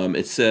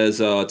 It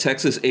says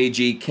Texas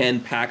AG Ken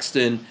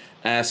Paxton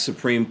asked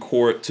Supreme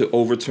Court to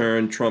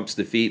overturn Trump's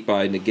defeat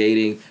by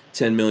negating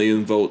 10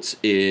 million votes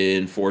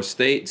in 4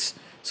 states.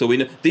 So we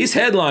know these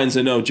headlines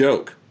are no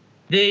joke.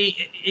 The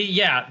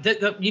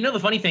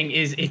funny thing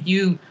is if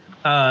you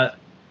go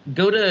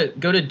to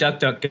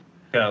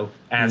DuckDuckGo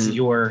as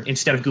your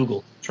instead of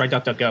Google, try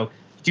DuckDuckGo,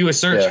 do a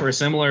search for a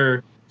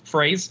similar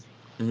phrase,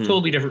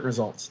 totally different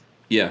results.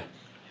 Yeah.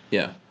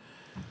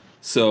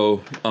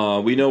 So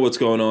we know what's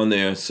going on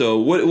there. So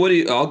what do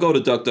you? I'll go to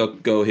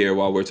DuckDuckGo here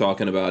while we're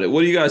talking about it.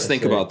 What do you guys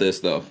think about this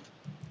though?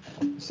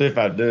 See if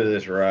I do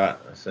this right.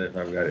 Let's see if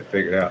I've got it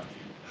figured out.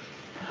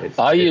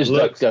 I use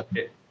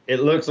DuckDuck. It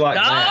looks like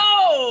that.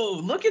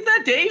 Oh, look at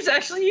that! Dave's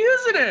actually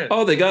using it.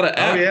 Oh, they got an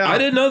app. yeah. I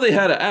didn't know they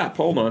had an app.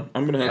 Hold on,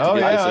 I'm gonna have to Oh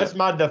get yeah, this that's app.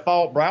 my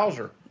default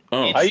browser.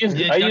 Oh,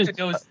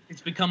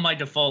 It's become my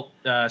default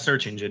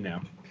search engine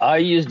now. I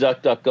use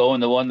DuckDuckGo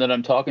and the one that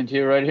I'm talking to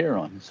you right here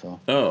on. So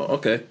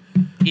okay.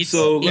 It's-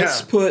 So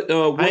let's put.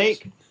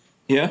 Hank,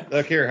 Yeah.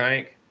 look here,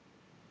 Hank.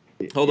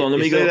 Hold on. Let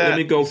You me see go. that- Let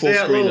me go you full see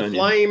that screen little on you.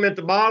 flame at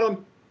the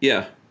bottom?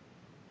 Yeah.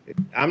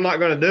 I'm not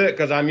going to do it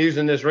because I'm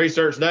using this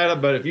research data.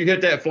 But if you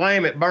hit that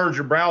flame, it burns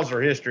your browser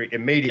history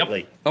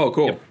immediately. Oh,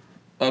 cool. Yep.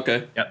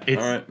 Okay. Yep,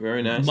 it's All right.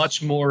 Very nice.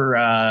 much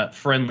more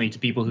friendly to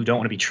people who don't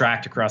want to be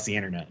tracked across the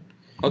internet.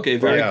 Okay.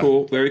 Very Yeah.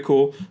 cool. Very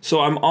cool. So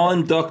I'm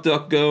on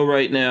DuckDuckGo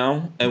right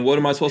now, and what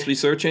am I supposed to be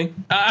searching?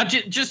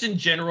 Just in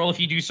general, if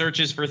you do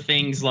searches for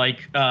things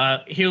like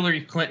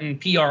Hillary Clinton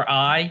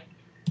PRI,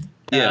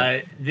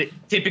 Yeah.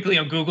 typically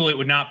on Google it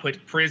would not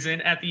put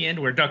prison at the end,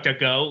 where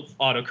DuckDuckGo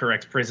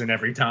autocorrects prison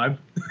every time.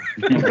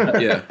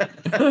 Yeah.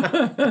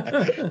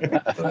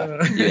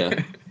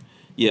 Yeah.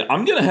 Yeah.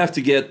 I'm gonna have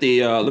to get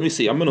the. Let me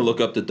see. I'm gonna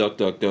look up the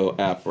DuckDuckGo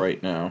app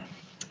right now.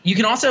 You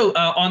can also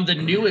on the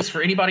newest,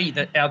 for anybody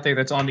out there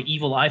that's on the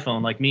evil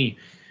iPhone like me,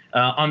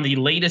 on the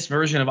latest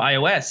version of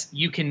iOS,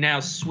 you can now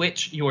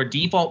switch your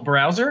default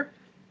browser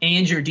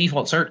and your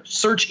default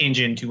search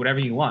engine to whatever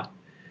you want.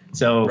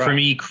 So for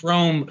me,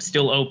 Chrome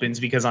still opens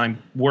because I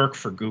work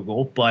for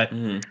Google, but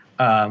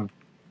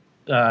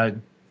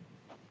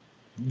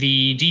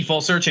the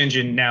default search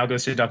engine now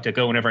goes to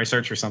DuckDuckGo whenever I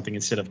search for something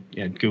instead of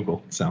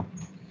Google. So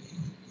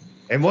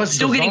And what's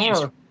Still getting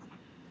bizarre, used.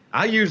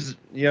 I use,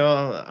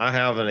 I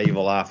have an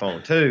evil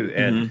iPhone too,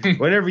 and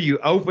whenever you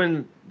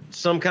open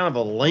some kind of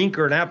a link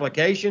or an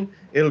application,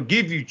 it'll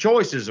give you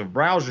choices of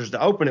browsers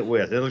to open it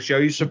with. It'll show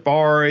you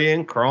Safari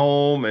and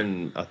Chrome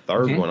and a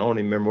third one. I don't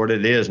even remember what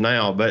it is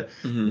now, but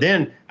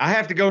then I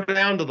have to go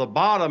down to the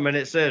bottom and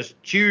it says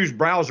choose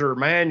browser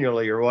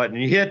manually or what,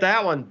 and you hit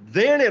that one,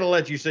 then it'll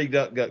let you see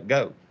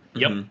DuckDuckGo.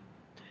 Yep.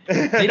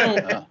 They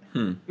don't.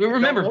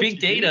 Remember, Don't big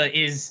want you data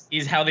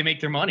is how they make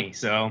their money.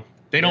 So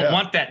they don't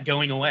want that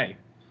going away.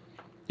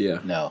 Yeah.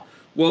 no.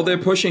 Well, they're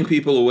pushing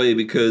people away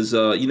because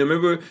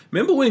remember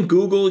when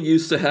Google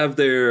used to have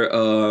their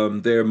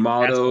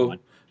motto gone.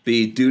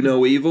 be "Do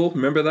no evil."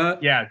 Remember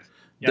that? Yeah.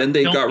 Then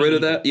they Don't got be rid of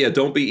evil. that. Yeah,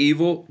 don't be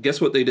evil. Guess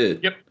what they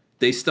did? Yep.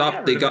 They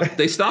stopped.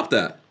 They stopped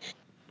that.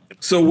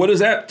 So what does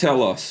that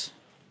tell us?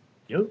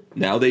 Yep.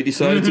 Now they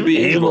decided to be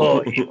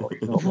evil.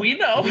 We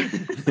know.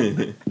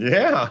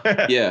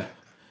 Yeah. Yeah.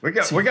 We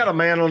got a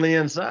man on the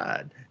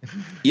inside.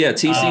 Yeah,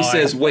 TC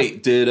says,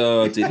 wait, did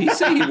he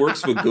say he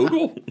works for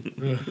Google?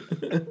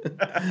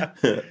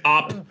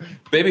 Op.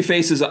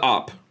 Babyface is an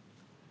op.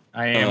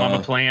 I am. I'm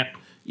a plant.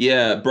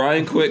 Yeah,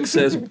 Brian Quick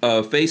says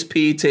Face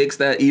P takes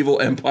that evil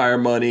empire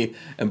money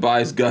and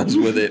buys guns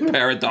with it.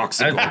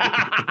 Paradoxical.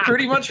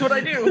 Pretty much what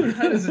I do.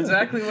 That is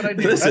exactly what I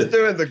do. Listen. That's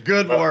doing the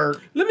good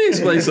work. Let me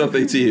explain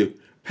something to you.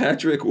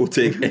 Patrick will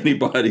take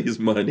anybody's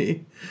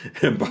money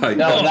and buy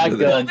No, guns not with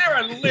guns. There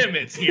are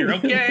limits here,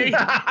 okay?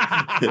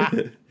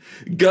 it.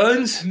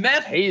 Guns?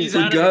 Meth is For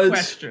out of guns? the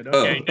question.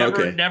 Okay, Oh,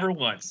 okay. never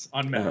once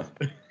on meth.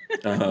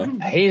 Uh-huh.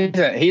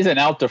 He's an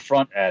out the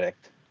front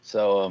addict.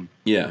 So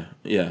Yeah.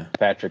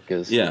 Patrick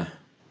is. Yeah.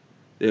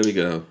 There we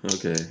go.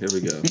 Okay, here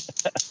we go.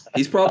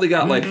 He's probably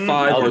got like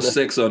 5 or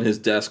 6 on his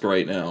desk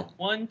right now.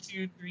 1,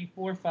 2, 3,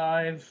 4,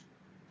 5.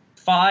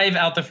 5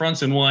 out the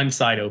fronts and 1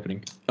 side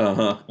opening.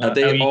 Uh-huh. Are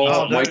they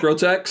all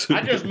Microtex?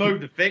 I just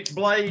moved to fixed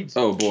blades.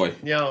 Oh, boy.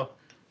 You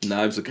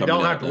Knives are you coming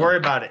don't out have to now. worry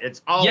about it.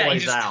 It's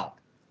always just- out.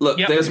 Look,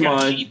 Yep, there's we got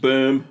mine. cheap.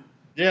 Boom.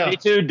 Yeah. Me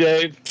too,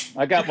 Dave.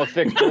 I got my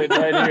fixed blade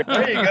right here.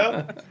 There you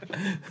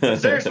go.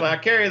 Seriously, I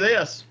carry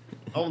this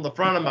on the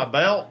front of my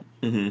belt.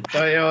 Mm-hmm.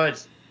 So,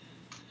 it's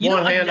You know,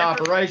 one-hand I've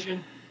never-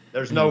 operation.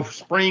 There's no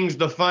springs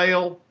to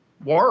fail.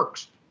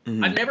 Works.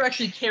 Mm-hmm. I've never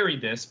actually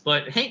carried this,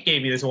 but Hank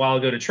gave me this a while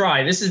ago to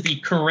try. This is the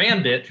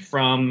Karambit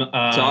from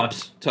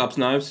Tops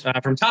knives.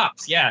 From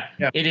Tops. Yeah.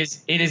 Yeah. It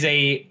is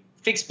a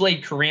fixed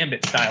blade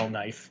Karambit style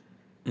knife.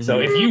 So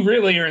Mhm. if you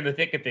really are in the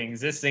thick of things,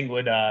 this thing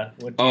would. Oh,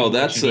 do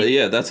that's what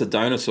you need. that's a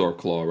dinosaur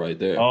claw right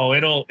there. Oh,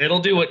 it'll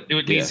do what it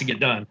Yeah. needs to get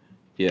done.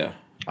 Yeah.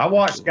 I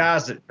watched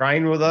guys that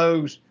train with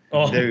those.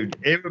 Oh. Dude,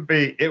 it would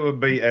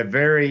be a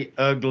very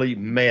ugly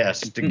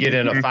mess to get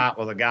in a fight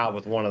with a guy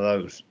with one of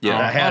those. Yeah.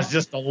 That has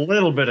just a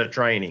little bit of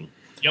training.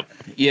 Yep.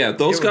 Yeah,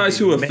 those It would guys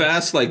be who are messy.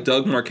 fast like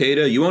Doug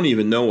Marcada, you won't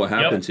even know what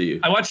happened to you.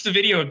 I watched the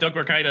video of Doug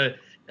Marcaida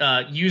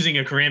using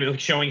a Karambit, like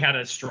showing how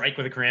to strike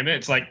with a Karambit.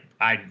 It's like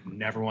I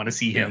never want to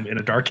see him in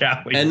a dark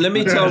alley. And let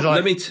me tell, It's like-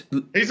 let me. T-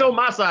 He's on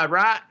my side,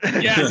 right?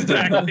 yes,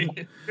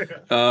 exactly.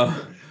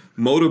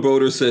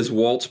 Motorboater says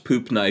Walt's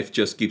poop knife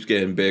just keeps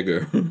getting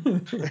bigger. Let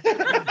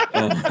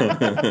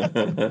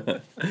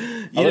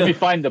me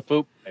find the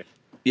poop knife.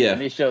 Let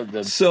me Yeah. show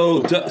the.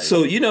 So, poop knife.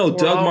 so you know,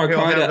 Doug Well, he'll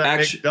have Marcada that big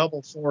actually.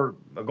 double sword.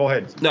 Go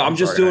ahead. No, I'm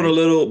just sorry, doing a Hank.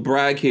 little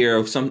brag here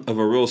of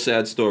a real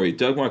sad story.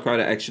 Doug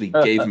Marcada actually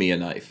gave me a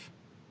knife.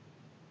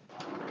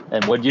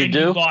 And what'd you And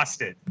do?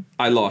 lost it.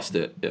 I lost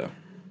it. Yeah.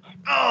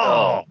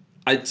 Oh,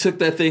 I took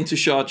that thing to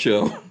SHOT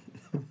Show.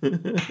 you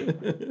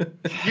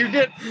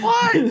did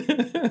what?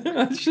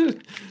 I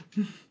should-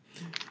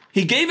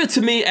 He gave it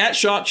to me at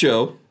SHOT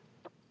Show,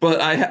 but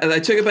I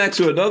took it back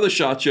to another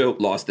SHOT Show,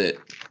 lost it.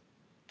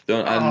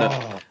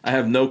 I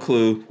have no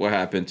clue what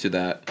happened to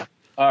that.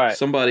 All right.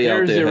 Somebody out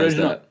here's there the has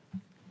original, that.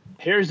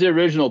 Here's the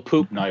original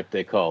poop knife,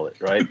 they call it,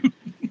 right?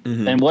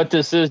 And what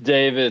this is,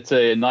 Dave, it's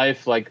a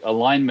knife like a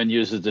lineman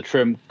uses to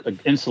trim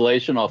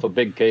insulation off of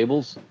big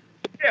cables.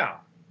 Yeah.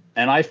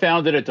 And I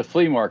found it at the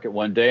flea market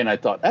one day, and I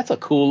thought, that's a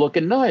cool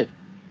looking knife.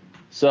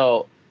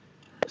 So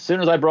as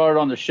soon as I brought it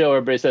on the show,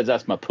 everybody says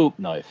that's my poop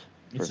knife.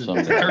 For some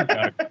It's a reason. third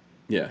guy.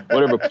 Yeah.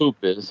 Whatever poop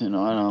is, I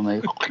don't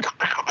know.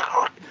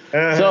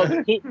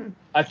 So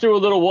I threw a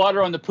little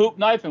water on the poop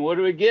knife, and what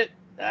do we get?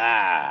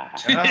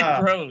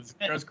 It grows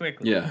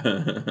quickly. Yeah.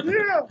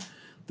 Yeah.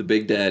 The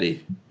big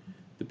daddy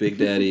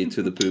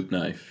to the poop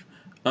knife.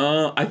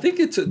 I think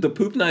the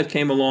poop knife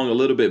came along a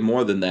little bit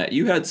more than that.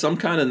 You had some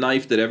kind of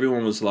knife that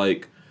everyone was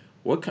like,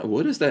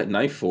 what is that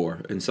knife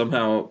for? And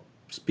somehow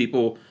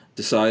people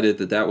decided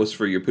that was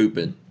for your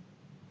pooping.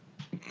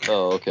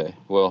 Oh, okay.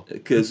 Well,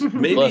 Because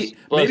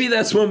maybe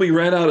that's when we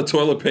ran out of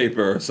toilet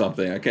paper or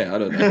something. I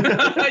don't know.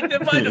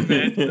 That might have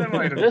been.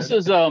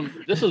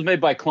 this is made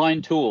by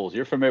Klein Tools.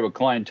 You're familiar with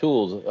Klein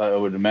Tools, I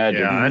would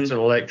imagine. Yeah, that's an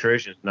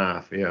electrician's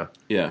knife. Yeah.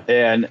 Yeah.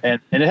 And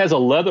it has a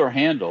leather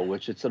handle,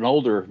 which it's an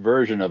older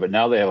version of it.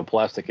 Now they have a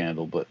plastic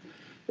handle, but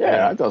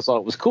yeah, I thought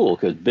it was cool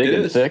because big It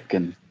and is. thick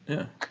and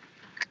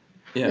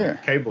Yeah.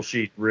 Cable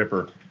sheet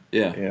ripper.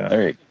 Yeah. Yeah.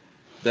 there you go.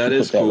 That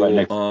is Put that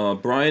right cool.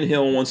 next- Brian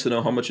Hill wants to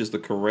know how much is the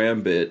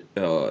Karambit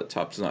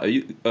Tops knife. Are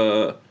you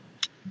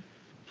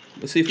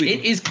let's see if we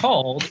It is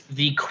called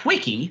the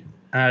Quickie.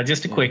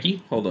 Just a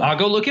Quickie. Hold on. I'll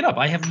go look it up.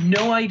 I have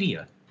no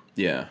idea.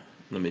 Yeah.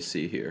 Let me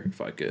see here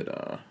if I could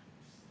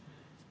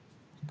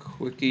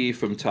Quickie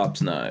from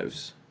Tops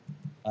Knives.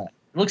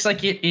 Looks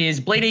like it is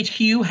Blade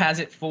HQ has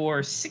it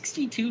for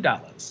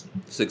 $62.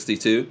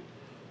 62.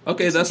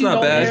 Okay, that's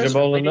not bad.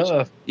 Reasonable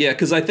enough. Yeah,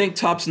 because I think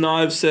Tops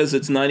Knives says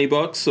it's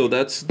 $90, so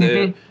that's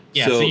there. Mhm.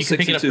 Yeah, so you can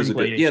pick it up 62 is from a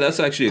good. Blade Yeah, HQ. that's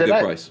actually a Did good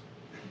I- price.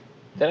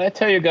 Did I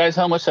tell you guys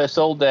how much I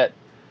sold that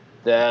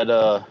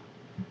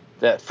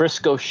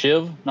Frisco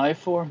Shiv knife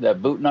for?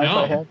 That boot knife No.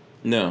 I had?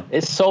 No.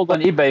 It's sold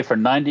on eBay for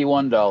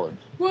 $91.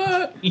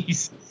 What?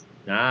 Jesus.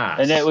 Nice.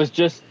 And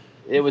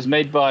it was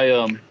made by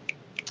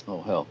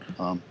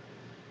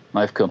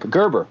knife company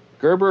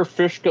Gerber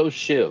Frisco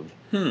Shiv,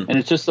 and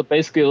it's just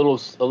basically a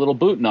little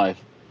boot knife.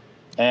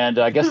 And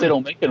I guess they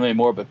don't make them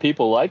anymore, but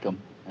people like them.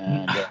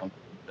 And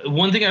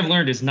One thing I've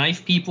learned is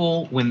knife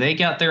people, when they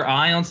got their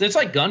eye on, it's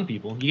like gun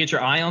people. You get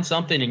your eye on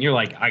something and you're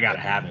like, I gotta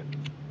have it.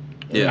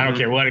 Yeah. I don't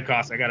care what it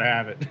costs. I gotta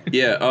have it.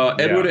 Yeah,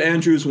 Edward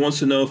Andrews wants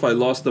to know if I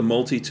lost the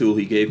multi-tool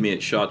he gave me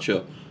at SHOT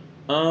Show.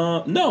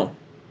 No.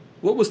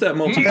 What was that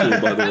multi-tool,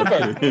 by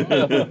the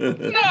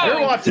way?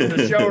 You're watching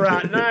the show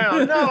right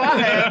now. No, I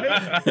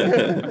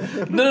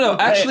haven't. No.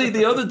 Actually,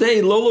 the other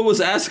day, Lola was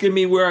asking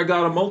me where I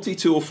got a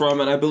multi-tool from,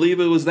 and I believe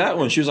it was that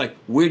one. She was like,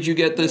 where'd you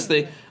get this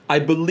thing? I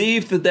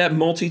believe that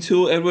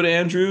multi-tool, Edward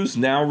Andrews,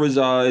 now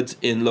resides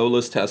in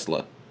Lola's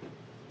Tesla.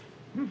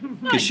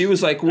 Because she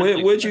was like,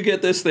 where'd you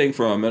get this thing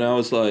from? And I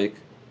was like,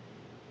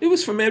 it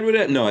was from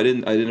Edward. No, I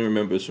didn't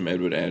remember it was from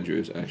Edward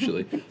Andrews,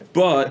 actually.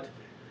 But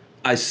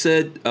I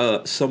said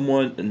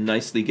someone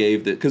nicely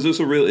gave it, because it's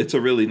a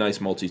really nice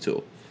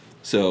multi-tool.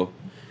 So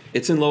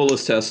it's in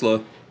Lola's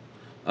Tesla.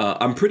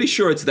 I'm pretty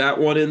sure it's that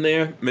one in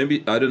there.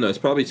 Maybe, I don't know. It's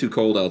probably too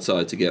cold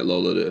outside to get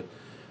Lola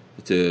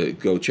to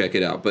go check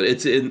it out. But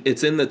it's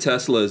in the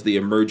Tesla as the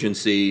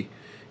emergency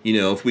You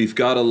know, if we've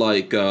got to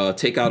like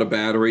take out a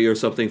battery or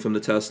something from the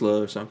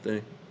Tesla or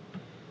something,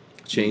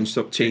 change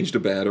the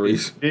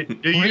batteries.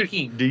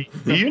 Do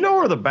you know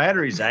where the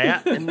battery's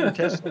at in the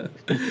Tesla?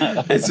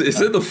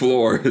 It's in the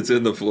floor. It's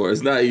in the floor.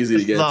 It's not easy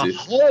to get the to.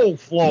 whole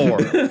floor.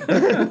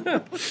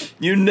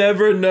 You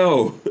never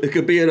know. It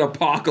could be an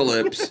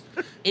apocalypse.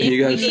 And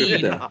you gotta strip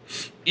it down.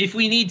 If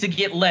we need to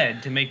get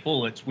lead to make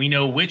bullets, we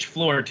know which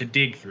floor to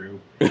dig through.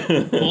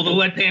 Pull the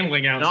lead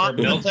paneling out. Not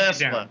the melt it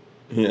Tesla. down.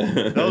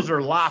 Yeah. Those are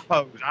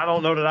lipos. I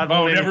don't know that I don't.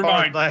 Oh, never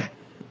mind. That.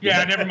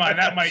 Yeah, never mind.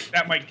 That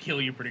might kill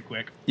you pretty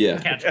quick. Yeah.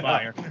 Catch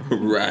fire.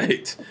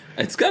 Right.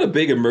 It's got a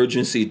big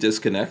emergency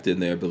disconnect in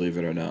there, believe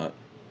it or not.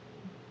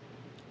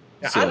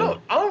 Yeah, So-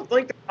 I don't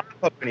think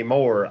they're lipo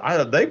anymore.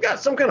 They've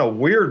got some kind of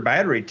weird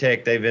battery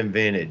tech they've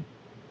invented.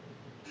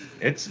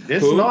 It's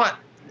Who? not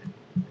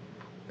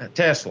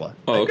Tesla.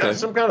 Oh, They've okay. got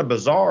some kind of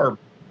bizarre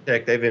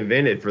tech they've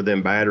invented for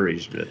them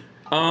batteries. But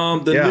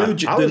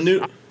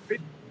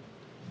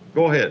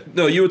go ahead.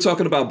 No, you were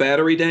talking about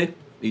battery day?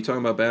 Are you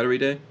talking about battery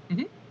day?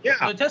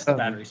 Yeah, The Tesla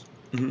batteries.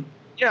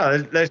 yeah.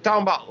 They're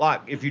talking about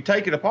like if you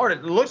take it apart,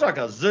 it looks like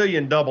a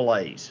zillion double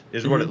A's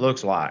is what it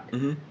looks like.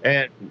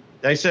 And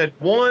they said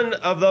one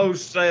of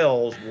those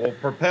cells will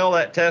propel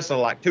that Tesla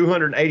like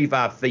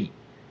 285 feet.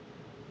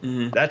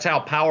 That's how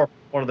powerful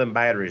one of them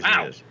batteries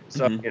Wow. is.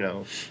 So you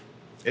know,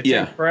 it's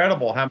Yeah.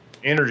 incredible how much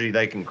energy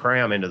they can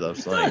cram into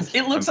those things.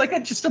 It looks like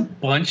just a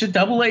bunch of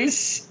double A's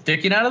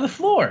sticking out of the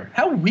floor.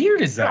 How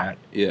weird is that?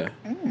 Yeah.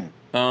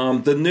 Are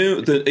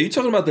you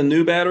talking about the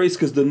new batteries?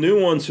 Because the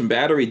new ones from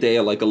Battery Day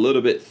are like a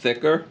little bit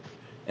thicker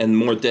and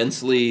more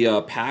densely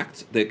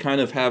packed. They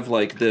kind of have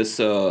like this,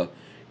 the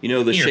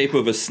Here. shape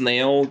of a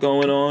snail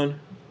going on.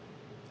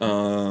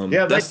 Yeah,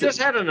 they that's the-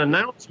 just had an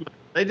announcement.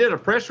 They did a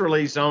press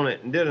release on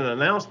it and did an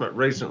announcement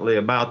recently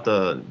about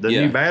the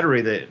Yeah. new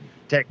battery that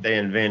tech they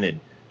invented.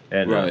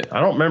 And Right. I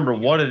don't remember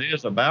what it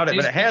is about it,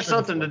 but These it has pictures are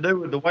something to do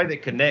with the way they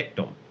connect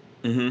them,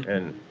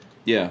 and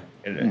Yeah.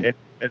 it's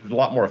a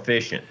lot more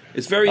efficient.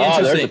 It's very Oh, there's a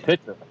interesting.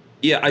 picture.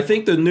 Yeah, I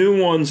think the new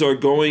ones are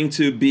going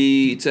to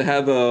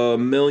have a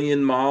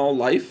 1,000,000-mile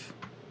life.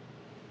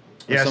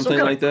 Or Yeah, something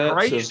some like kind that. of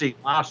crazy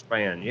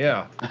lifespan.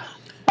 Yeah.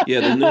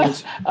 Yeah, the new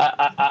ones.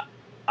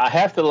 I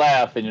have to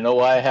laugh, and you know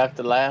why I have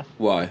to laugh?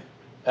 Why?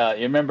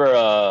 You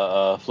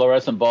remember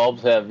fluorescent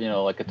bulbs have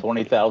like a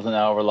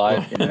 20,000-hour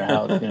life in your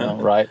house,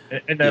 right?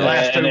 And they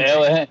last and,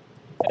 two.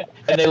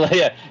 and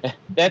they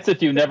that's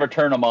if you never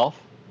turn them off.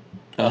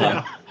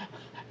 Uh-huh.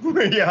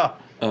 Yeah.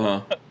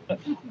 Uh-huh.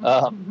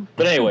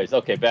 But anyways,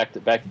 okay, back.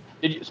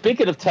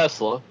 Speaking of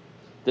Tesla,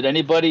 did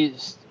anybody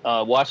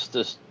watch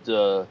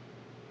the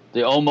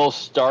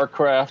almost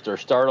Starcraft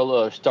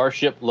or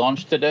Starship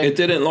launch today? It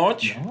didn't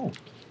launch?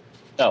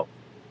 No.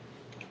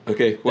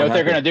 Okay, What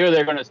they're going to do,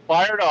 they're going to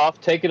fire it off,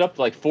 take it up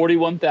to like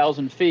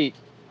 41,000 feet,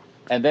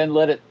 and then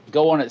let it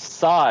go on its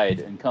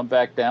side and come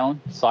back down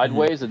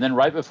sideways, and then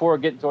right before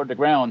getting toward the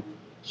ground,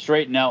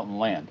 straighten out and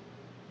land.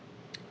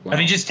 Wow. Are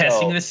they just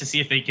testing So- this to see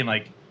if they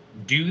can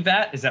do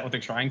that? Is that what they're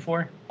trying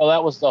for? Well,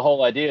 that was the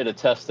whole idea, to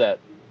test that.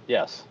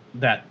 Yes.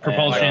 That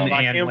propulsion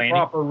Like and landing?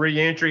 improper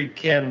reentry,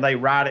 can they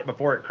ride it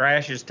before it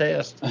crashes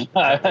test?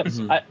 Well,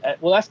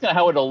 that's not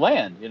how it'll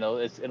land.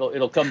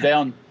 It'll come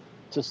down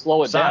to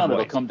slow it down. Sideways.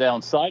 It'll come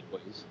down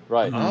sideways.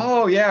 Right.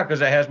 Oh, yeah, because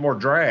it has more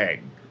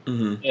drag.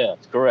 Yeah,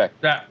 that's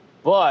correct. That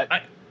But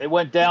it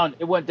went down.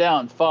 It went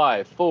down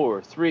 5,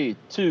 4, 3,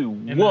 2,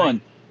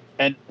 1,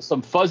 and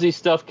some fuzzy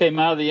stuff came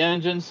out of the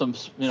engine. Some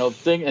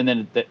thing, and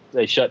then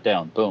they shut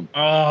down. Boom.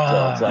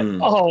 So it's like,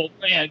 oh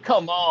man,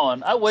 come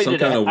on! I Some waited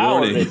kind an of hour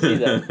warning. to see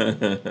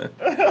that.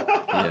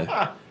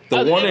 Yeah. The It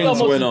was warnings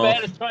almost went as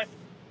off. bad as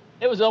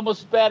it was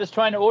almost as bad as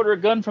trying to order a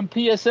gun from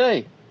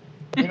PSA.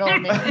 You know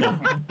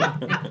what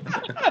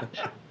I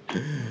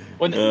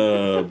mean?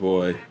 Oh,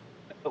 boy.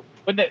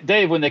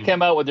 Dave, when they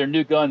came out with their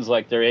new guns,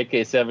 like their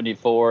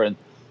AK-74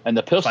 and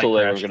the pistol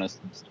they were going to,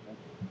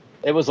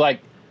 it was like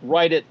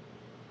right at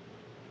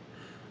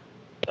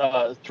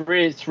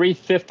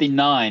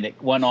 3:59.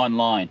 It went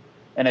online,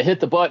 and I hit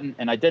the button,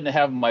 and I didn't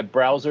have my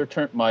browser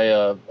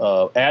my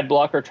ad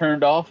blocker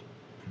turned off,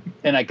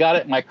 and I got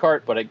it in my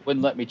cart, but it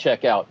wouldn't let me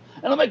check out.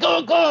 And I'm like,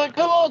 oh God,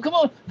 come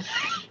on!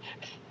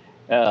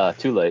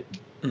 Too late.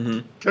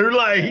 Too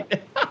late.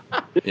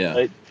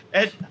 Yeah.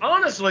 And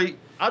honestly,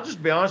 I'll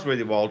just be honest with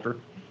you, Walter.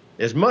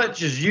 As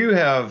much as you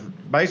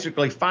have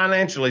basically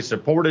financially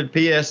supported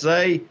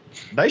PSA,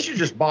 they should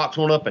just box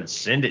one up and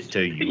send it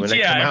to you when they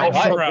come out.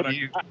 I- with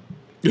you.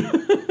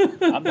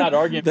 I'm not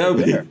arguing. That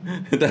would there.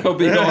 be that would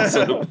be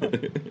awesome.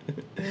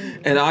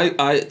 And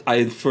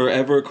I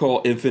forever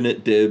call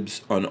infinite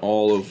dibs on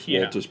all of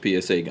Walter's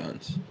PSA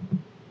guns.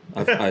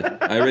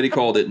 I already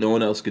called it. No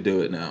one else could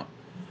do it now.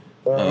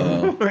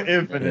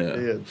 Infinite yeah.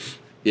 dibs.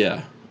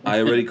 Yeah,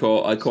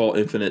 I call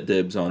infinite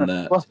dibs on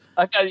that. Well,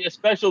 I got you a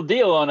special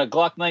deal on a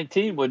Glock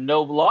 19 with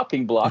no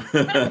locking block.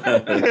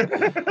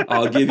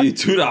 I'll give you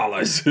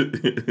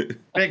 $2.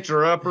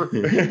 Fixer upper.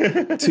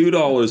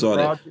 $2 on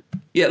it.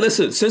 Yeah,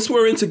 listen, since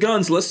we're into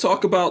guns, let's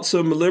talk about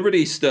some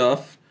Liberty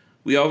stuff.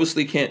 We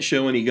obviously can't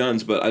show any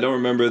guns, but I don't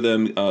remember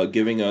them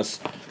giving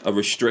us a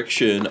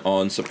restriction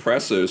on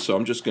suppressors, so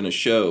I'm just gonna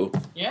show.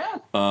 Yeah.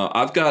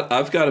 I've got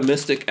a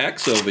Mystic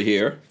X over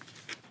here.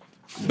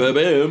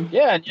 Boom.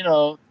 Yeah,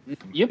 and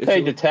you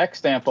paid the tax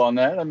stamp on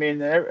that. I mean,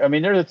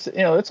 there's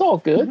it's all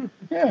good.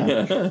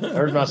 Yeah.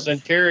 There's my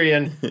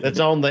Centurion that's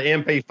on the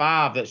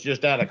MP5 that's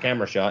just out of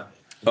camera shot.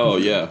 Oh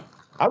yeah.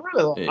 I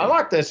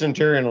like that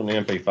Centurion on the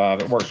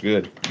MP5. It works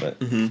good. But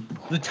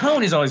The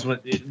tone is always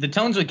the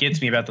tone's what gets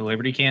me about the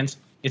Liberty cans.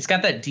 It's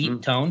got that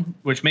deep tone,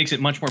 which makes it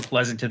much more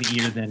pleasant to the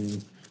ear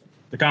than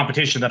the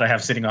competition that I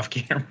have sitting off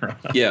camera.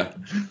 Yeah.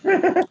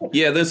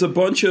 Yeah, there's a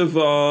bunch of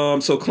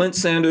so Clint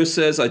Sanders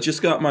says, I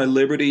just got my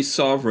Liberty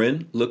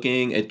Sovereign,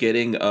 looking at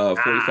getting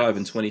 45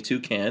 and 22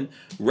 can.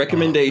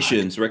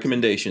 Recommendations,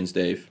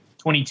 Dave.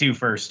 22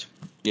 first.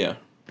 Yeah.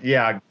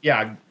 Yeah.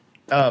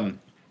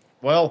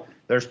 Well,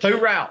 there's two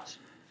routes.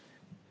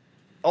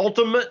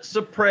 Ultimate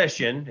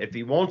suppression, if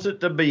he wants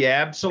it to be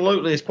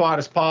absolutely as quiet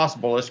as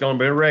possible, it's going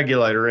to be a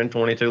regulator in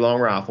 22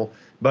 long rifle.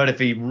 But if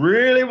he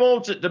really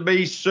wants it to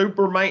be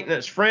super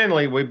maintenance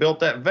friendly, we built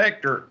that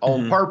Vector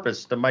on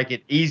purpose to make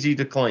it easy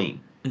to clean.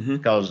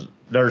 Because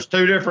there's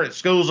two different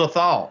schools of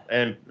thought,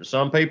 and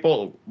some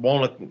people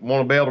want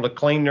to be able to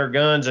clean their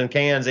guns and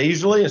cans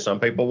easily, and some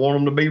people want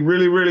them to be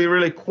really, really,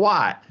 really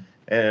quiet.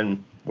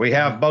 And we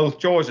have both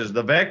choices.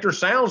 The Vector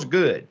sounds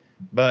good,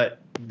 but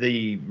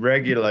the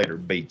regulator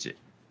beats it.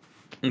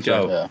 Okay.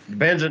 So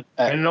depends on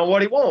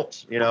what he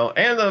wants,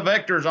 And the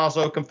Vector is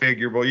also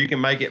configurable. You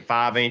can make it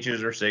 5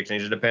 inches or 6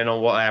 inches, depending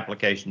on what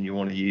application you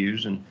want to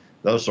use and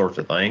those sorts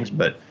of things.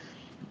 But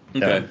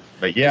and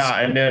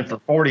then for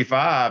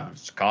 45,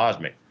 it's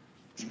Cosmic,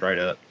 straight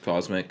up.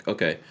 Cosmic.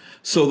 Okay.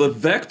 So the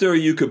Vector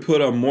you could put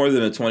on more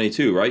than a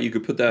 22, right? You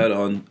could put that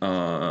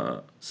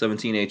on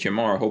 17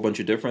 HMR, a whole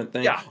bunch of different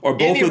things. Yeah. Or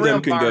both of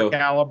them can go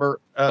caliber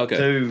up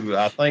to.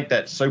 I think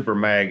that Super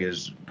Mag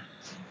is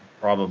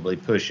probably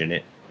pushing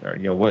it. Or,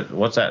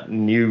 what's that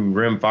new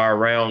rimfire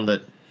round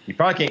that you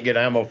probably can't get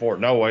ammo for it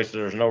no way, so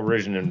there's no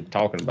reason in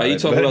talking about it. Are you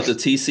talking about the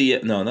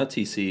TC? No, not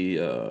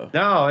TC.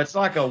 No, it's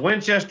like a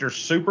Winchester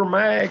Super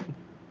Mag.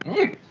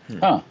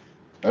 Huh.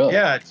 Really?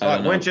 Yeah, it's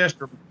like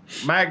Winchester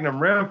Magnum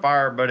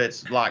rimfire, but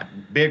it's like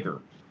bigger.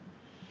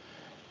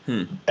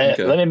 Let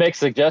me make a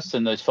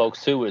suggestion to those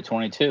folks too with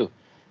 22.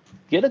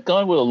 Get a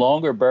gun with a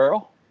longer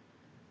barrel.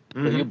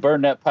 You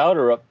burn that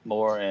powder up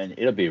more, and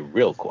it'll be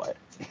real quiet.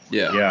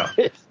 Yeah.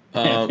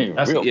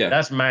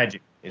 That's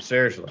magic.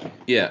 Seriously.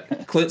 Yeah.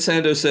 Clint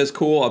Sanders says,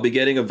 cool, I'll be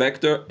getting a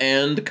Vector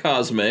and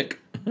Cosmic.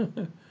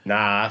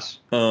 Nice.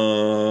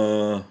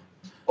 Or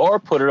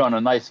put it on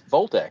a nice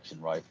bolt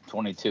action, right?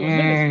 22. And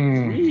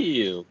then it's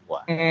real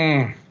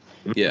quiet.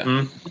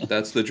 Yeah.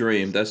 That's the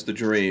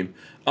dream.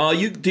 Are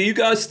you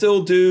guys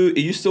still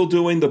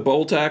doing the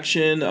bolt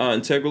action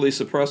integrally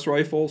suppressed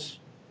rifles?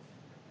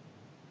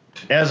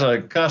 As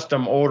a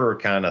custom order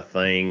kind of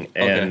thing,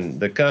 and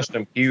the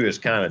custom queue is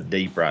kind of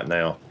deep right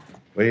now.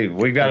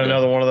 We've got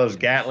another one of those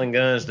Gatling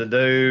guns to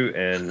do,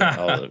 and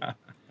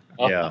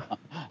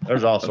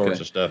there's all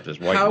sorts of stuff that's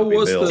waiting to be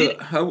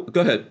built.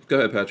 Go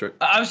ahead, Patrick.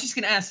 I was just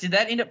going to ask, did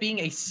that end up being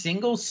a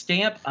single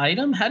stamp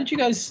item? How did you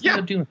guys end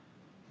up doing it?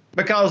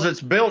 Because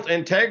it's built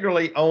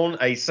integrally on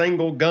a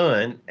single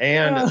gun,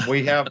 and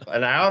we have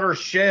an outer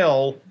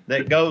shell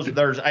that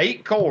there's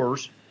 8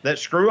 cores that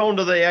screw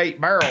onto the 8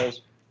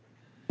 barrels,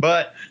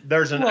 but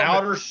there's an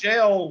outer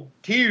shell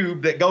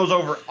tube that goes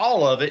over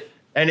all of it,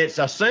 and it's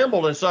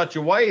assembled in such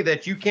a way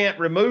that you can't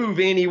remove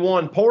any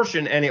one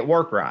portion and it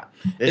work right.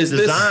 It's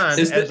designed.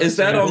 Is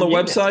that on the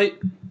website?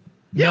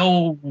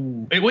 No.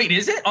 Wait,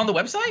 is it on the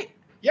website?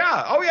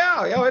 Yeah. Oh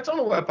yeah. It's on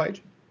the webpage.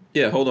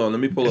 Yeah. Hold on.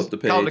 Let me pull up the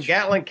page. It's called the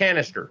Gatling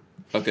canister.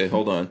 Okay.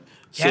 Hold on.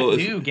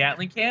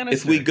 Gatling canister.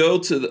 If we go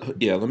to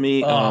let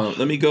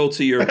me go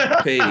to your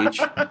page.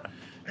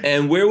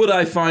 And where would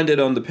I find it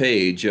on the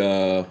page?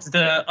 It's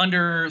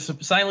under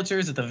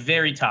silencers at the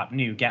very top.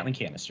 New Gatling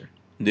canister.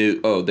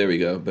 Oh, there we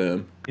go.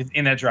 Boom. It's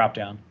in that drop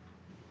down.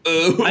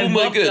 Oh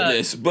my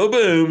goodness.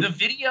 Boom. The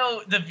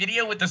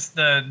video with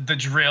the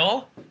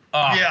drill.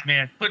 Oh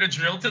man, put a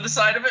drill to the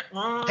side of it.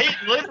 He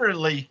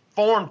literally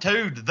form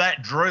tubed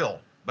that drill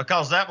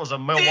because that was a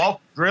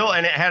Milwaukee drill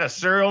and it had a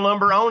serial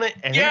number on it,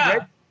 and he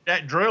read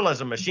that drill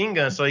as a machine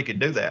gun so he could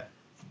do that.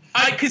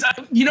 Because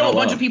a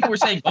bunch of people were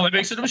saying, "Oh, it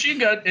makes it a machine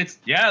gun."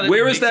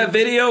 Where is that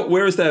video?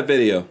 Where is that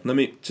video? Let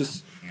me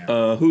just.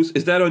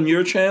 Is that on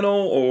your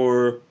channel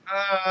or?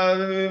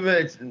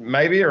 It's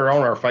maybe or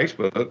on our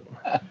Facebook.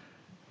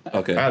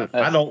 Okay.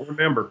 I don't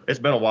remember. It's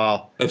been a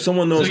while. If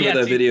someone knows where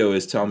that video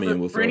is, tell me and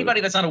we'll for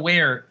anybody that's not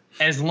aware,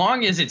 as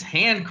long as it's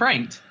hand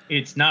cranked,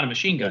 it's not a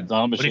machine gun.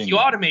 But if you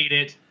automate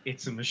it,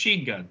 it's a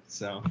machine gun.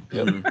 So.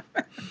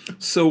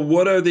 So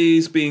what are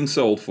these being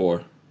sold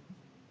for?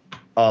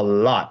 A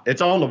lot.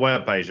 It's on the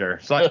webpage there.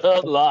 It's like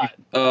a lot.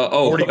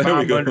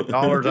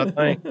 $4,500, I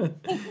think.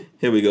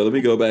 Here we go. Let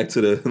me go back to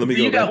the.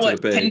 You got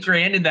what?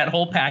 $10,000 in that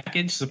whole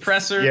package: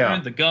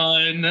 suppressor, the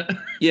gun.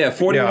 Yeah,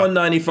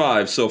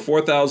 $4,195. So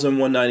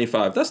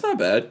 $4,195. That's not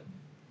bad.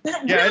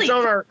 Yeah, really?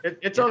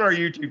 It's on our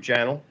YouTube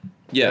channel.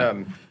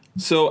 Yeah.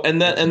 So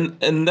and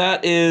that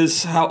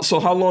is how. So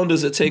how long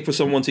does it take for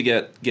someone to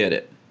get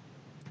it?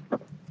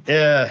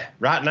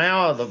 Right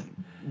now,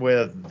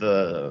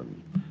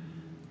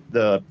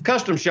 the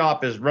custom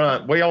shop is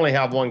run. We only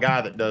have one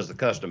guy that does the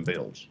custom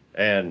builds,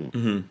 and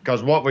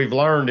because what we've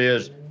learned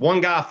is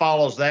one guy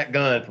follows that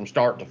gun from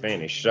start to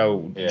finish.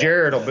 So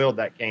Jared will build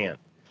that can,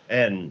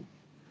 and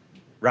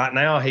right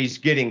now he's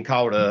getting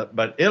caught up.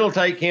 But it'll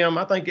take him.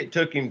 I think it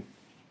took him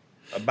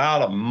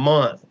about a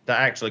month to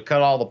actually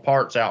cut all the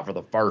parts out for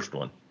the first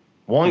one.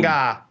 One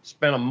guy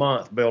spent a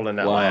month building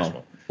that last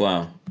one.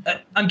 Wow.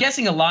 I'm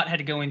guessing a lot had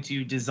to go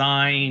into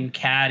design,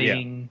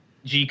 CADing,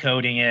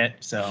 G-coding it.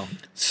 So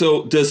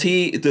does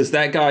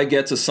that guy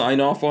get to sign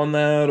off on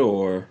that,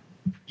 or?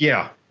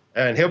 Yeah,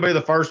 and he'll be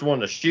the first one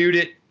to shoot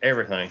it,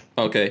 everything.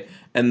 Okay.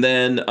 And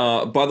then,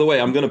 by the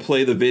way, I'm going to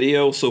play the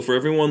video. So for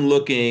everyone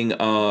looking,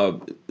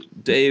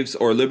 Dave's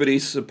or Liberty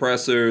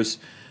Suppressor's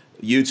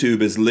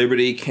YouTube is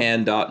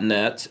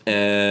libertycan.net,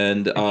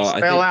 and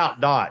spell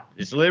out dot.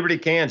 It's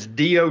LibertyCan's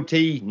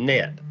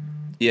 .net.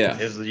 Yeah,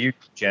 is the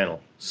YouTube channel.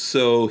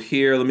 So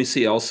here, let me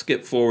see. I'll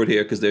skip forward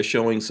here because they're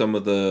showing some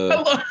of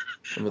the.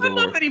 I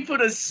love that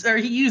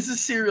he used the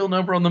serial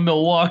number on the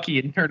Milwaukee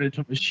and turned it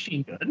into a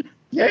machine gun.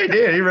 Yeah, he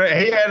did. He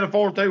had a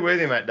 4.2 with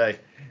him that day.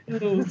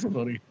 That's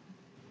funny.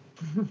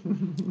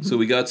 So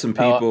we got some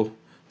people.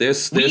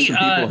 There's some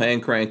people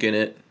hand cranking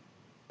it.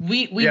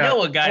 We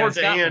know a guy that's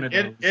got one of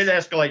those. It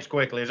escalates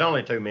quickly. It's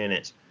only 2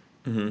 minutes.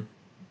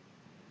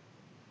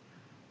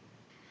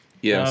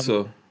 Yeah.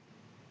 So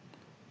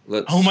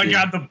let's. Oh my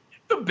God!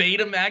 The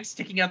Betamax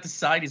sticking out the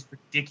side is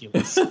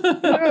ridiculous.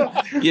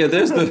 Yeah,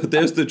 there's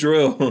the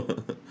drill.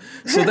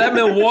 So that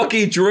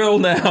Milwaukee drill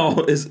now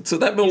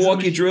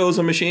drill is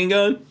a machine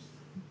gun?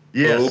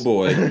 Yes.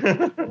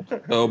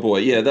 Oh boy.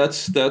 Yeah,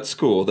 that's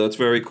cool. That's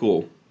very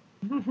cool.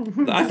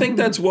 I think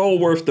that's well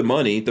worth the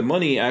money. The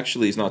money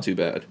actually is not too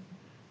bad,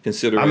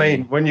 considering. I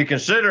mean, when you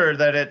consider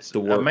that it's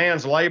a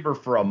man's labor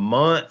for a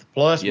month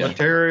plus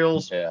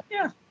materials. Yeah.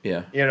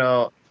 You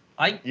know.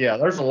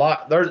 There's a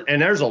lot.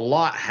 There's a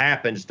lot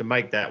happens to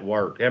make that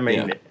work. I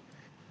mean,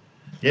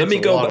 let me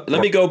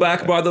go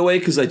back, by the way,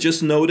 because I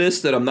just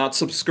noticed that I'm not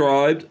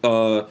subscribed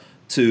to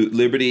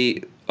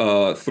Liberty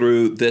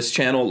through this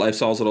channel,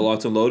 Lifestyles that are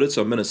Locked and Loaded.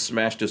 So I'm gonna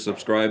smash the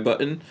subscribe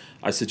button.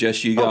 I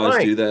suggest you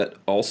guys do that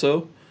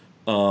also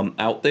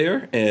out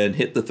there, and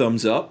hit the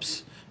thumbs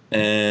ups,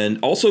 and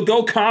also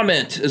go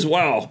comment as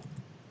well.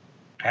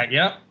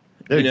 Yeah,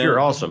 dude, you're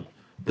awesome.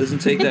 Doesn't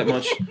take that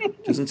much.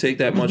 Doesn't take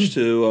that much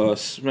to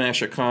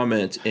smash a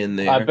comment in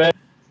there.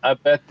 I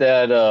bet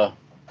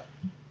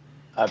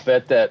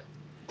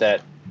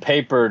that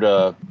papered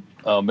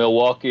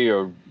Milwaukee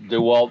or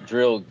DeWalt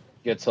drill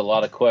gets a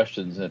lot of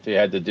questions if you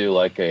had to do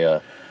like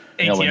a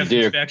when you do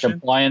your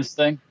compliance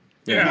thing.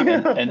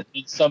 Yeah. And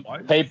some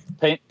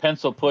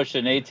pencil push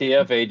an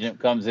ATF agent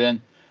comes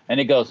in and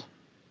he goes,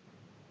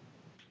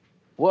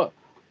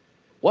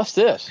 What's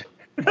this?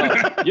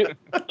 You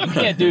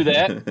can't do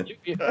that.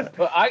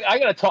 I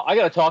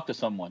gotta talk to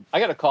someone. I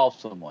gotta call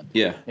someone.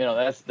 Yeah. You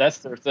know, that's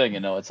their thing. You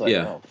know, it's like,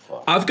 oh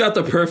fuck. I've got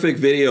the perfect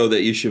video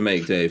that you should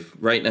make, Dave.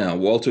 Right now,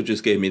 Walter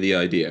just gave me the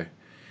idea.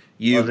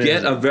 You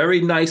get a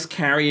very nice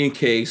carrying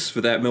case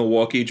for that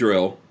Milwaukee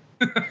drill.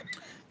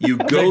 You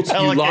go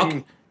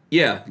to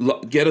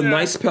get a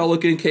nice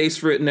Pelican case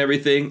for it and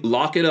everything.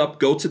 Lock it up.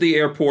 Go to the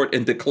airport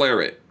and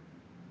declare it.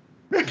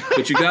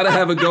 But you got to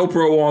have a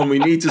GoPro on. We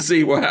need to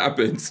see what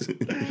happens.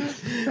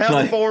 Have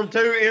a Form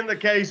 2 in the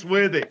case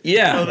with it.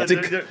 Yeah.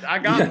 So I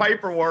got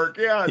paperwork.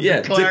 Yeah.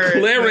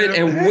 Declare it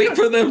and wait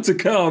for them to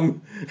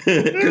come.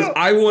 Because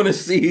I want to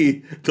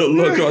see the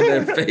look on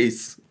their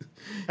face.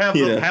 Have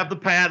the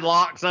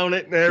padlocks on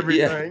it and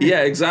everything.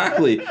 Yeah,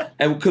 exactly.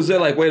 And because they're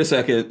like, wait a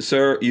second,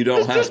 sir, you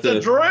don't have just to.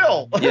 A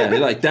drill. Yeah, they're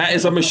like, that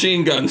is a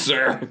machine gun,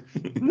 sir.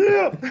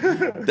 Yeah.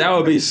 That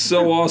would be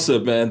so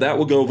awesome, man. That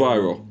would go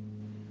viral.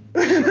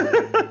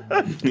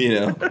 You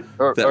know,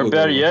 or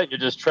better yet, you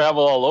just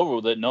travel all over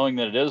with it, knowing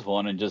that it is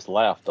one, and just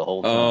laugh the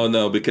whole time. Oh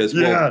no, because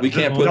we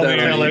can't put that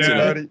on the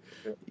internet.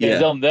 Yeah,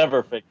 they'll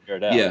never figure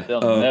it out. Yeah,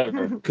 they'll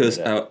never. Because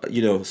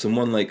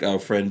someone like our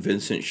friend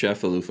Vincent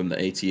Sheffield from the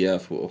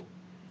ATF will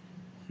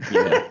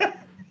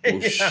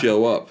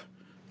show up.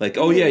 Like,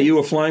 oh yeah, you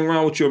were flying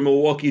around with your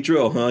Milwaukee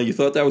drill, huh? You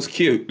thought that was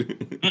cute.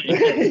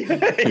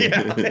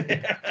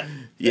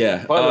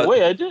 Yeah. By the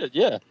way, I did.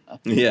 Yeah.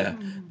 Yeah.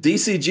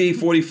 DCG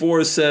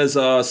 44 says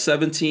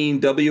 17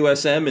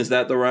 WSM. Is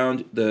that the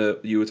round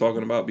you were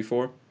talking about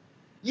before?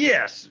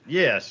 Yes.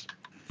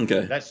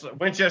 Okay. That's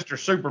Winchester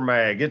Super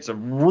Mag. It's a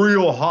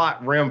real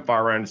hot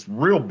rimfire round. It's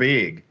real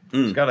big.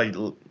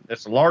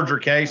 It's a larger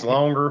case,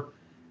 longer.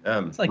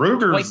 It's like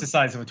Ruger's twice the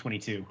size of a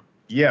 22.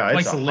 Yeah,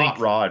 it's a hot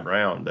rod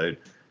round, dude.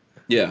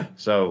 Yeah.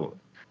 So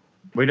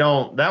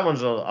that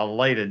one's a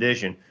late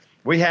edition.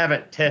 We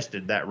haven't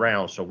tested that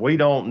round, so we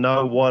don't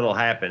know what'll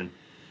happen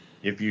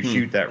if you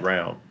shoot that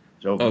round.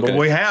 So, but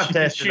we have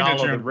tested all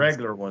of the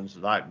regular ones,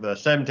 like the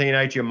 17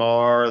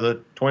 HMR,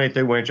 the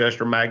 22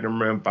 Winchester Magnum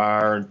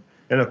rimfire,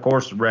 and of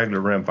course the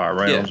regular rimfire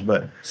rounds. Yeah.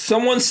 But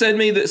someone send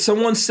me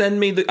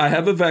I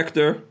have a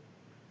Vector.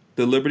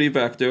 the Liberty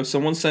Vector.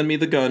 Someone send me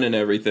the gun and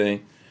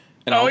everything,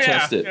 and I'll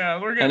test it.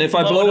 Yeah, we're gonna and if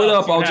I blow it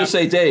up, I'll just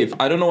say, happens. Dave,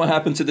 I don't know what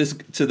happened to this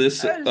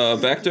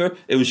Vector.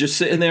 It was just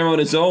sitting there on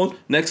its own.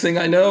 Next thing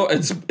I know,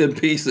 it's in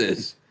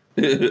pieces.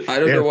 I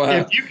don't know what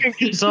happened. If you can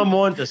get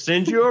someone to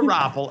send you a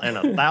rifle and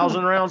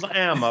 1,000 rounds of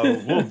ammo,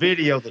 we'll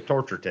video the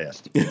torture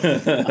test.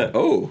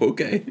 Oh,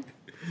 okay.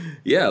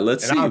 Yeah,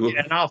 let's see.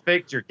 And I'll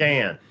fix your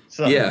can.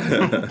 So.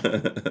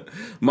 Yeah.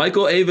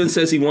 Michael Avon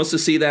says he wants to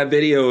see that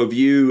video of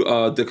you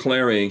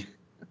declaring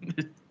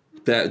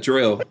that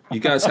drill.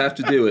 You guys have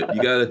to do it.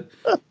 You gotta.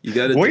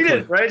 We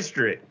didn't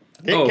register it.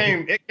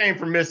 It came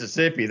from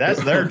Mississippi.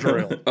 That's their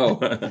drill. Oh.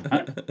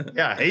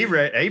 Yeah, he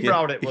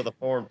brought it with a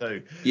form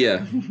too.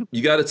 Yeah,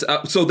 you got it.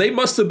 So they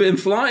must have been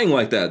flying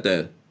like that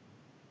then.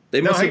 He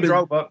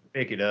drove up to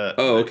pick it up.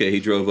 Oh, okay. He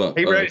drove up.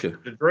 He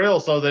registered the drill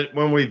so that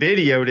when we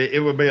videoed it,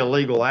 it would be a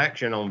legal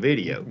action on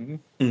video.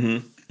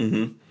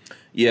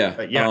 Yeah.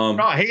 But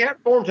yeah, he had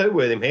Form 2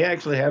 with him. He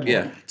actually had one.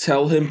 Yeah.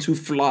 Tell him to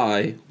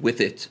fly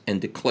with it and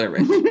declare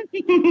it.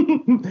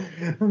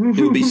 It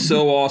would be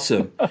so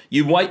awesome.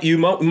 You might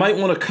want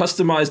to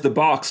customize the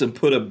box and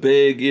put a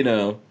big,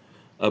 a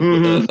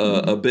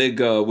big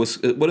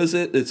what is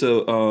it? It's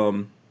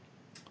a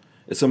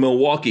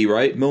Milwaukee,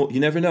 right? You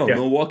never know. Yeah.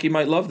 Milwaukee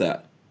might love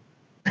that.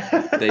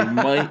 They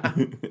might.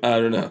 I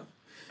don't know.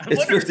 I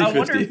wonder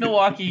if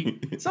Milwaukee,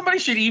 somebody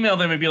should email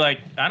them and be like,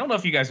 I don't know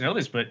if you guys know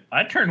this, but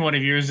I turned one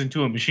of yours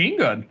into a machine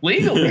gun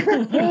legally.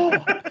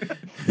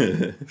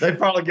 They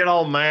probably get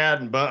all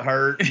mad and butt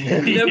hurt.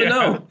 You never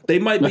know. They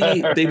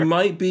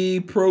might be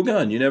pro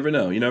gun. You never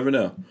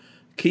know.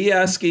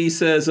 Kiyaski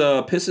says,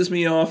 pisses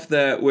me off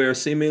that we're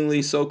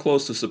seemingly so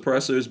close to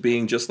suppressors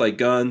being just like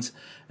guns,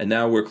 and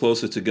now we're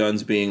closer to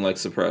guns being like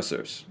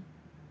suppressors.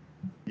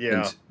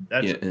 Yeah,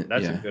 that's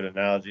a good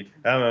analogy.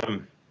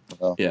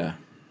 Yeah.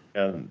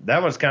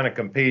 That was kind of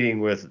competing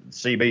with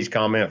CB's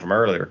comment from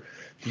earlier.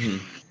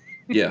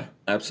 Yeah,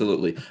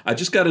 absolutely. I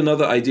just got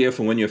another idea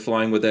for when you're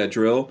flying with that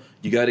drill.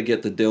 You got to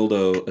get the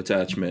dildo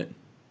attachment.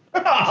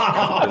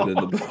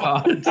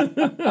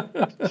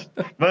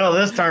 Well,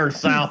 this turns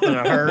south in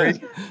a hurry.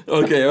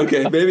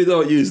 Okay. Maybe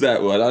don't use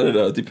that one. I don't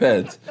know. It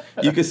depends.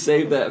 You could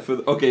save that for...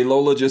 Okay,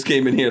 Lola just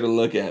came in here to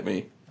look at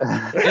me.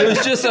 It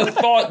was just a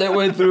thought that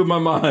went through my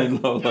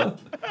mind, Lola.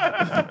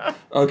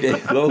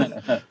 Okay,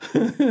 Lola.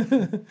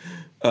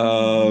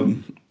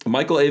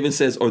 Michael Avon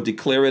says, or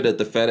declare it at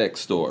the FedEx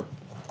store.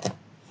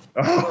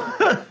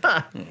 Oh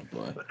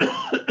boy.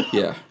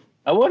 Yeah.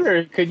 I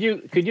wonder, could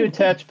you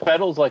attach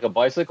pedals like a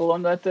bicycle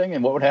on that thing,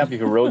 and what would happen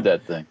if you rode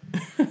that thing?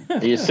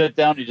 You sit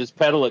down, you just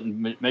pedal it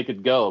and make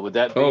it go. Would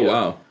that be? Oh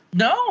wow.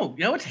 No,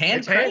 it's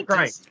hand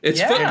cranked.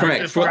 It's foot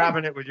crank. Just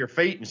driving it with your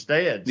feet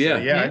instead. So,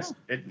 That's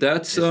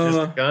it's just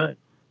a gun.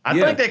 I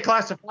think they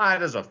classify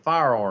it as a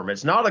firearm.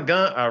 It's not a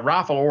gun, a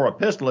rifle, or a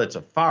pistol. It's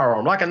a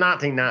firearm, like a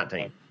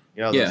 1919.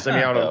 The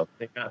semi-auto.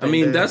 I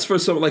mean, that's for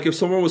some. Like if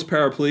someone was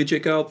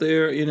paraplegic out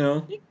there,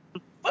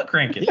 foot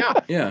crank it.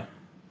 Yeah.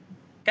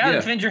 Gotta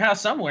defend your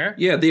house somewhere.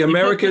 Yeah, the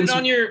Americans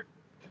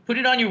put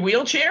it on your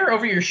wheel-chair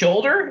over your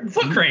shoulder and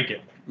foot crank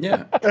it.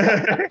 Yeah.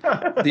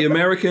 The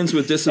Americans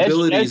with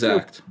Disabilities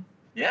Act.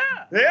 Yeah.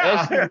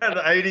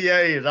 The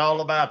ADA is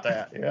all about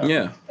that.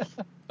 Yeah.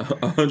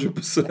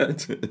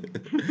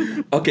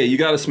 100%. Okay, you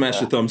got to smash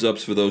the thumbs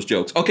ups for those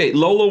jokes. Okay,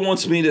 Lola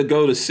wants me to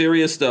go to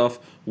serious stuff.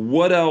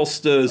 What else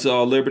does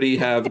Liberty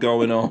have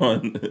going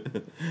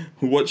on?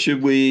 What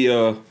should we?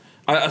 So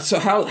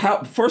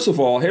how? First of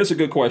all, here's a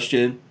good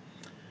question.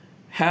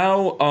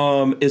 How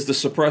is the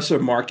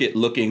suppressor market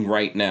looking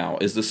right now?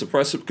 Is the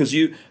suppressor because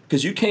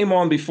you came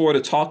on before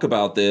to talk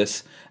about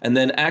this, and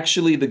then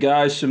actually the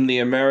guys from the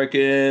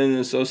American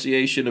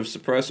Association of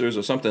Suppressors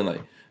or something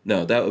like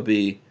that would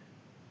be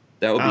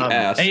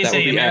ASS. ASA, that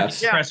would be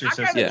ASS.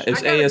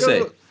 It's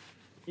ASA.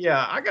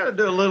 I got to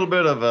do a little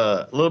bit of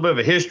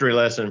a history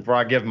lesson before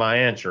I give my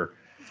answer.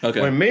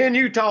 Okay. When me and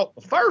you talked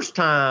the first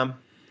time,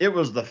 it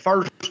was the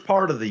first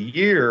part of the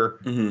year,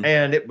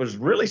 and it was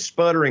really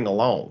sputtering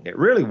along. It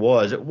really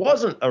was. It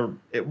wasn't a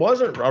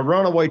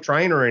runaway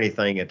train or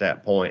anything at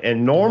that point.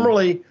 And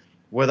normally,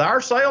 with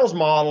our sales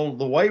model,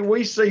 the way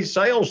we see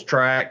sales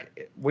track,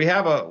 we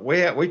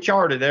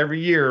chart it every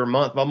year,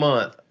 month by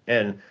month,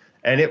 and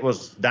it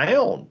was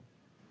down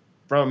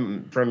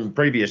from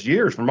previous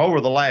years, from over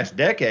the last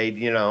decade.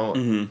 It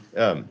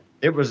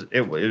was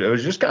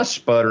just kind of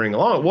sputtering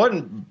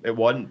along. It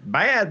wasn't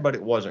bad, but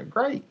it wasn't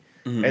great.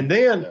 And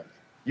then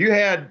you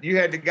had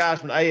the guys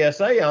from the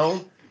ASA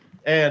on,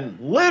 and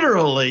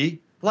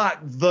literally like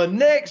the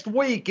next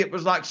week it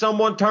was like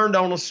someone turned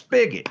on a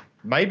spigot.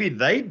 Maybe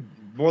they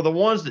were the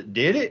ones that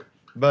did it,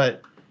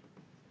 but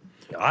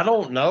I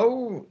don't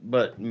know.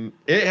 But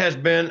it has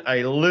been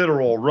a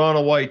literal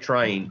runaway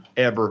train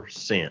ever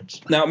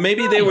since. Now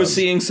maybe they were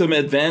seeing some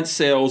advanced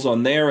sales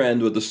on their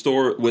end with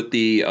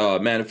the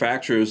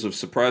manufacturers of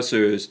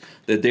suppressors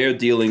that they're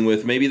dealing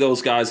with. Maybe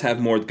those guys have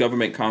more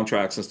government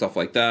contracts and stuff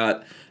like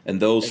that, and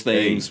those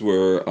things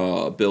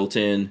were built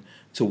in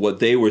to what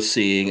they were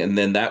seeing, and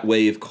then that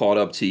wave caught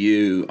up to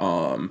you.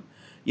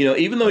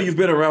 even though you've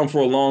been around for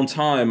a long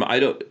time,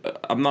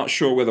 I'm not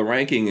sure where the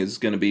ranking is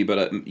going to be,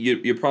 but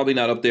you're probably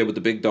not up there with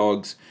the big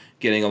dogs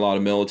getting a lot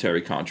of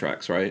military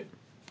contracts, right?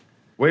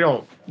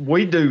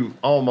 We do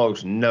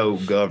almost no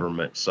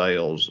government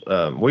sales.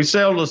 We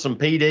sell to some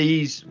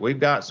PDs. We've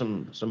got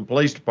some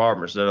police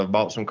departments that have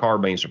bought some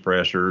carbine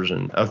suppressors,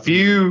 and a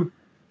few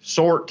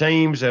sort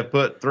teams have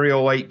put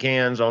 308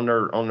 cans on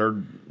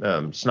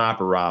their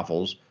sniper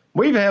rifles.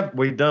 We've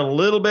done a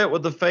little bit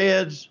with the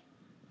feds,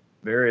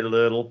 very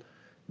little,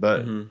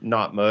 but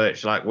not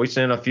much. Like we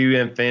sent a few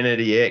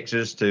Infinity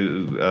X's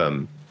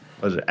to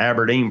was it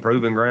Aberdeen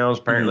Proving Grounds.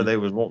 Apparently they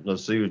was wanting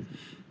to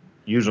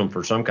use them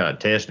for some kind of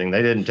testing.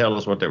 They didn't tell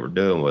us what they were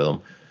doing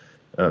with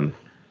them.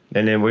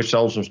 And then we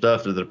sold some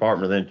stuff to the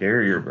Department of the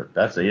Interior, but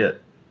that's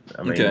it.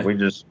 I mean,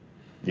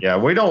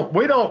 we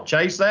don't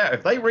chase that.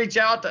 If they reach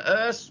out to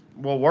us,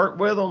 we'll work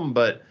with them,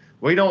 but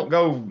we don't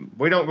go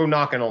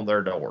knocking on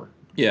their door.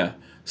 Yeah.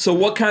 So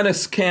what kind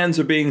of cans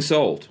are being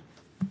sold?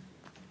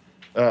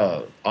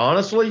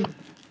 Honestly,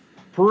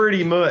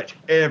 pretty much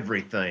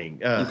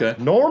everything.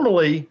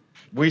 Normally,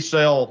 we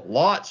sell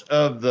lots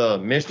of the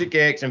Mystic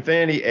X,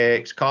 Infinity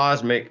X,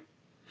 Cosmic,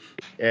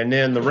 and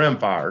then the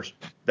Rimfires.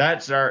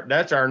 That's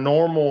our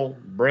normal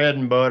bread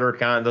and butter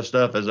kind of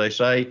stuff, as they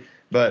say.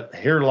 But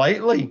here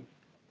lately,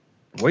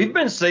 we've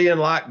been seeing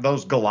like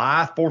those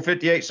Goliath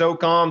 458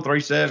 SOCOM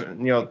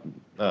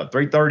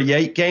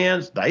 338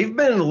 cans. They've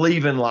been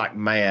leaving like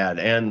mad,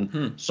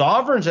 and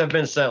Sovereigns have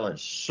been selling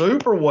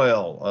super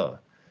well.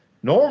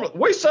 Normally,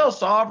 we sell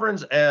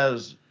Sovereigns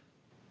as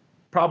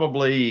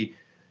probably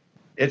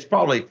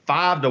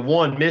 5 to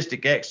 1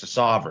 Mystic X to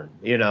Sovereign,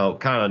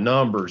 kind of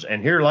numbers.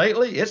 And here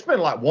lately, it's been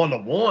like 1 to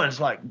 1. It's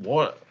like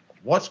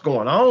what's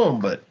going on?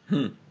 But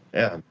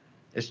yeah,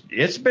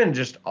 it's been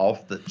just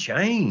off the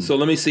chain. So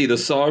let me see. The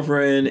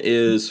Sovereign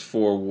is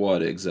for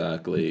what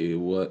exactly?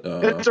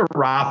 It's a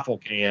rifle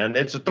can.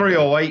 It's a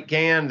 308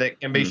 can that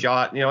can be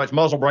shot. It's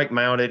muzzle brake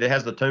mounted. It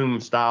has the tomb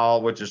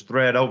style, which is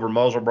thread over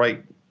muzzle brake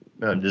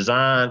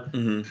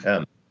design.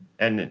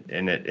 And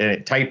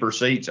it taper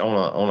seats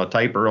on a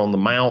taper on the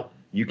mount.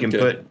 You can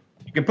put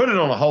it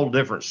on a whole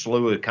different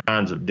slew of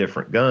kinds of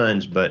different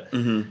guns, but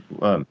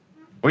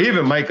we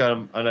even make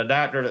an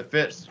adapter that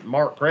fits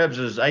Mark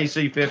Krebs's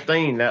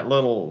AC-15. That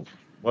little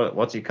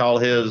what's he call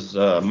his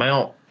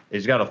mount?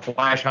 He's got a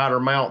flash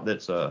hider mount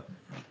that's a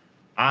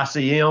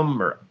ICM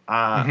or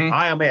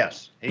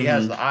IMS. He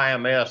has the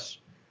IMS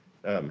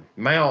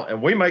mount,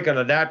 and we make an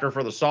adapter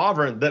for the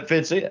Sovereign that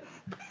fits it.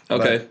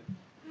 Okay. But,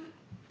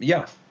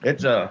 yeah, it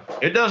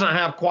doesn't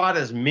have quite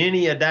as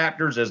many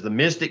adapters as the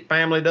Mystic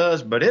family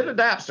does, but it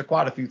adapts to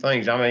quite a few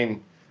things. I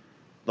mean,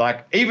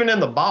 like even in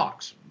the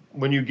box,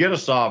 when you get a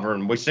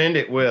Sovereign, we send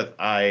it with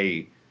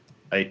a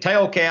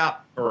tail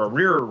cap or a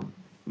rear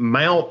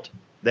mount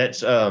that's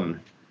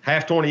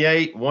half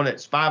 28, one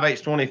that's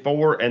 5/8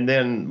 24, and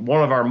then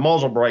one of our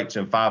muzzle brakes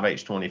in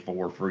 5/8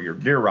 24 for your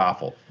deer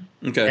rifle.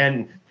 Okay.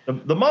 And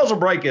the muzzle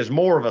brake is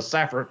more of a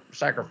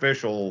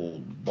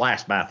sacrificial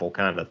blast baffle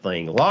kind of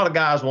thing. A lot of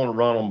guys want to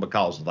run them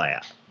because of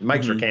that. It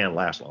makes their can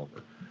last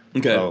longer.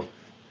 Okay. So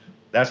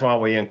that's why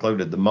we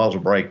included the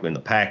muzzle brake in the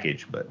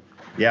package. But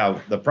yeah,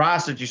 the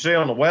price that you see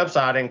on the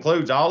website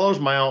includes all those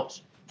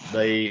mounts,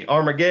 the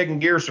Armageddon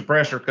gear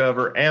suppressor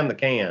cover, and the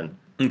can.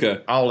 Okay.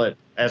 All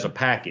as a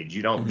package.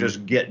 You don't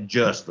just get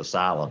just the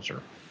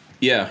silencer.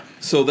 Yeah,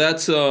 so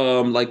that's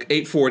like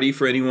 $840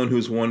 for anyone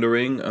who's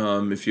wondering.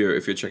 If you're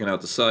checking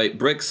out the site,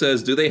 Brick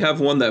says, "Do they have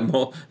one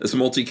that's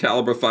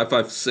multi-caliber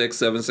 5.56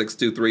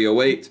 7.62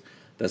 308?"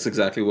 That's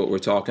exactly what we're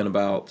talking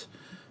about.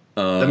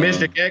 The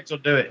Mystic X will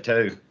do it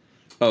too.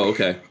 Oh,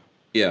 okay,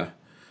 yeah.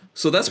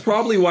 So that's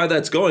probably why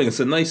that's going. It's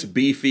a nice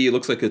beefy. It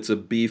looks like it's a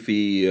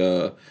beefy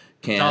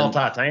can. Solid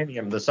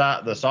titanium.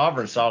 The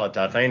Sovereign's solid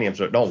titanium,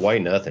 so it don't weigh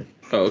nothing.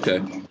 Oh,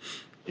 okay.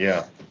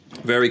 Yeah.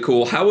 Very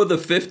cool. How were the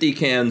 50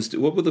 cans?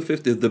 What were the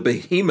 50? The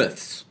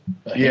Behemoths.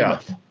 Yeah.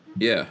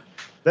 Yeah.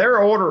 They're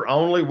order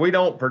only. We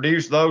don't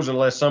produce those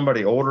unless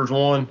somebody orders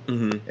one.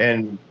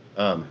 And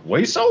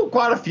we sold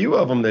quite a few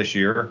of them this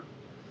year.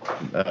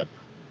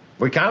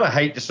 We kind of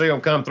hate to see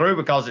them come through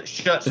because it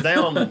shuts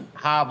down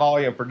high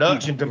volume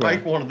production to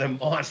make one of them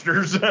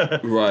monsters.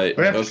 Right.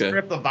 We have to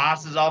strip the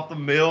vices off the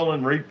mill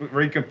and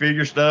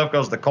reconfigure stuff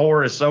because the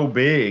core is so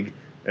big.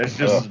 It's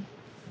just,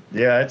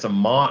 it's a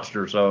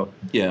monster. So,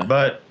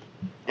 but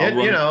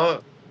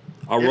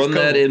I'll run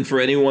that in for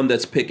anyone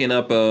that's picking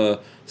up a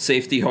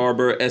Safety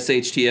Harbor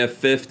SHTF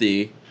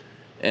 50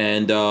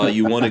 and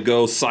you want to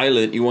go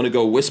silent, you want to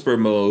go whisper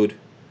mode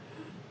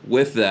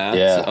with that.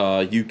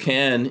 Yeah. You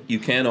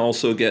can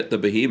also get the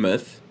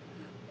Behemoth.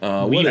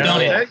 We've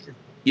done it.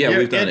 Yeah,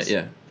 we've done it,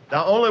 yeah.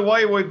 The only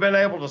way we've been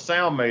able to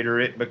sound meter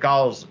it,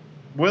 because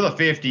with a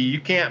 50, you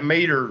can't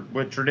meter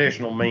with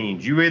traditional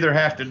means. You either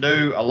have to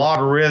do a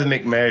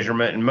logarithmic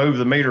measurement and move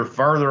the meter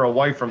further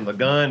away from the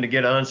gun to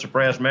get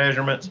unsuppressed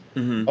measurements,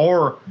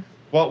 or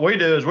what we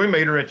do is we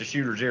meter at the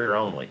shooter's ear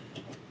only.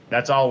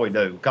 That's all we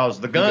do,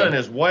 because the gun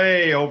is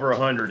way over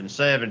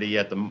 170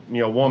 at the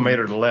 1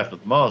 meter to the left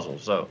of the muzzle.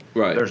 So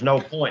there's no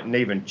point in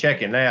even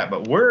checking that.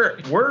 But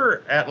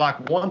we're at like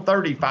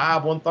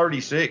 135,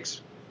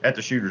 136 at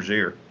the shooter's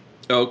ear.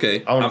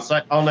 Okay. On the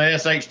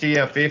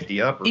SHTF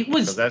 50 upper.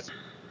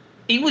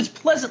 It was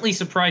pleasantly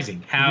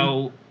surprising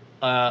how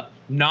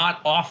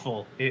not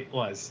awful it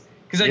was.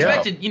 Because I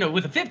expected,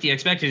 with a 50, I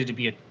expected it to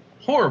be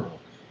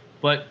horrible.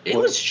 But it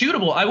was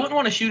shootable. I wouldn't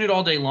want to shoot it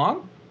all day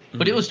long.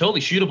 But it was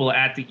totally shootable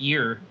at the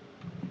ear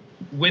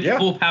with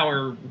full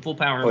power.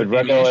 With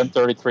regular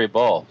M33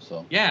 ball.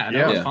 So it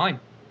was fine.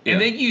 Yeah.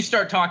 And then you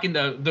start talking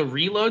the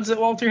reloads that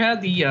Walter had.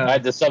 I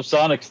had the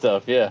subsonic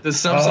stuff. Yeah. The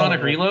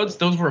subsonic reloads.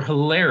 Those were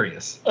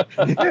hilarious.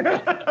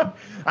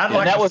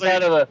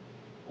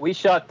 We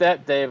shot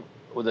that, Dave,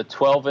 with a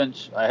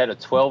 12-inch. I had a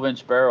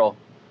 12-inch barrel,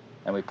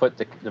 and we put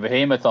the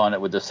Behemoth on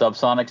it with the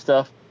subsonic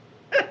stuff.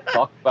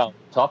 Talk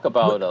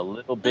about a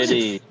little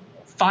bitty.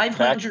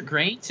 500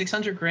 grain,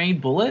 600 grain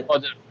bullet?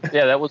 Oh,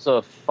 yeah, that was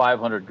a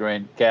 500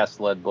 grain cast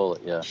lead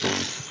bullet, yeah.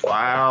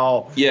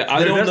 Wow. Yeah,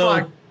 I don't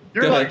know.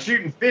 You're like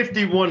shooting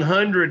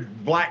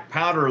 5,100 black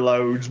powder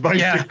loads,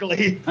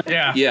 basically.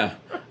 Yeah. Yeah.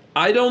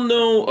 I don't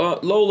know,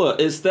 Lola,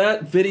 is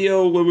that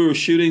video where we were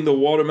shooting the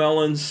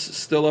watermelons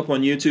still up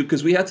on YouTube?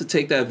 Because we had to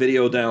take that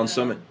video down.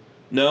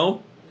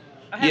 No?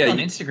 I have it on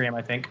Instagram,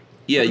 I think.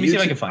 Yeah, Let me see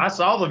if I can find it. I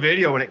saw the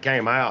video when it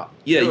came out.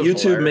 Yeah,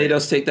 YouTube made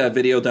us take that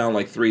video down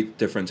like 3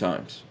 different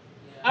times.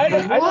 I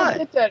don't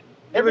get that.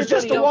 It was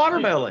just a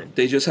watermelon.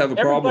 They just have a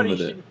problem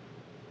with it.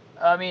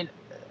 I mean,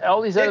 all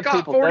these other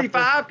people.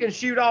 45 can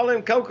shoot all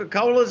them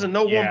Coca-Colas and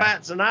no one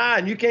bats an eye,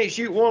 and you can't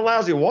shoot one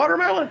lousy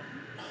watermelon?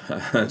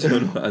 I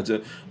don't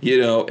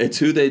know. It's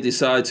who they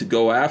decide to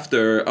go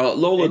after.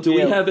 Lola, do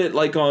we have it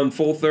like on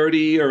Full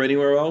 30 or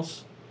anywhere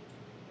else?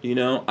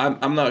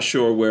 I'm not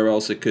sure where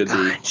else it could be.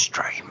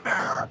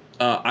 Gunstreamer.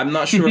 I'm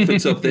not sure if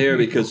it's up there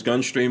because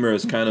Gunstreamer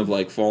has kind of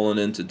like fallen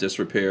into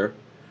disrepair.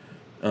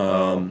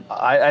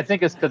 I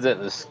think it's because of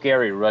the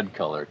scary red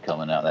color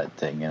coming out of that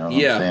thing. You know what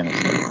I'm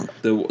saying?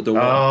 It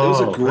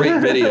was a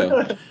great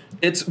video.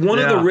 It's one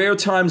of the rare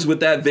times with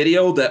that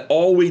video that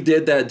all we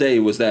did that day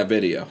was that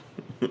video.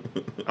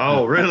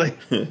 Oh, really?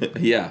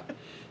 Yeah.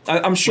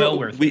 I'm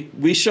sure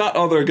we shot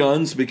other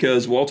guns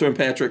because Walter and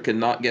Patrick could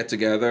not get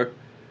together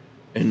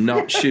and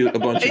not shoot a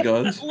bunch of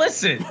guns.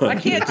 Listen, I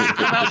can't just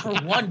come out for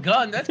one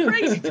gun. That's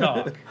crazy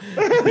talk.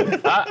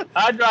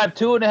 I drive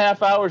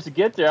 2.5 hours to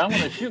get there. I'm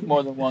going to shoot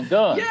more than one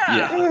gun.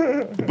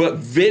 Yeah. But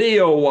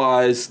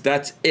video-wise,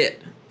 that's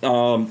it.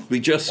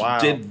 We just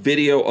did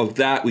video of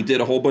that. We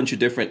did a whole bunch of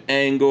different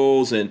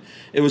angles, and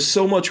it was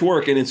so much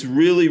work. And it's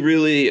really,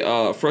 really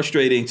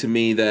frustrating to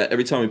me that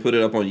every time we put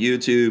it up on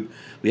YouTube,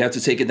 we have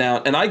to take it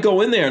down. And I go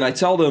in there and I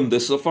tell them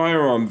this is a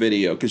firearm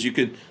video because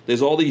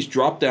there's all these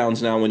drop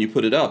downs now when you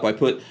put it up. I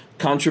put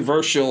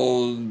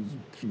controversial,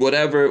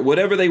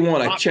 whatever they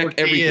want. I check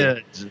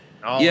everything.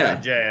 All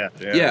that jazz.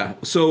 Yeah.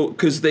 So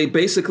because they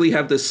basically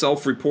have this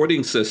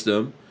self-reporting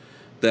system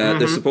that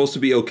they're supposed to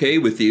be okay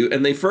with you,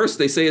 and they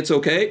say it's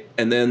okay,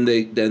 and then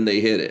they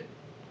hit it.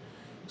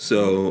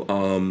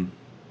 So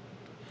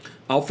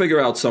I'll figure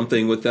out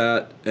something with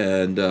that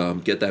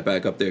and get that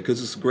back up there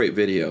because it's a great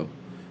video,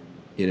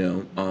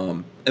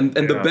 And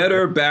the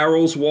better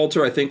barrels,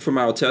 Walter, I think from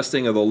our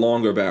testing are the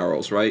longer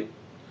barrels, right?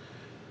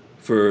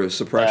 For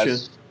suppression.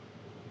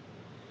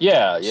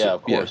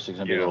 Of course, it's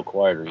gonna be a little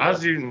quieter. I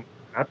was using.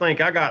 I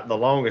think I got the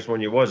longest one.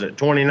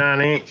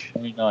 29 inch.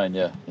 29,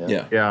 yeah.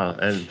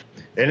 Yeah,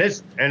 and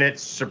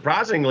it's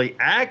surprisingly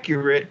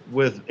accurate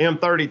with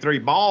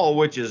M33 ball,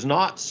 which is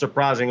not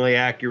surprisingly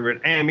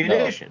accurate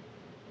ammunition.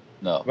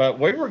 No. But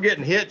we were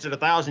getting hits at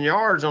 1,000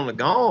 yards on the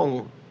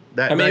gong.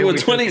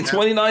 With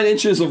 29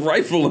 inches of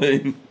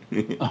rifling.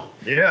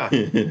 Yeah.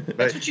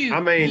 But, you see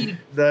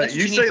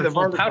the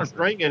vertical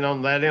stringing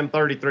on that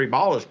M33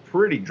 ball is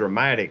pretty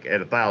dramatic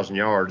at 1,000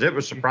 yards. It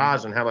was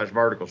surprising how much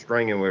vertical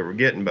stringing we were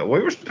getting, but we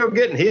were still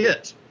getting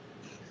hits.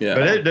 Yeah.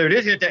 But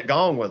it hit that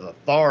gong with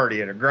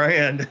authority and a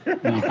grand.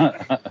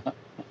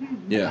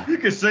 Yeah. You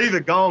could see the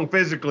gong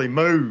physically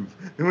move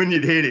when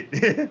you'd hit it.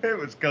 It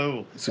was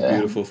cool. It's a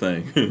beautiful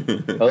thing.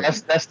 Well,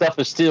 that stuff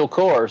is steel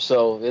core,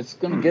 so it's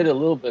going to get a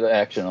little bit of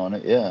action on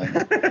it,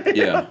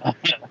 Yeah.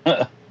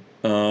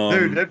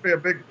 Dude, there'd be a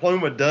big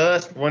plume of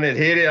dust when it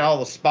hit it. All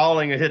the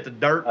spalling would hit the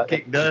dirt,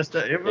 kick dust.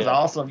 It was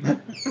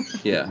awesome.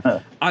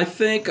 Yeah. I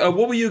think,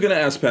 what were you going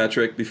to ask,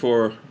 Patrick,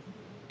 before?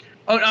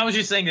 Oh, I was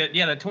just saying that,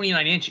 the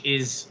 29 inch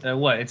is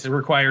it's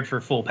required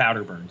for full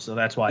powder burn. So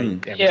that's why.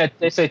 Yeah,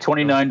 they say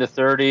 29 to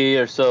 30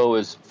 or so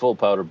is full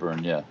powder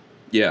burn. Yeah.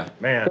 Yeah.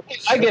 Man,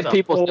 I get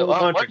people say,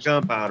 bunch of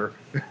gunpowder.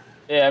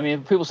 Yeah, I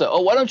mean, people say,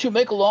 "Oh, why don't you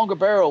make a longer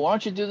barrel? Why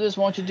don't you do this?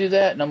 Why don't you do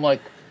that?" And I'm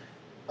like,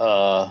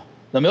 the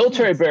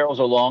military barrels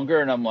are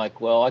longer, and I'm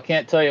like, well, I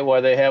can't tell you why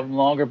they have them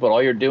longer, but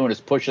all you're doing is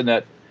pushing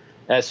that.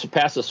 As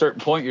past a certain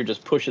point, you're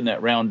just pushing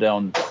that round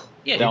down.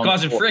 Yeah, you're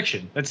causing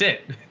friction. That's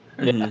it.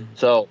 Yeah.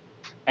 So,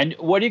 and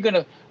what are you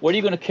gonna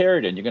carry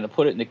it in? You're gonna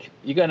put it in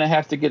you're gonna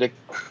have to get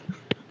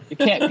you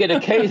can't get a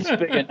case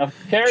big enough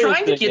to carry.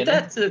 Trying to get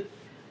that to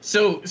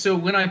So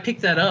when I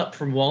picked that up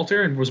from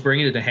Walter and was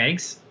bringing it to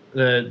Hank's,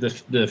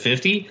 the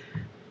 50,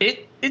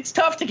 it's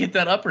tough to get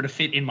that upper to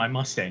fit in my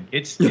Mustang.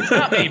 It's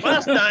not made for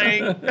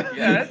Mustang.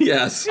 Yeah,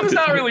 Yes. it was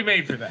not really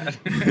made for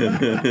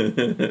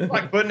that.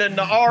 Like putting it in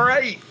the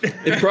R8.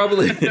 It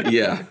probably,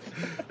 yeah.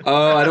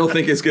 Oh, I don't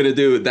think it's going to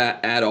do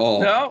that at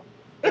all. No.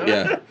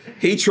 Yeah.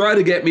 He tried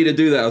to get me to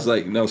do that. I was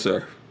like, no,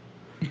 sir.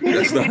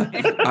 That's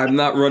not, I'm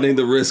not running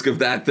the risk of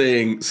that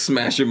thing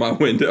smashing my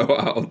window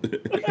out.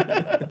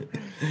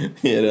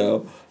 You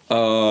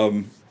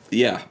know?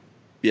 Yeah.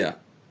 Yeah.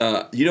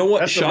 You know what?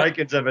 That's the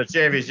makings of a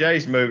Chevy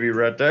Chase movie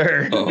right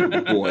there.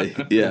 Oh, boy.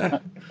 Yeah.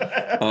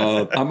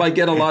 I might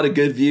get a lot of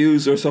good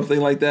views or something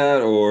like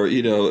that, or,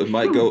 you know,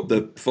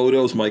 the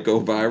photos might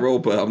go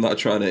viral, but I'm not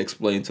trying to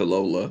explain to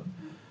Lola.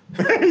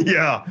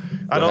 Yeah.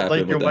 I don't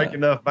think you'll make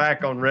enough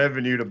back on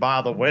revenue to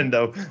buy the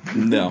window.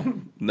 No,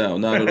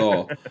 not at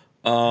all.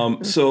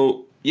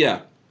 So,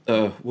 yeah.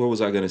 What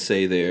was I going to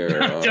say there?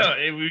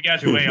 We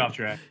got you way off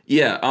track.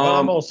 Yeah. Well,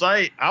 I'm gonna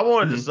say I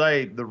wanted to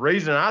say the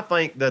reason I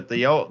think that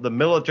the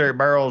military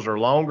barrels are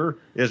longer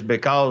is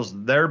because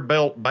they're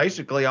built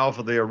basically off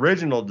of the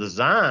original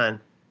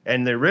design,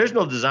 and the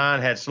original design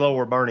had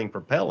slower burning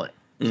propellant,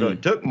 so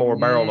it took more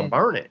barrel to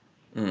burn it.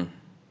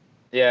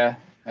 Yeah,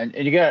 and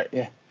you got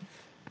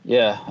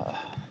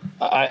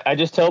I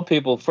just tell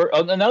people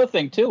another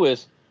thing too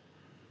is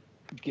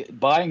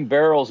buying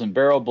barrels and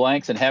barrel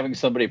blanks and having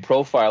somebody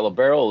profile a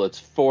barrel that's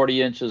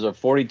 40 inches or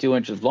 42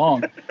 inches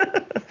long.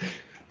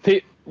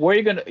 Where are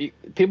you gonna?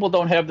 People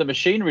don't have the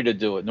machinery to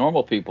do it.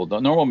 Normal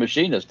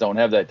machinists don't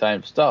have that type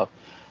of stuff,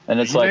 and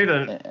it's you need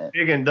a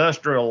big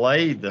industrial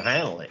lathe to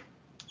handle it.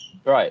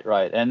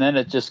 Right, and then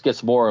it just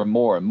gets more and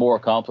more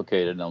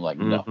complicated. And I'm like,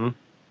 no,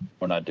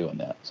 we're not doing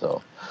that.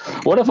 So,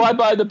 what if I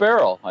buy the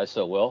barrel? I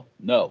said, well,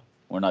 no,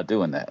 we're not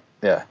doing that.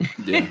 Yeah.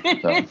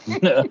 So,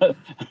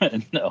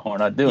 no, we're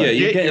not doing it.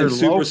 Yeah, you get your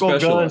super local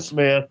specialized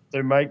gunsmith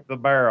to make the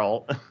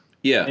barrel.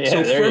 Yeah.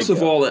 So first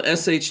of all, an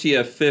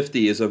SHTF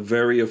 50 is a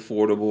very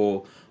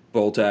affordable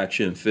bolt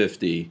action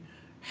 50.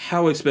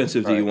 How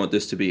expensive do you want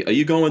this to be? Are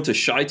you going to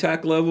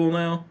ShyTac level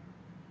now?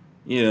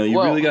 You know,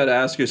 you really got to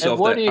ask yourself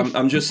that.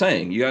 I'm just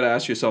saying, you got to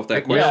ask yourself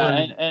that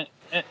question. Yeah,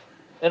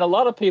 and a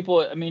lot of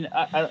people. I mean,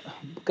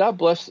 God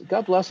bless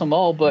them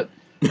all, but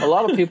a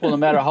lot of people, no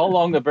matter how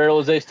long the barrel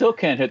is, they still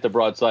can't hit the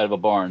broadside of a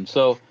barn.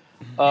 So,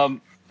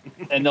 and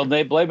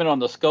they blame it on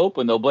the scope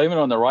and they'll blame it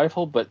on the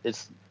rifle, but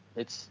it's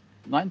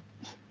not.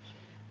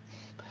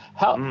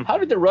 How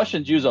did the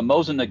Russians use a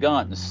Mosin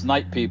Nagant and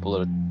snipe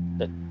people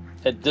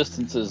at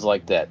distances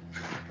like that?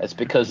 That's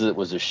because it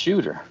was a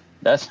shooter.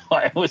 That's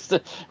why it was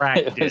the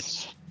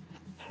practice.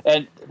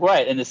 And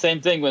the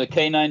same thing with a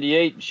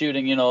K98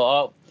 shooting.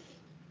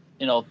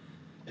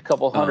 A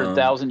couple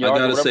 100,000 yards.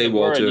 I gotta say,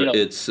 Walter,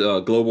 it's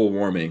global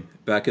warming.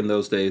 Back in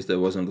those days, there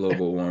wasn't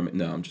global warming.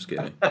 No, I'm just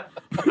kidding. Oh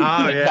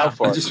yeah, cow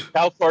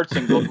farts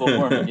and global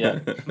warming. Yeah,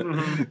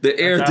 the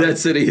air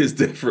density is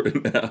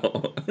different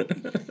now.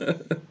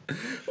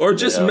 Or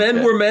just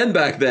men were men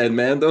back then,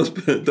 man.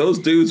 Those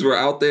dudes were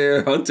out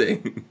there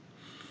hunting.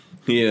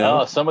 You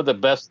know, some of the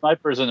best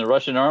snipers in the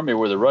Russian army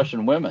were the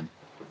Russian women.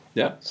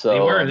 Yeah,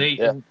 so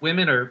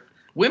women are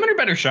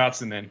better shots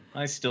than men.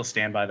 I still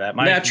stand by that.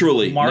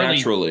 Naturally.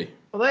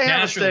 Well, they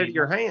have a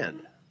steadier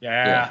hand.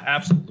 Yeah,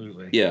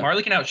 absolutely. Yeah.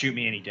 Marley can outshoot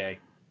me any day.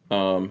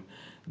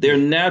 They're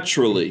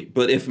naturally,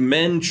 but if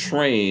men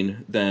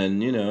train,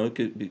 then it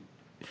could be.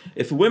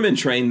 If women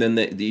train, then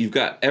you've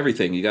got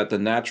everything. You got the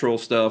natural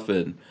stuff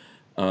and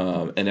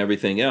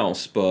everything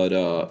else.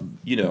 But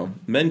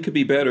men could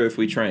be better if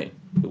we train,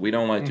 but we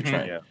don't like to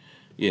train.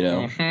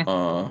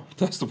 Yeah.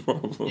 That's the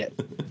problem. Yeah.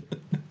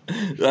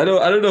 I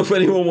don't know if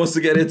anyone wants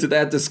to get into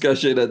that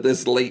discussion at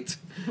this late.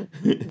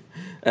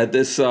 At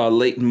this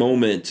late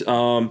moment.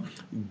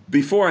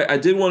 Before I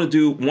did want to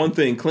do one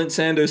thing. Clint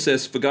Sanders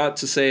says, forgot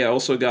to say I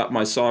also got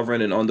my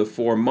Sovereign in under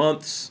 4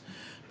 months.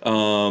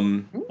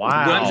 Wow.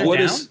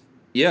 What's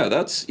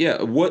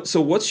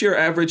your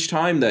average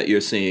time that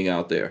you're seeing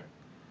out there?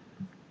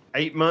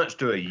 8 months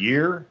to a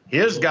year.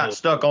 His got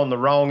stuck on the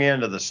wrong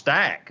end of the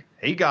stack.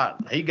 He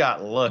got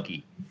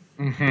lucky.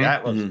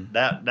 Mm-hmm.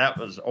 That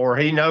was or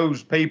he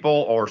knows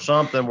people or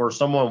something where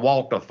someone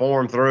walked a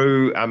form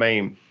through. I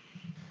mean,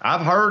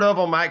 I've heard of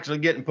them actually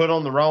getting put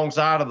on the wrong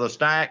side of the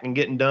stack and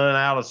getting done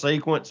out of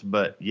sequence,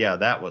 but yeah,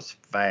 that was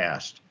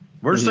fast.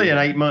 We're seeing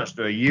 8 months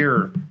to a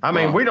year. I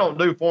mean, we don't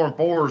do Form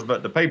 4s,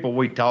 but the people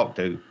we talk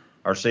to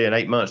are seeing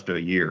 8 months to a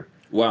year.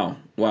 Wow.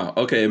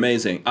 Okay,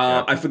 amazing.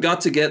 I forgot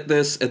to get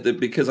this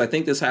because I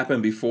think this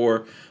happened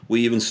before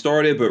we even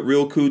started, but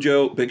Real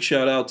Cujo, big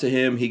shout out to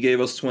him. He gave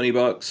us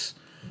 $20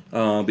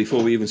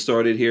 before we even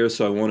started here,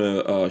 so I want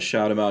to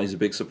shout him out. He's a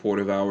big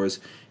supporter of ours.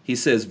 He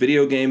says,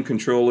 video game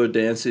controller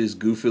dances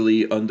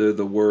goofily under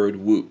the word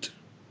woot.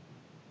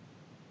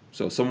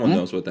 So someone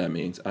knows what that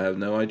means. I have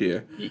no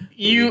idea.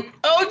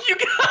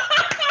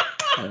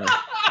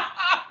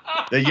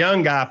 The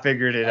young guy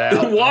figured it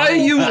out. Why are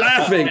you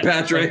laughing,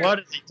 Patrick? What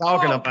is he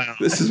talking about?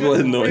 This is what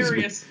annoys me.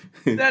 Hilarious.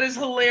 That is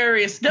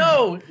hilarious.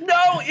 No,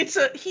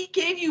 he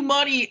gave you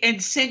money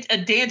and sent a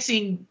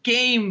dancing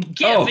game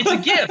gift. Oh. It's a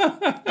gift.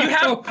 You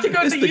have to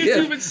go It's to the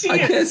YouTube gift. and see I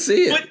it. can't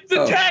see it. But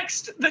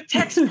the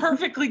text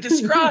perfectly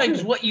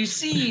describes what you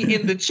see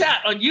in the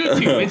chat on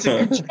YouTube. It's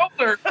a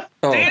controller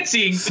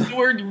dancing the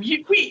word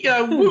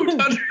woot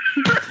under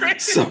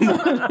it.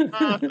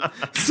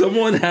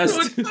 Someone has So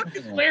it's to.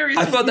 fucking hilarious.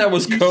 I thought that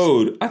was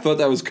code. I thought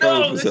that was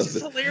code No, for this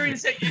is something.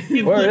 hilarious that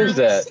it Where literally is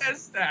that?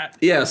 says that.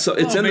 Yeah, so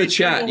it's Oh, in man, the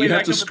chat. go way You have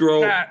back to up in the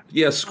scroll. chat.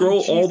 Yeah,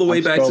 scroll all the way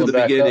I'm back to the scrolling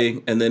back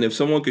beginning, and then if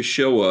someone could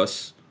show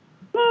us.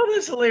 Oh,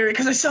 that's hilarious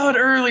because I saw it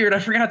earlier and I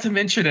forgot to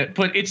mention it.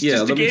 But it's Yeah,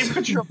 just a let me game see.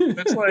 controller.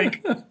 That's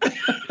like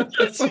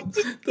That's so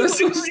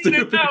read it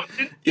stupid. out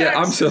in Yeah,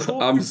 text.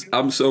 It's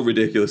I'm so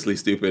ridiculously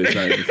stupid. It's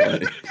not even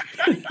funny.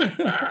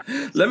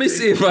 Let me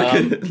see if I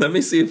could. Let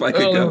me see if I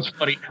could Oh, that go. was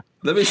funny.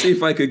 Let me see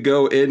if I could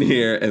go in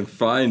here and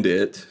find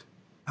it.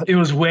 It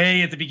was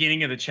way at the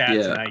beginning of the chat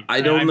Yeah, tonight.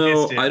 I don't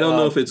know. missed it. I don't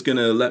know if it's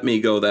gonna let me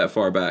go that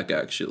far back.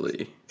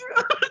 Actually,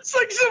 It's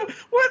like, so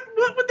what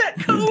would that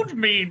code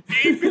mean?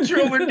 Game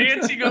controller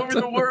dancing over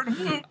the word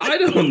whoop. I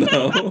don't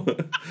know.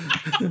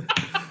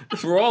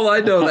 For all I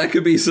know, that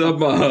could be some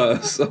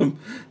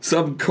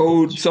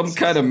code, some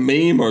kind of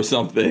meme or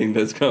something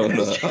that's going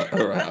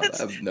around. I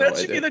have no that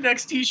should be idea. the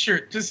next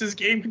T-shirt. Just says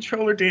game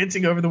controller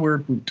dancing over the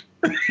word woot.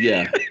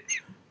 Yeah.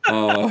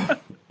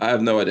 I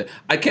have no idea.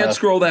 I can't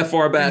scroll that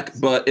far back,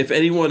 but if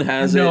anyone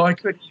has No, I it,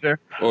 couldn't either.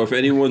 or if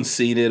anyone's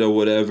seen it or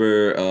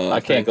whatever,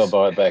 I can't go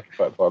far back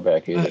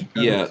either.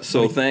 Yeah,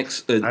 so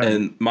thanks,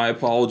 and my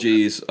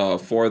apologies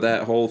for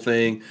that whole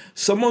thing.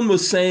 Someone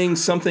was saying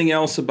something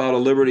else about a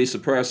Liberty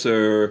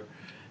suppressor,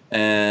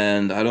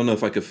 and I don't know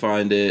if I could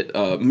find it.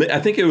 I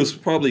think it was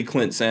probably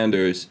Clint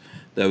Sanders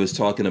that was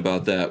talking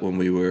about that when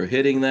we were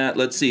hitting that.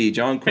 Let's see,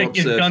 John Crump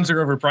If said... guns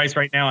are overpriced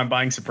right now, I'm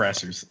buying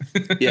suppressors.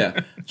 Yeah,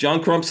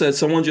 John Crump said,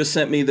 someone just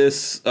sent me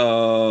this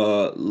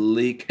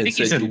leak and I think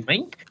he said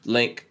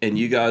link. and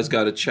you guys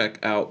got to check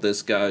out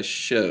this guy's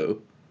show.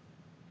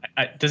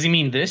 Does he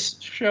mean this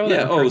show?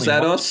 Yeah, I'm is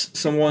that currently us?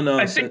 Someone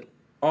I said, think-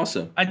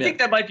 awesome. I think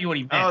that might be what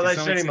he meant. Oh, they to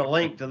some sent him a extent.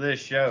 link to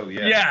this show.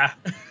 Yeah.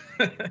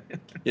 Yeah.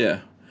 Yeah.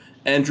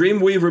 And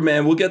Dreamweaver,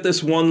 man, we'll get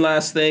this one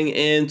last thing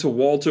into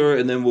Walter,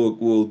 and then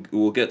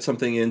we'll get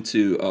something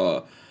into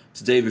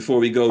today before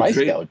we go.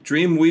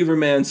 Dreamweaver,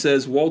 man,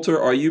 says, Walter,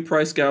 are you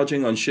price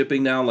gouging on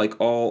shipping now like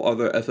all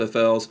other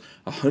FFLs?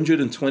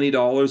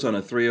 $120 on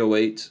a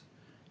 308?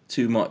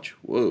 Too much.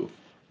 Whoa.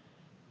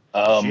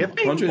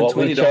 Shipping?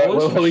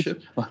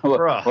 $120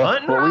 For a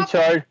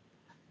hunting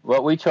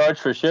what we charge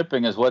for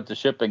shipping is what the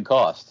shipping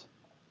costs.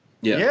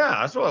 Yeah. Yeah,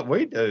 that's what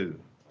we do.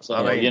 So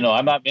I mean,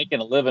 I'm not making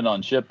a living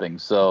on shipping.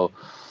 So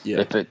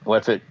if it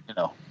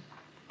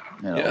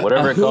Yeah.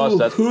 whatever it costs,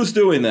 that's Who's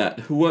doing that?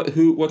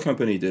 What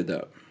company did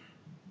that?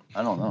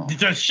 I don't know.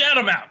 Just shout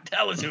him out.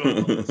 Tell us who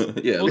it was.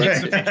 Yeah, We'll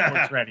get some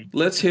pitchforks ready.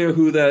 let's hear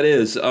who that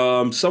is.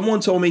 Someone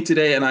told me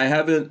today, and I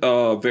haven't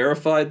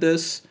verified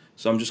this,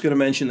 so I'm just going to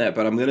mention that,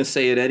 but I'm going to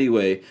say it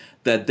anyway,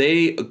 that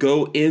they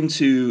go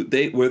into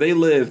where they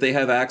live, they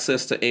have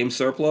access to AIM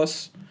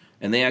Surplus,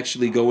 and they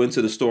actually go into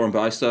the store and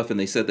buy stuff, and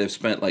they said they've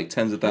spent like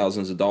tens of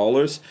thousands of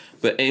dollars,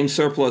 but AIM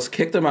Surplus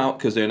kicked them out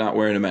because they're not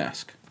wearing a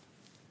mask.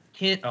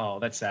 Oh,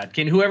 that's sad.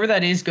 Can whoever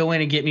that is go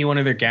in and get me one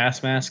of their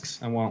gas masks?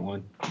 I want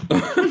one.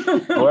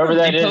 Whoever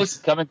that is,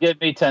 come and get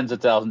me tens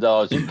of thousands of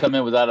dollars. You can come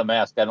in without a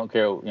mask. I don't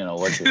care,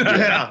 what.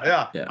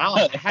 Yeah. Yeah.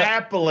 I'll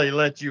happily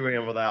let you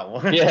in with that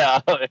one.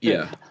 Yeah.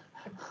 Yeah.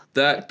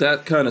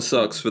 That kind of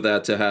sucks for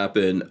that to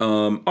happen.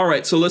 All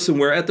right, so listen,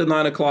 we're at the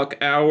 9 o'clock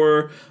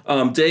hour.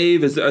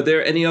 Dave, are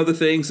there any other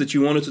things that you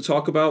wanted to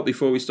talk about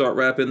before we start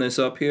wrapping this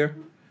up here?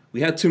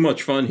 We had too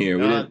much fun here.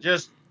 We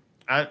didn't...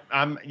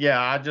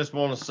 I just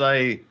want to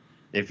say,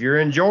 if you're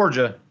in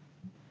Georgia,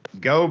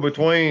 go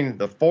between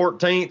the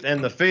 14th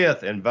and the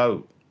 5th and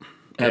vote.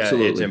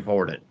 Absolutely. Yeah, it's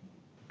important.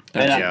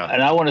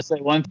 And I want to say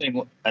one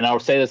thing, and I'll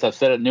say this, I've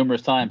said it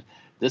numerous times.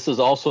 This is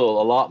also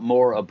a lot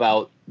more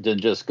about than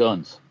just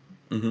guns.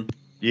 Mm-hmm.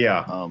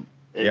 Yeah.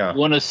 You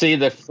want to see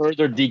the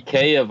further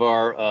decay of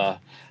our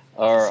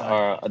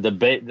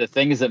the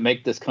things that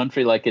make this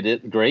country like it is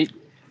great.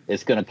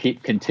 It's going to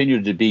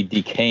continue to be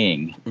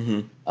decaying.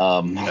 Mm-hmm.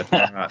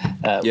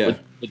 Yeah.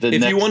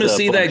 If you want to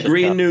see that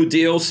Green New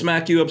Deal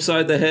smack you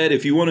upside the head,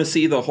 if you want to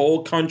see the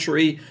whole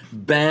country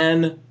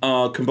ban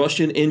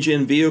combustion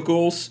engine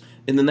vehicles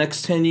in the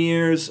next 10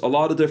 years, a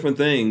lot of different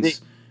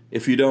things.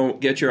 If you don't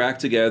get your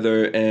act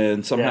together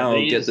and somehow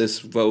get this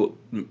vote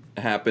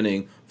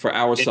happening for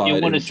our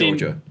side in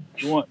Georgia.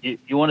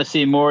 You want to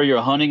see more of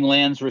your hunting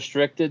lands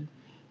restricted?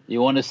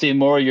 You want to see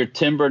more of your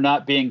timber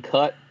not being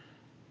cut?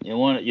 You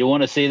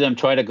want to see them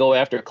try to go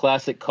after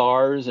classic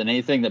cars and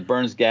anything that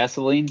burns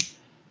gasoline?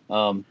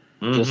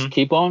 Just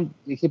keep on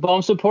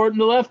supporting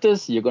the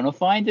leftists. You're going to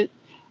find it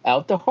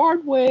out the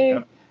hard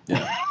way.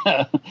 Yep.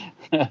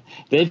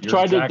 They've been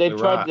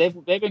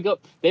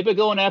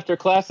going after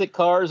classic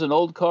cars and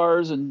old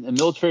cars and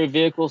military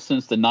vehicles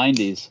since the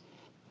 90s.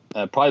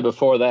 probably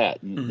before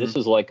that. Mm-hmm. This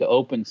is like an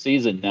open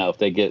season now if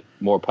they get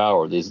more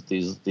power, these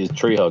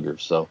tree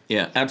huggers. So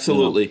yeah,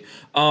 absolutely.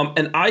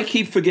 And I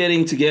keep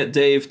forgetting to get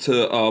Dave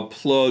to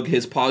plug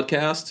his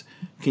podcast.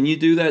 Can you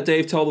do that,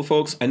 Dave? Tell the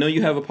folks. I know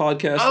you have a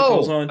podcast that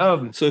goes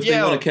on. So if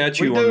they want to catch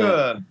you on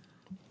that.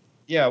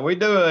 We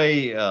do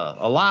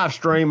a live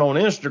stream on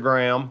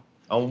Instagram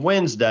on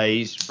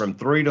Wednesdays from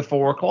 3 to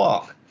 4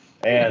 o'clock.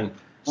 And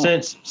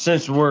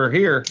since we're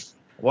here,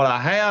 what I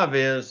have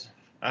is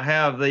I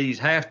have these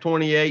half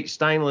 28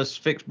 stainless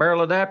fixed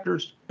barrel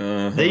adapters.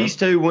 These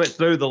two went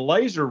through the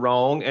laser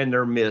wrong, and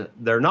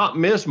they're not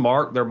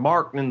mismarked. They're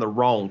marked in the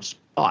wrong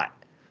spot.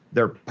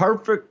 They're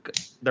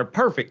perfect. They're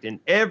perfect in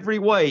every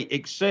way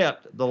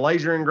except the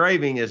laser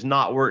engraving is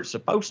not where it's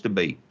supposed to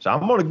be. So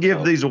I'm going to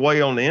give these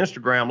away on the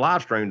Instagram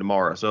live stream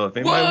tomorrow. So if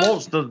anybody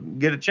wants to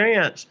get a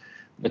chance,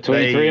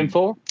 between 3 and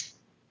 4,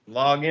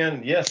 log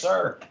in. Yes,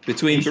 sir.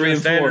 Between Eastern 3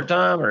 and 4 Standard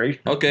Time or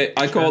Eastern. Okay,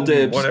 I call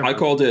dibs. Whatever. I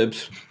call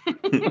dibs.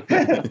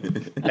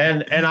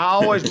 And I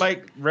always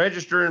make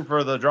registering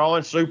for the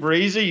drawing super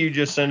easy. You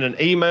just send an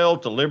email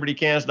to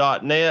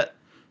libertycans.net,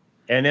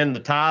 and in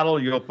the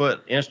title you'll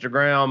put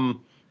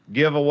Instagram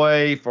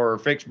giveaway for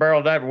fixed barrel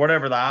adapter,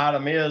 whatever the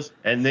item is,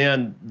 and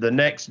then the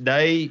next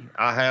day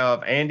I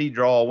have Andy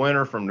draw a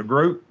winner from the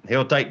group.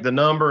 He'll take the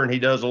number and he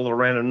does a little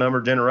random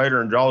number generator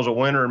and draws a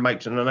winner and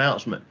makes an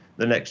announcement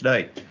the next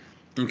day.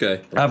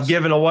 Okay. I've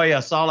given away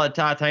a solid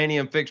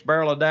titanium fixed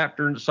barrel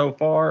adapter so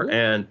far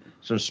and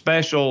some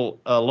special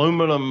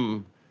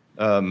aluminum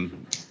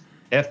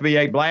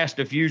FBA blast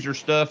diffuser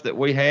stuff that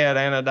we had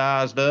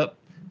anodized up.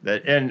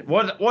 And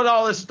what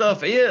all this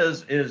stuff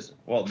is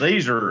well,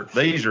 these are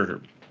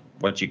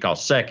what you call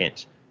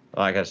seconds.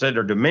 Like I said,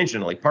 they're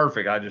dimensionally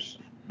perfect.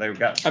 They've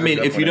got. I mean,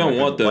 if you don't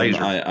want them,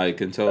 I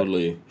can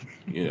totally,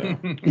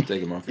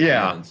 take them off your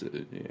hands.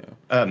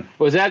 Yeah.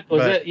 Was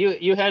that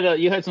you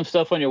had some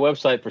stuff on your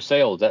website for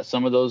sale? Is that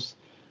some of those?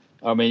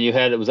 I mean,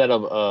 was that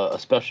a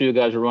special you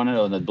guys were running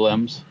on the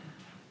Blems?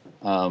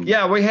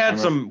 Yeah, we had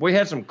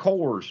some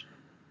cores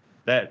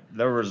that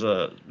there were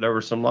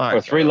some like or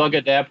 3-lug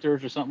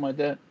adapters or something like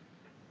that.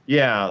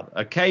 Yeah,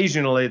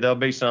 occasionally there'll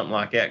be something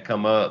like that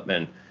come up,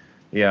 and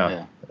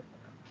yeah.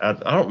 I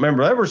don't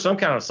remember. There was some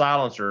kind of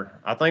silencer.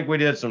 I think we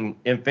did some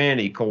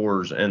Infinity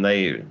cores, and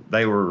they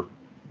were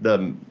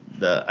the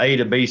A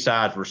to B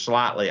sides were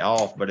slightly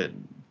off, but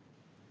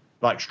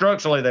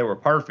structurally they were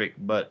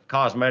perfect, but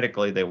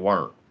cosmetically they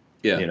weren't.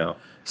 Yeah.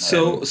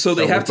 So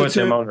they have to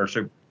tune. Them on their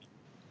super.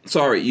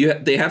 Sorry,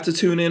 they have to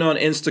tune in on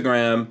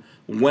Instagram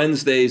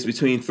Wednesdays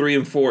between 3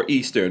 and 4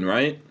 Eastern,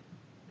 right?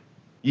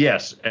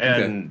 Yes,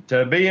 and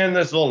to be in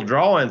this little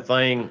drawing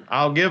thing,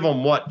 I'll give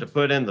them what to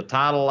put in the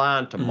title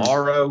line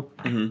tomorrow.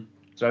 Mm-hmm.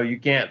 So you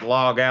can't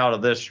log out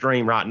of this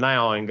stream right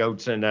now and go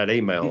send that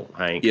email,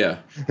 Hank. Yeah.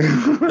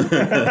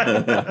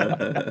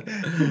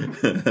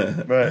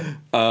 But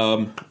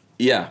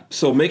yeah.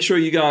 So make sure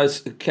you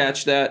guys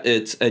catch that.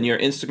 And your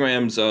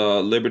Instagram's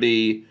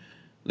Liberty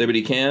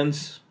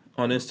Cans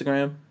on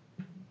Instagram.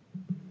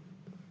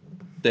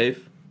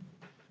 Dave,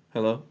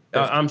 hello.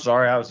 I'm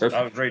sorry, I was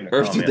reading a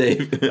Earth comment.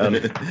 Dave.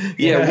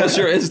 Yeah, what's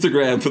your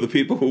Instagram for the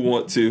people who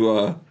want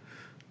to?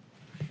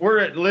 We're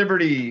at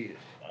Liberty.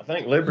 I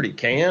think Liberty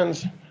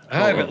Cans.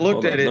 I haven't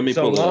looked at it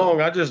so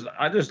long. I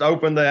just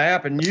opened the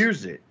app and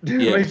used it. Let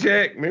me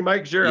check. Let me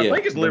make sure. I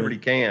think it's Liberty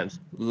Cans.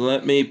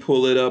 Let me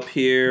pull it up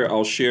here.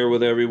 I'll share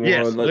with everyone.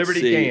 Yes, Let's Liberty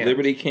see. Cans.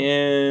 Liberty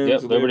Cans.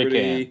 Yep, Liberty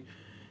Cans.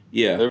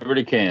 Yeah.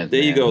 Liberty Cans.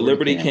 There you go.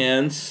 Liberty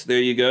Cans.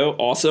 There you go.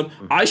 Awesome.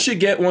 I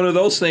should get one of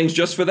those things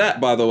just for that,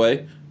 by the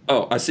way.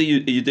 Oh, I see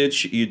you did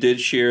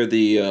share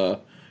the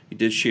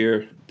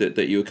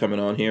that you were coming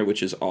on here,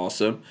 which is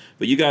awesome.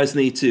 But you guys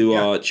need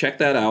to check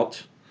that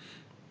out.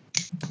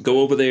 Go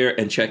over there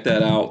and check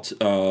that out.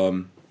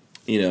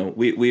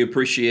 We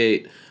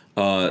appreciate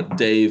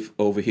Dave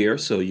over here,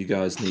 so you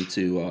guys need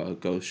to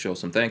go show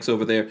some thanks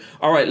over there.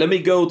 All right, let me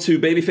go to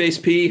Babyface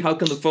P. How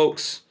can the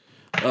folks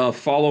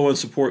follow and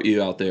support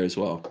you out there as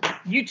well?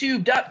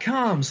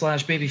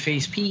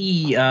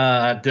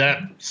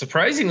 YouTube.com/babyfaceP.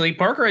 Surprisingly,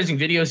 parkerizing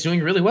video is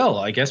doing really well.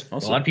 I guess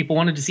awesome. A lot of people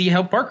wanted to see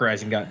how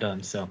parkerizing got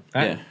done, so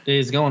that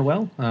is going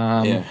well.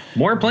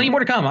 Plenty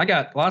more to come. I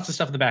got lots of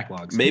stuff in the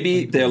backlogs.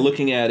 Maybe they're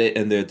looking at it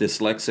and they're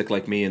dyslexic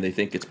like me, and they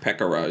think it's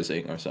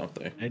peckerizing or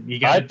something. You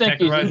got to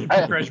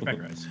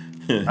peckerize.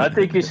 I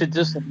think you should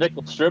just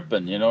nickel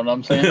stripping. You know what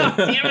I'm saying? Oh,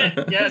 damn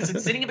it! Yes,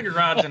 it's sitting in the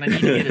garage, and I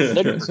need to get it.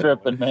 Nickel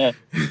stripping, man.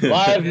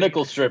 Live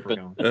nickel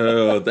stripping.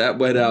 Oh, that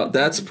went out.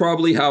 That's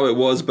probably how it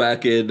was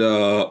back in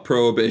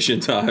Prohibition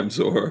times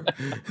or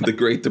the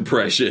Great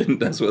Depression.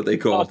 That's what they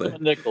called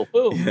it. Nickel.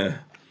 Yeah,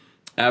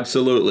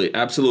 absolutely.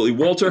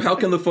 Walter, how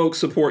can the folks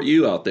support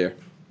you out there?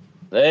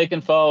 They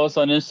can follow us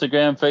on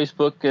Instagram,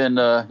 Facebook, and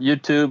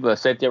YouTube.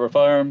 Safety Hour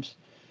Firearms.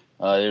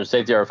 There's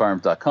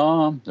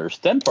safetyhourfirearms.com. There's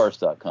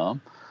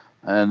stemparts.com.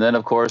 And then,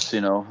 of course,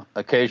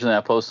 occasionally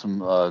I post some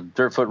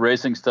Dirtfoot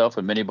racing stuff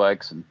and mini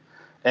bikes and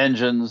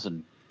engines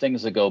and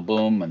things that go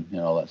boom and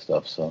all that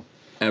stuff. So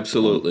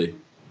absolutely,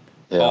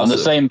 awesome. On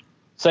the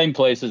same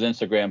places: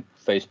 Instagram,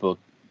 Facebook,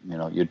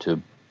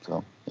 YouTube.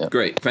 So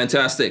Great.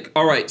 Fantastic.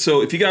 All right.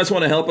 So if you guys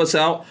want to help us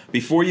out,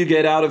 before you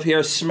get out of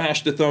here,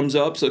 smash the thumbs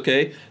ups,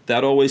 okay?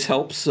 That always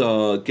helps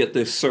get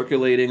this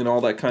circulating and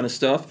all that kind of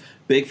stuff.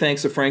 Big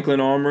thanks to Franklin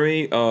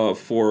Armory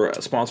for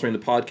sponsoring the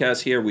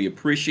podcast here. We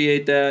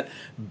appreciate that.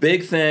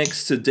 Big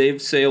thanks to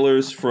Dave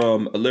Sailors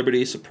from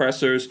Liberty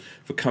Suppressors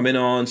for coming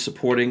on,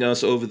 supporting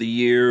us over the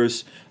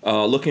years.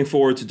 Looking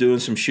forward to doing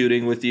some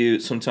shooting with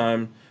you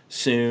sometime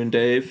soon,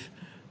 Dave.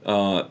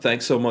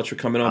 Thanks so much for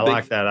coming on. I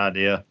like that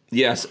idea.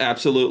 Yes,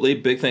 absolutely.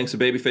 Big thanks to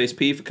Babyface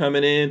P for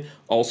coming in.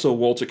 Also,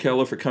 Walter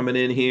Keller for coming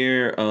in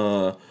here.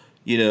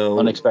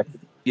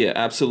 Unexpected. Yeah,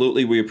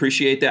 absolutely. We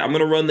appreciate that. I'm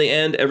going to run the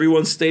end.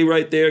 Everyone stay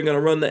right there. I'm going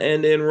to run the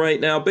end in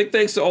right now. Big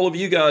thanks to all of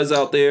you guys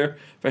out there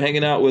for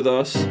hanging out with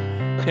us.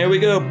 Here we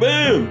go.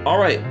 Boom. All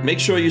right. Make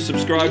sure you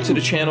subscribe to the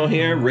channel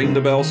here. Ring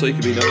the bell so you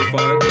can be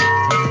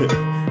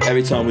notified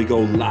every time we go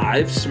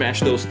live.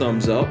 Smash those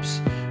thumbs ups.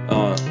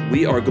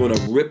 We are going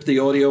to rip the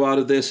audio out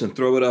of this and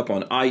throw it up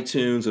on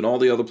iTunes and all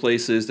the other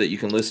places that you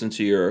can listen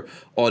to your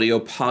audio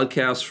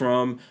podcasts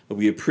from.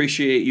 We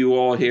appreciate you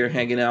all here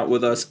hanging out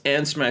with us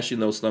and smashing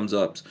those thumbs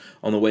ups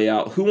on the way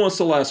out. Who wants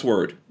the last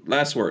word?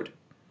 Last word.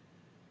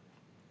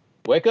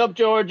 Wake up,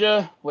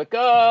 Georgia. Wake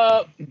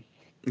up.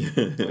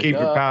 Keep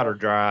your powder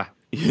dry.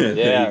 Yeah,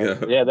 there you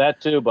go. Yeah,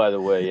 that too, by the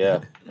way.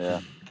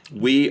 Yeah.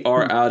 We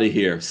are out of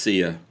here.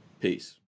 See ya. Peace.